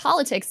culture war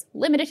politics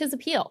limited his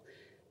appeal.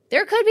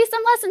 There could be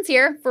some lessons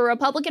here for a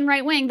Republican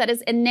right wing that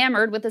is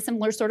enamored with a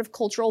similar sort of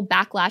cultural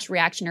backlash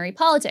reactionary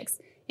politics.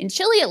 In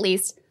Chile, at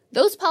least,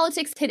 those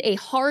politics hit a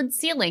hard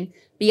ceiling,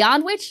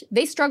 beyond which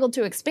they struggled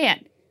to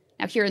expand.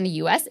 Now, here in the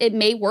U.S., it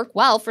may work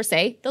well for,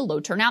 say, the low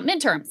turnout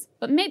midterms,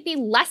 but may be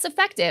less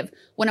effective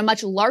when a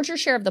much larger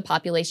share of the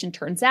population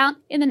turns out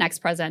in the next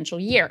presidential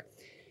year.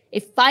 A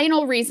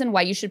final reason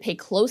why you should pay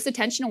close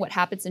attention to what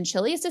happens in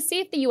Chile is to see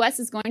if the U.S.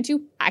 is going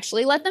to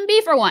actually let them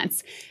be for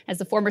once. As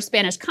the former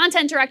Spanish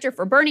content director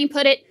for Bernie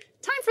put it,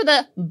 time for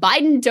the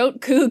Biden don't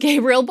coup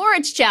Gabriel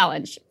Boric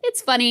challenge.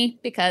 It's funny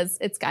because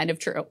it's kind of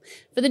true.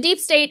 For the deep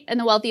state and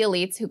the wealthy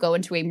elites who go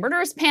into a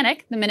murderous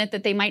panic the minute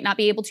that they might not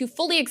be able to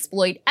fully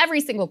exploit every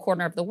single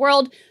corner of the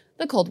world,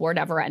 the Cold War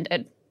never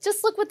ended.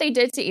 Just look what they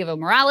did to Evo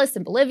Morales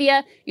in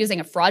Bolivia,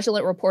 using a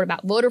fraudulent report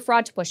about voter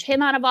fraud to push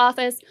him out of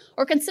office,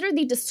 or consider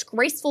the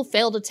disgraceful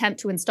failed attempt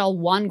to install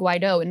Juan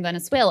Guaido in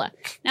Venezuela.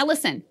 Now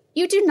listen,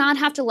 you do not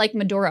have to like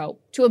Maduro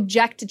to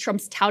object to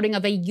Trump's touting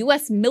of a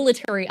U.S.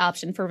 military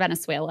option for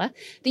Venezuela,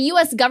 the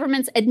U.S.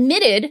 government's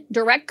admitted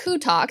direct coup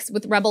talks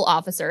with rebel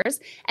officers,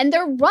 and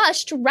their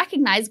rush to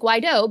recognize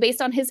Guaido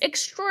based on his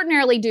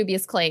extraordinarily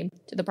dubious claim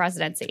to the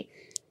presidency.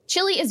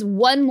 Chile is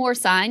one more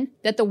sign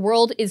that the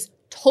world is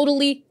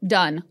totally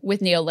done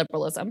with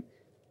neoliberalism.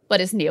 But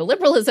is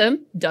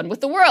neoliberalism done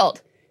with the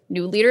world?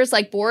 New leaders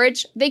like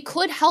Boric, they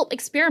could help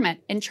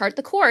experiment and chart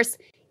the course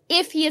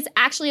if he is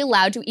actually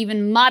allowed to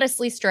even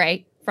modestly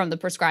stray from the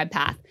prescribed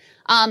path.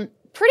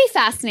 Pretty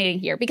fascinating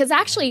here, because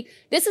actually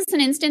this is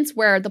an instance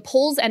where the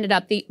polls ended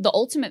up, the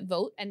ultimate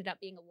vote ended up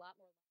being a lot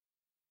more.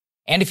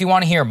 And if you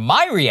want to hear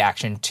my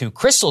reaction to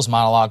Crystal's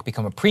monologue,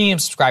 become a premium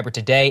subscriber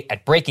today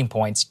at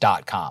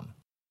breakingpoints.com.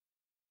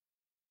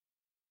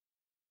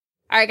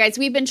 All right, guys,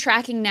 we've been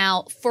tracking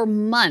now for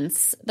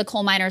months the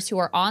coal miners who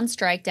are on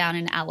strike down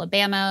in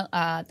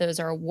Alabama.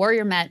 Those are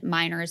Warrior Met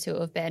miners who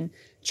have been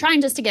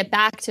trying just to get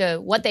back to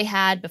what they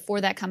had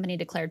before that company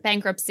declared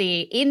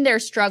bankruptcy. In their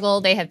struggle,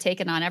 they have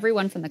taken on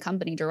everyone from the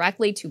company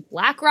directly to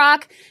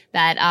BlackRock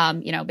that,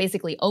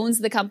 basically owns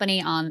the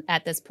company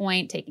at this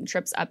point, taking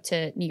trips up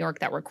to New York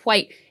that were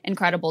quite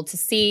incredible to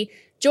see.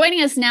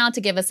 Joining us now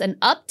to give us an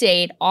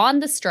update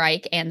on the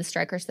strike and the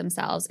strikers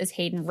themselves is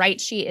Hayden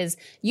Wright. She is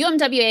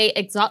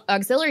UMWA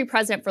Auxiliary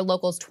President for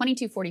Locals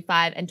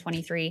 2245 and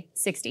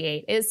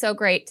 2368. It is so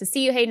great to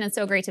see you, Hayden, and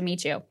so great to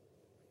meet you.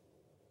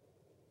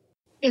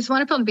 It's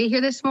wonderful to be here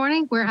this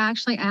morning. We're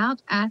actually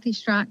out at the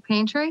strike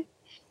pantry.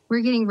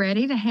 We're getting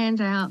ready to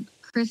hand out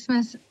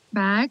Christmas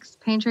bags,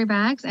 pantry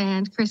bags,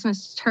 and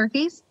Christmas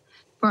turkeys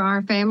for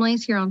our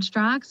families here on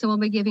strike. So we'll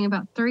be giving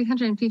about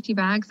 350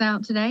 bags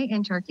out today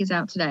and turkeys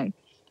out today.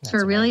 So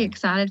we're really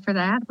excited for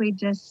that. We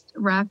just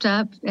wrapped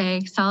up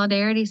a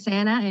Solidarity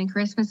Santa and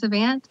Christmas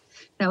event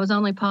that was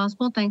only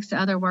possible thanks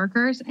to other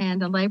workers and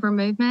the labor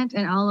movement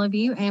and all of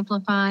you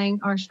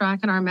amplifying our strike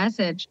and our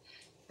message,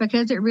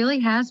 because it really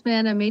has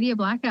been a media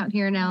blackout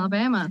here in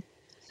Alabama.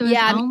 So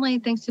it's only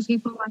thanks to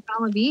people like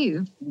all of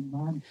you.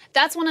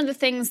 That's one of the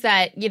things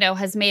that,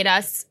 has made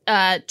us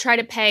try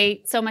to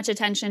pay so much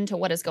attention to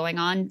what is going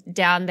on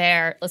down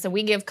there. Listen,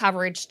 we give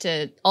coverage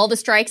to all the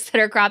strikes that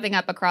are cropping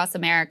up across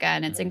America,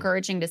 and it's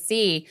encouraging to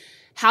see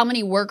how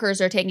many workers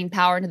are taking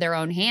power into their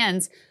own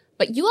hands.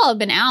 But you all have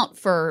been out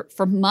for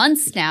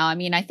months now. I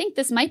mean, I think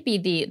this might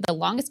be the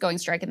longest going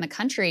strike in the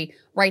country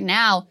right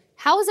now.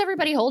 How is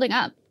everybody holding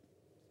up?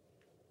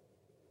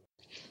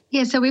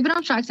 Yeah, so we've been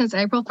on strike since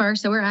April 1st,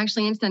 so we're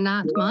actually into the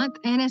 9th month,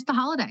 and it's the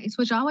holidays,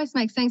 which always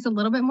makes things a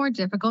little bit more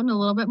difficult and a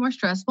little bit more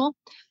stressful.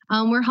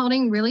 We're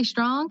holding really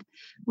strong.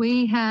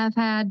 We have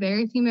had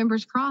very few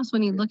members cross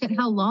when you look at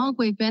how long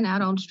we've been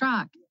out on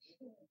strike,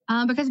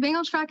 because being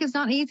on strike is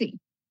not easy.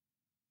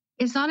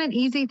 It's not an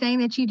easy thing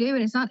that you do,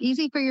 and it's not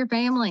easy for your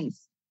families,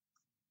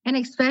 and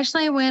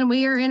especially when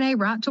we are in a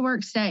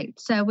right-to-work state.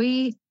 So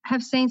we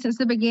have seen since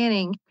the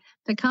beginning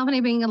the company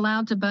being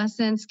allowed to bus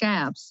in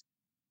scabs.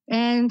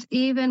 And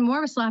even more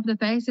of a slap in the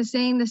face is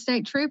seeing the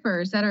state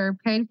troopers that are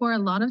paid for a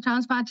lot of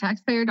times by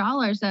taxpayer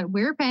dollars that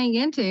we're paying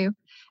into,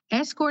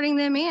 escorting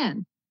them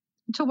in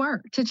to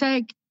work, to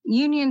take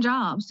union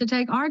jobs, to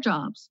take our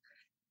jobs.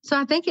 So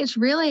I think it's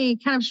really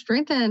kind of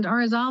strengthened our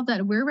resolve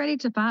that we're ready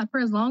to fight for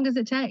as long as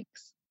it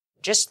takes.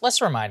 Just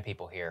let's remind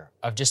people here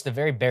of just the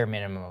very bare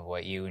minimum of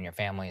what you and your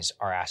families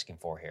are asking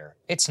for here.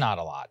 It's not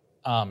a lot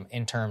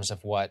in terms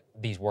of what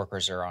these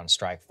workers are on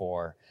strike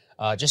for.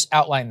 Just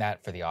outline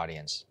that for the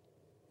audience.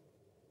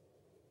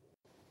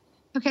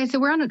 Okay, so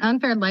we're on an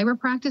unfair labor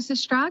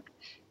practices strike,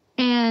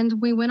 and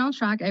we went on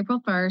strike April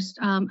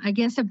 1st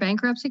against a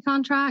bankruptcy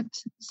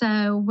contract.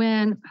 So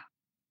when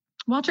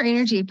Walter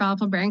Energy filed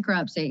for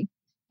bankruptcy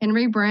and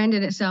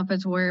rebranded itself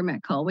as Warrior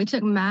Met Coal, we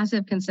took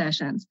massive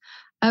concessions.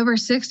 Over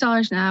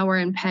 $6 an hour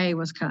in pay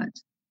was cut.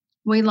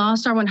 We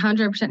lost our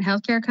 100%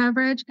 healthcare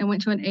coverage and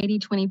went to an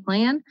 80-20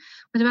 plan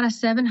with about a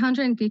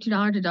 $750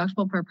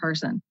 deductible per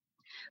person.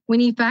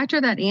 When you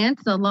factor that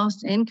into the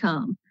lost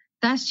income,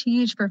 that's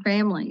huge for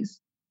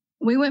families.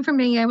 We went from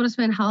being able to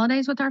spend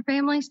holidays with our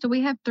families to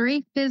we have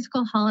 3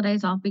 physical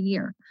holidays off a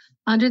year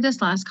under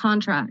this last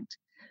contract.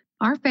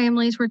 Our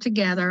families were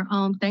together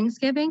on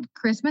Thanksgiving,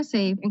 Christmas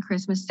Eve, and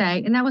Christmas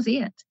Day, and that was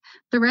it.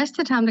 The rest of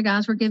the time, the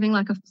guys were giving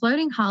like a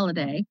floating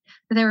holiday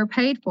that they were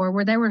paid for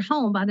where they were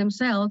home by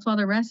themselves while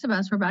the rest of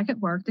us were back at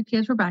work. The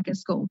kids were back at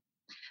school.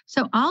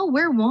 So all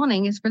we're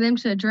wanting is for them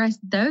to address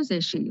those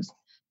issues,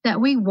 that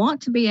we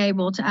want to be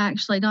able to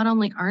actually not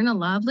only earn a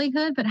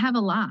livelihood, but have a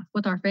life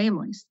with our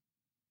families.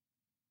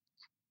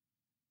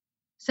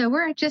 So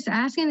we're just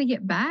asking to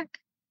get back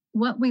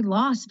what we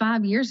lost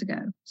 5 years ago.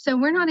 So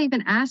we're not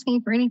even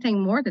asking for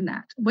anything more than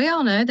that. We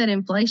all know that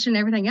inflation and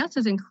everything else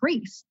has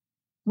increased.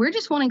 We're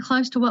just wanting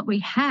close to what we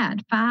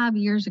had 5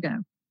 years ago.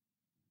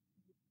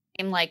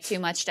 Seem like too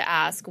much to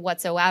ask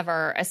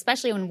whatsoever,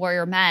 especially when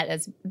Warrior Met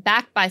is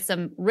backed by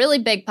some really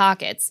big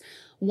pockets.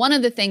 One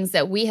of the things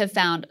that we have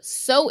found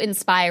so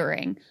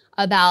inspiring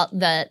about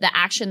the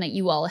action that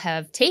you all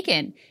have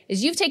taken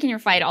is you've taken your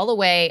fight all the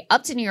way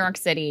up to New York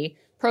City,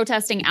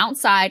 protesting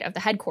outside of the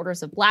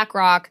headquarters of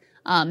BlackRock.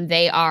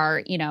 They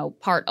are,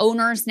 part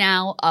owners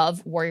now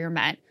of Warrior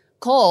Met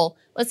Coal.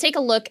 Let's take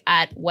a look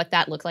at what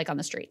that looked like on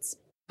the streets.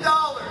 $1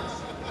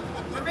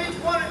 from each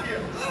one of you.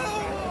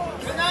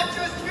 And not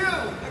just you.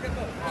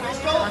 They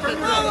stole it from you.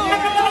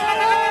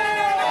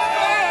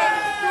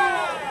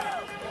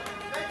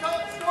 They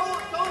stole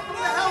it from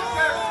the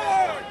healthcare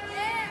system.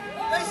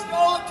 They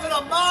stole it to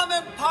the mom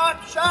and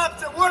pop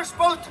shops that we're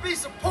supposed to be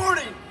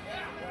supporting.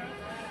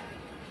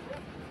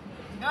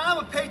 Now, I'm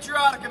a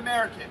patriotic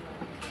American.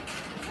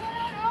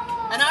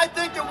 And I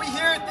think that we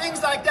hear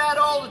things like that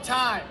all the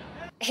time.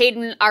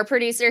 Hayden, our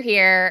producer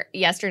here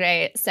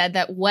yesterday, said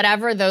that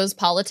whatever those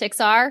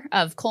politics are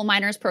of coal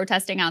miners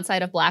protesting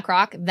outside of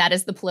BlackRock, that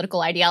is the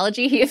political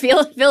ideology he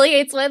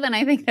affiliates with. And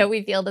I think that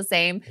we feel the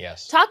same.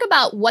 Yes. Talk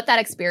about what that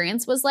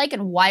experience was like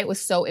and why it was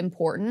so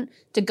important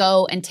to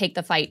go and take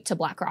the fight to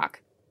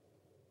BlackRock.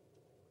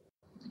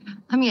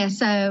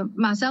 So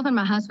myself and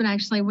my husband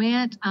actually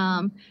went.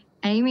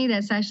 Amy,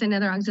 that's actually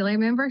another auxiliary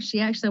member, she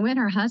actually went.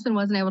 Her husband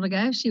wasn't able to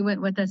go. She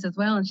went with us as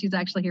well, and she's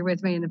actually here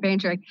with me in the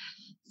pantry.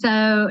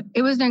 So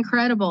it was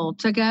incredible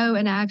to go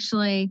and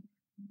actually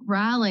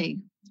rally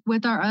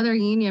with our other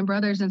union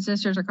brothers and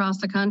sisters across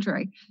the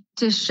country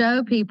to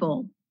show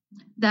people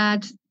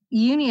that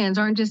unions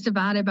aren't just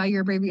divided by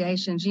your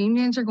abbreviations.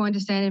 Unions are going to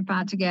stand and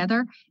fight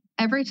together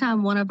every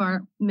time one of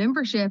our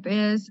membership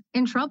is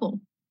in trouble.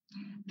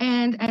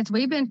 And as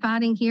we've been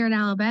fighting here in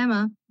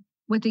Alabama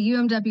with the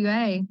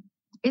UMWA,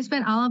 it's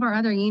been all of our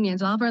other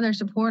unions, all of our other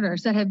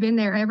supporters that have been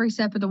there every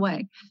step of the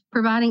way,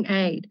 providing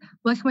aid.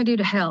 What can we do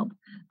to help?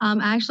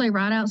 Actually,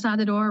 right outside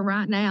the door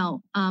right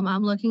now,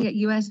 I'm looking at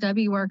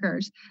USW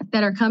workers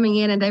that are coming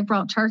in, and they've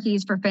brought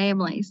turkeys for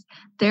families.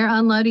 They're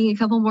unloading a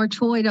couple more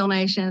toy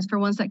donations for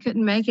ones that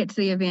couldn't make it to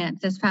the event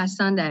this past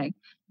Sunday.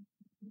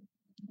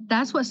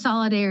 That's what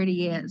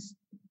solidarity is.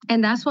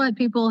 And that's what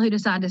people who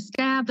decide to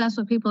scab, that's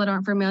what people that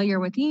aren't familiar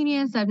with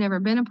unions, that have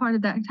never been a part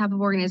of that type of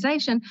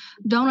organization,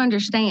 don't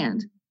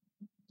understand.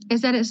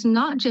 Is that it's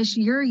not just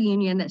your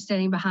union that's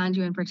standing behind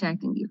you and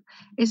protecting you.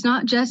 It's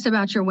not just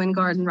about your wind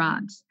garden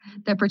rights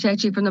that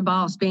protect you from the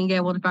boss being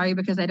able to fire you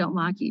because they don't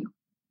like you.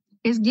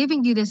 It's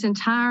giving you this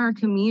entire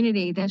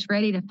community that's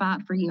ready to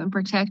fight for you and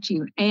protect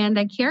you, and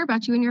they care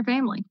about you and your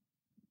family.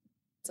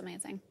 It's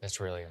amazing. That's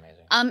really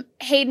amazing.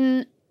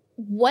 Hayden,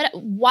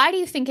 why do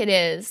you think it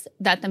is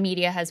that the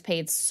media has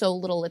paid so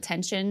little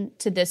attention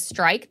to this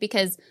strike?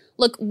 Because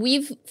look,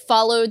 we've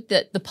followed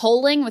the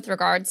polling with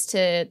regards to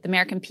the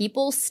American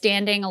people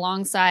standing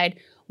alongside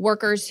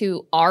workers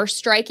who are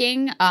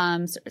striking,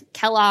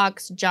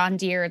 Kellogg's, John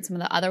Deere, and some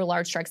of the other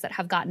large strikes that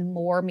have gotten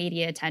more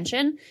media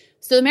attention.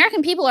 So the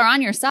American people are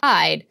on your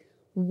side.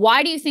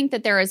 Why do you think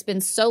that there has been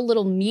so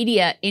little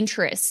media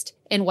interest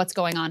in what's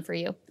going on for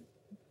you?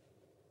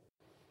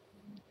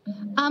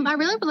 I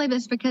really believe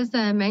it's because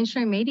the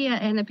mainstream media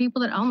and the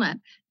people that own it.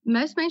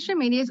 Most mainstream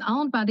media is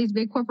owned by these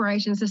big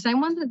corporations, the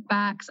same ones that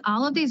backs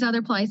all of these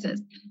other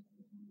places.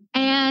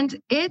 And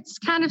it's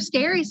kind of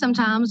scary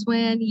sometimes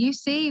when you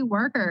see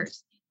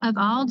workers of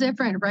all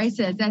different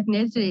races,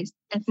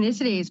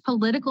 ethnicities,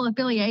 political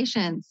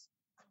affiliations,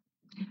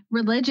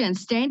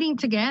 religions standing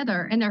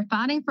together, and they're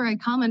fighting for a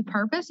common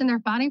purpose, and they're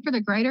fighting for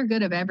the greater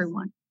good of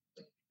everyone.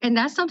 And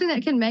that's something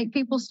that can make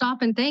people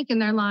stop and think.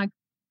 And they're like,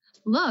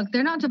 look,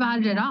 they're not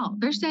divided at all.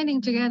 They're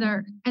standing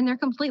together and they're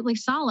completely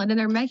solid and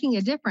they're making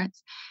a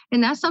difference.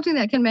 And that's something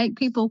that can make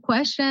people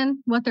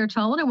question what they're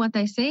told and what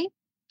they see.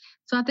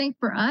 So I think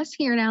for us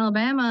here in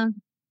Alabama,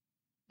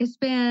 it's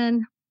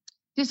been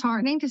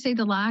disheartening to see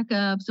the lack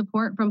of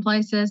support from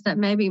places that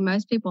maybe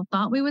most people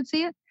thought we would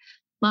see it,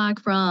 like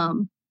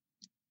from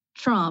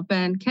Trump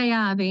and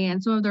KIV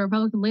and some of the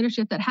Republican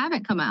leadership that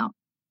haven't come out.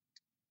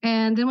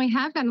 And then we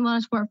have gotten a lot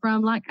of support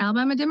from like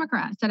Alabama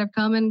Democrats that have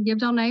come and give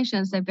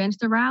donations. They've been to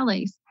the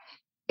rallies.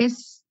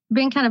 It's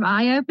been kind of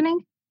eye-opening.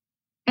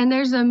 And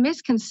there's a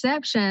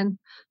misconception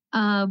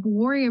of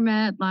Warrior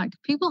Met, like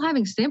people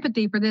having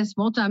sympathy for this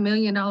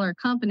multi-million-dollar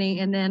company,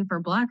 and then for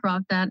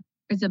BlackRock, that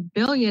is a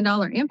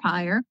billion-dollar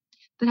empire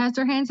that has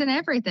their hands in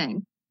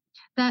everything.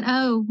 That,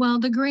 oh, well,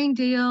 the Green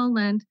Deal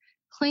and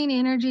clean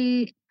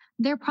energy,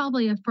 they're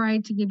probably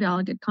afraid to give y'all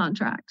a good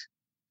contract.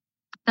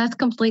 That's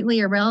completely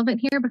irrelevant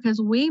here because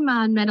we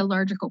mine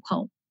metallurgical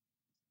coal.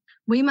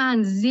 We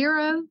mine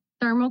zero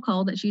thermal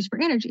coal that's used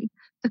for energy.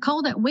 The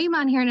coal that we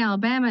mine here in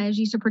Alabama is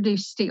used to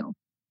produce steel.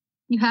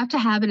 You have to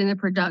have it in the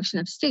production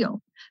of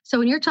steel. So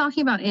when you're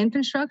talking about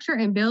infrastructure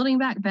and building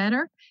back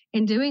better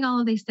and doing all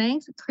of these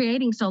things,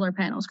 creating solar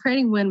panels,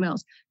 creating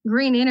windmills,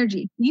 green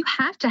energy, you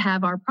have to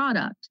have our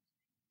product.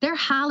 They're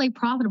highly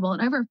profitable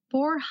at over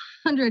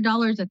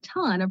 $400 a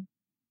ton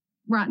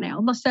right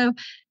now. So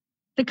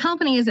the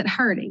company isn't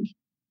hurting.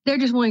 They're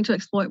just wanting to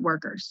exploit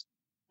workers.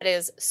 It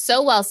is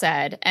so well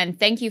said. And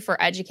thank you for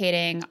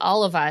educating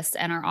all of us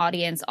and our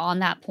audience on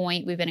that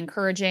point. We've been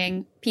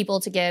encouraging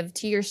people to give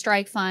to your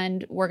strike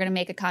fund. We're going to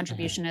make a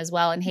contribution as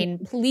well. And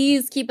Hayden,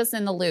 please keep us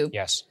in the loop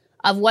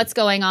of what's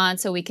going on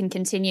so we can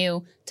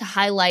continue to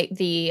highlight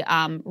the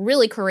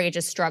really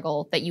courageous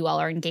struggle that you all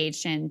are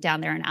engaged in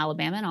down there in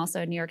Alabama and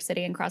also in New York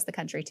City and across the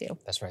country too.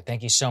 That's right.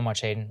 Thank you so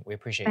much, Hayden. We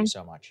appreciate you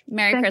so much.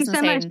 Merry Christmas, Thank you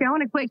so Hayden. much. Do you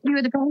want a quick view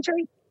of the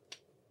pantry?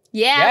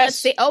 Yeah, let's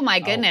see. Oh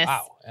my goodness. Oh,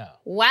 wow. Yeah.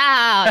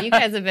 Wow, you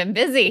guys have been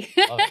busy.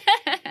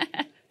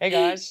 Hey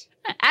guys.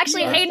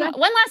 Actually, Hayden,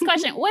 one last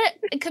question.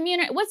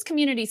 What's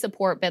community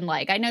support been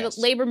like? I know that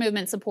labor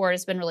movement support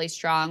has been really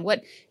strong.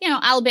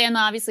 Alabama,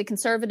 obviously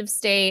conservative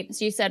state.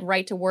 So you said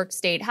right to work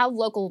state. How have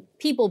local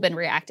people been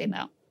reacting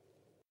though?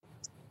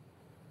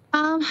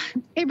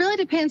 It really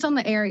depends on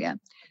the area.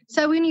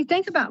 So when you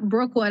think about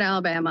Brookwood,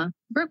 Alabama,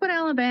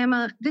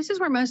 this is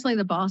where mostly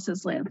the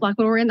bosses live. Like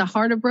when we're in the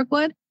heart of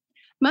Brookwood,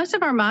 most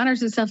of our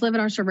miners and stuff live in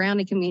our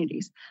surrounding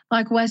communities,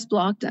 like West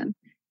Blockton.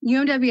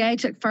 UMWA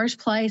took first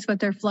place with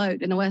their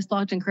float in the West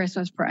Blockton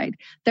Christmas Parade.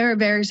 They were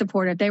very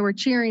supportive. They were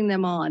cheering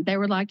them on. They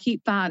were like,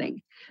 keep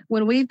fighting.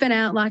 When we've been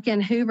out like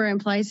in Hoover and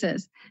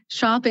places,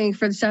 shopping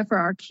for the stuff for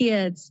our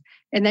kids,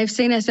 and they've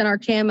seen us in our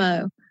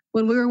camo,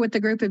 when we were with the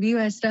group of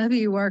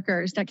USW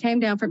workers that came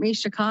down from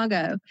East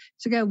Chicago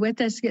to go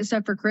with us to get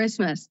stuff for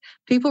Christmas,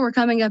 people were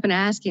coming up and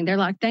asking. They're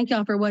like, thank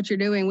y'all for what you're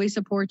doing. We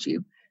support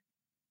you.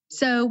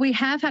 So we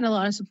have had a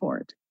lot of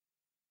support.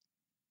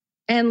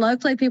 And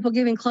locally, people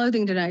giving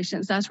clothing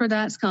donations. That's where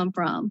that's come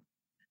from.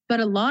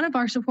 But a lot of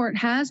our support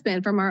has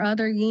been from our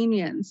other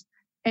unions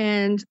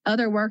and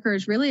other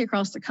workers really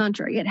across the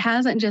country. It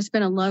hasn't just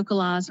been a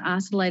localized,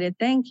 isolated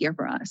thing here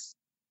for us.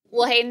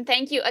 Well, Hayden,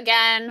 thank you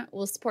again.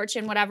 We'll support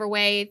you in whatever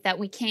way that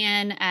we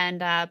can.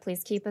 And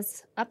please keep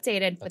us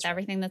updated with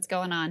everything that's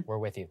going on. We're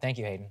with you. Thank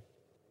you, Hayden.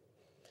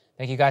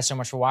 Thank you guys so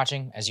much for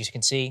watching. As you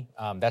can see,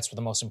 that's the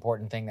most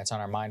important thing that's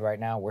on our mind right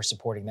now. We're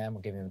supporting them.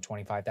 We're giving them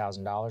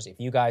 $25,000. If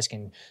you guys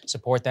can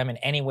support them in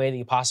any way that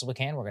you possibly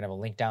can, we're going to have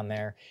a link down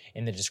there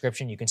in the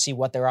description. You can see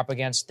what they're up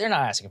against. They're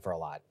not asking for a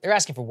lot. They're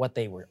asking for what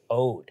they were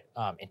owed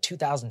in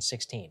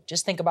 2016.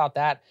 Just think about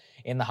that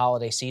in the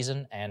holiday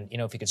season. And,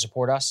 if you could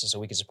support us so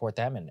we can support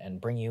them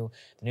and bring you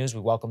the news,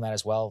 we welcome that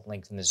as well.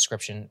 Linked in the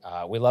description.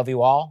 We love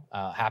you all.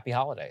 Happy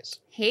holidays.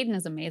 Hayden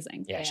is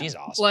amazing. Yeah, she's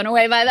awesome. Blown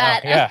away by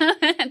that. Oh,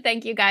 yeah.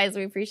 Thank you, guys.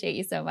 We appreciate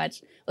you so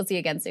much. We'll see you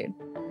again soon.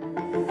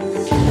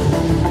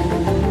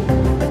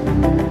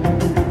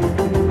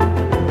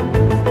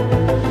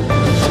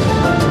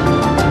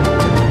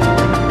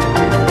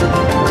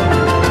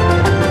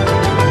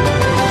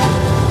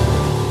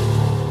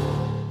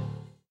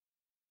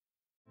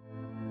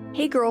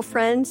 Hey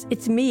girlfriends,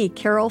 it's me,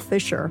 Carol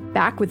Fisher,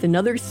 back with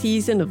another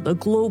season of the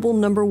global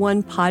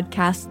 #1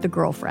 podcast, The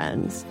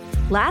Girlfriends.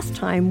 Last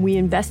time, we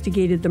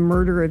investigated the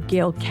murder of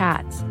Gail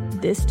Katz.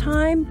 This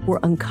time, we're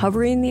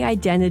uncovering the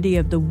identity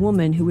of the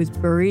woman who was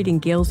buried in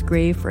Gail's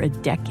grave for a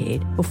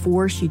decade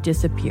before she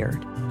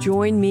disappeared.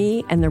 Join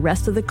me and the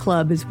rest of the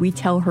club as we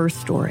tell her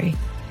story.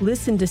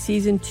 Listen to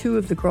Season 2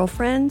 of The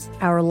Girlfriends,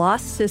 Our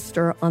Lost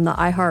Sister on the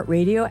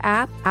iHeartRadio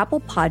app, Apple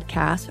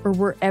Podcasts, or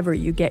wherever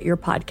you get your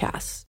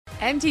podcasts.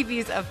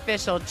 MTV's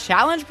official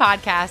Challenge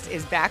podcast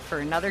is back for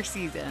another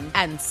season.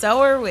 And so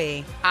are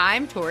we.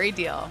 I'm Tori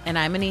Deal. And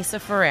I'm Anissa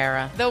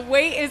Ferreira. The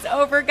wait is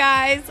over,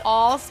 guys.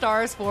 All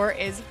Stars 4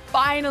 is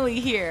finally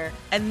here.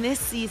 And this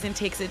season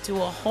takes it to a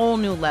whole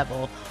new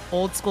level.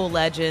 Old school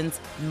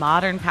legends,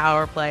 modern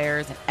power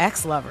players, and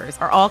ex-lovers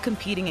are all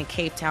competing in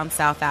Cape Town,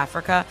 South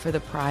Africa for the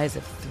prize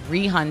of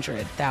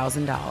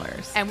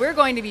 $300,000. And we're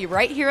going to be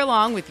right here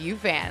along with you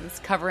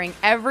fans, covering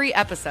every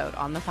episode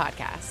on the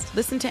podcast.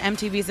 Listen to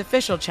MTV's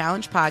official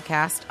Challenge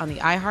podcast on the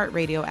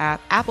iHeartRadio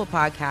app, Apple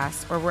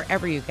Podcasts, or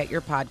wherever you get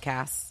your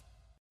podcasts.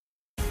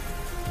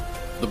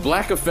 The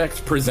Black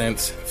Effect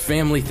presents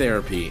Family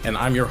Therapy, and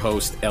I'm your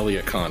host,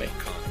 Elliot Connie.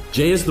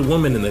 Jay is the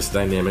woman in this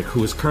dynamic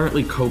who is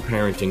currently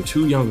co-parenting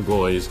 2 young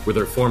boys with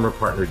her former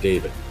partner,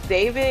 David.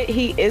 David,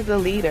 he is a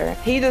leader.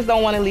 He just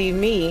don't want to leave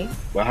me.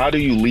 But how do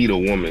you lead a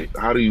woman?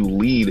 How do you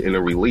lead in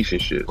a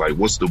relationship? Like,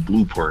 what's the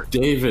blueprint?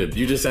 David,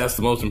 you just asked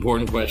the most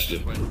important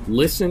question.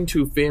 Listen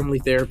to Family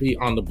Therapy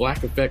on the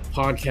Black Effect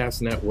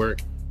Podcast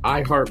Network,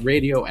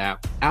 iHeartRadio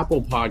app,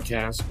 Apple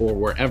Podcasts, or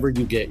wherever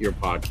you get your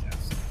podcasts.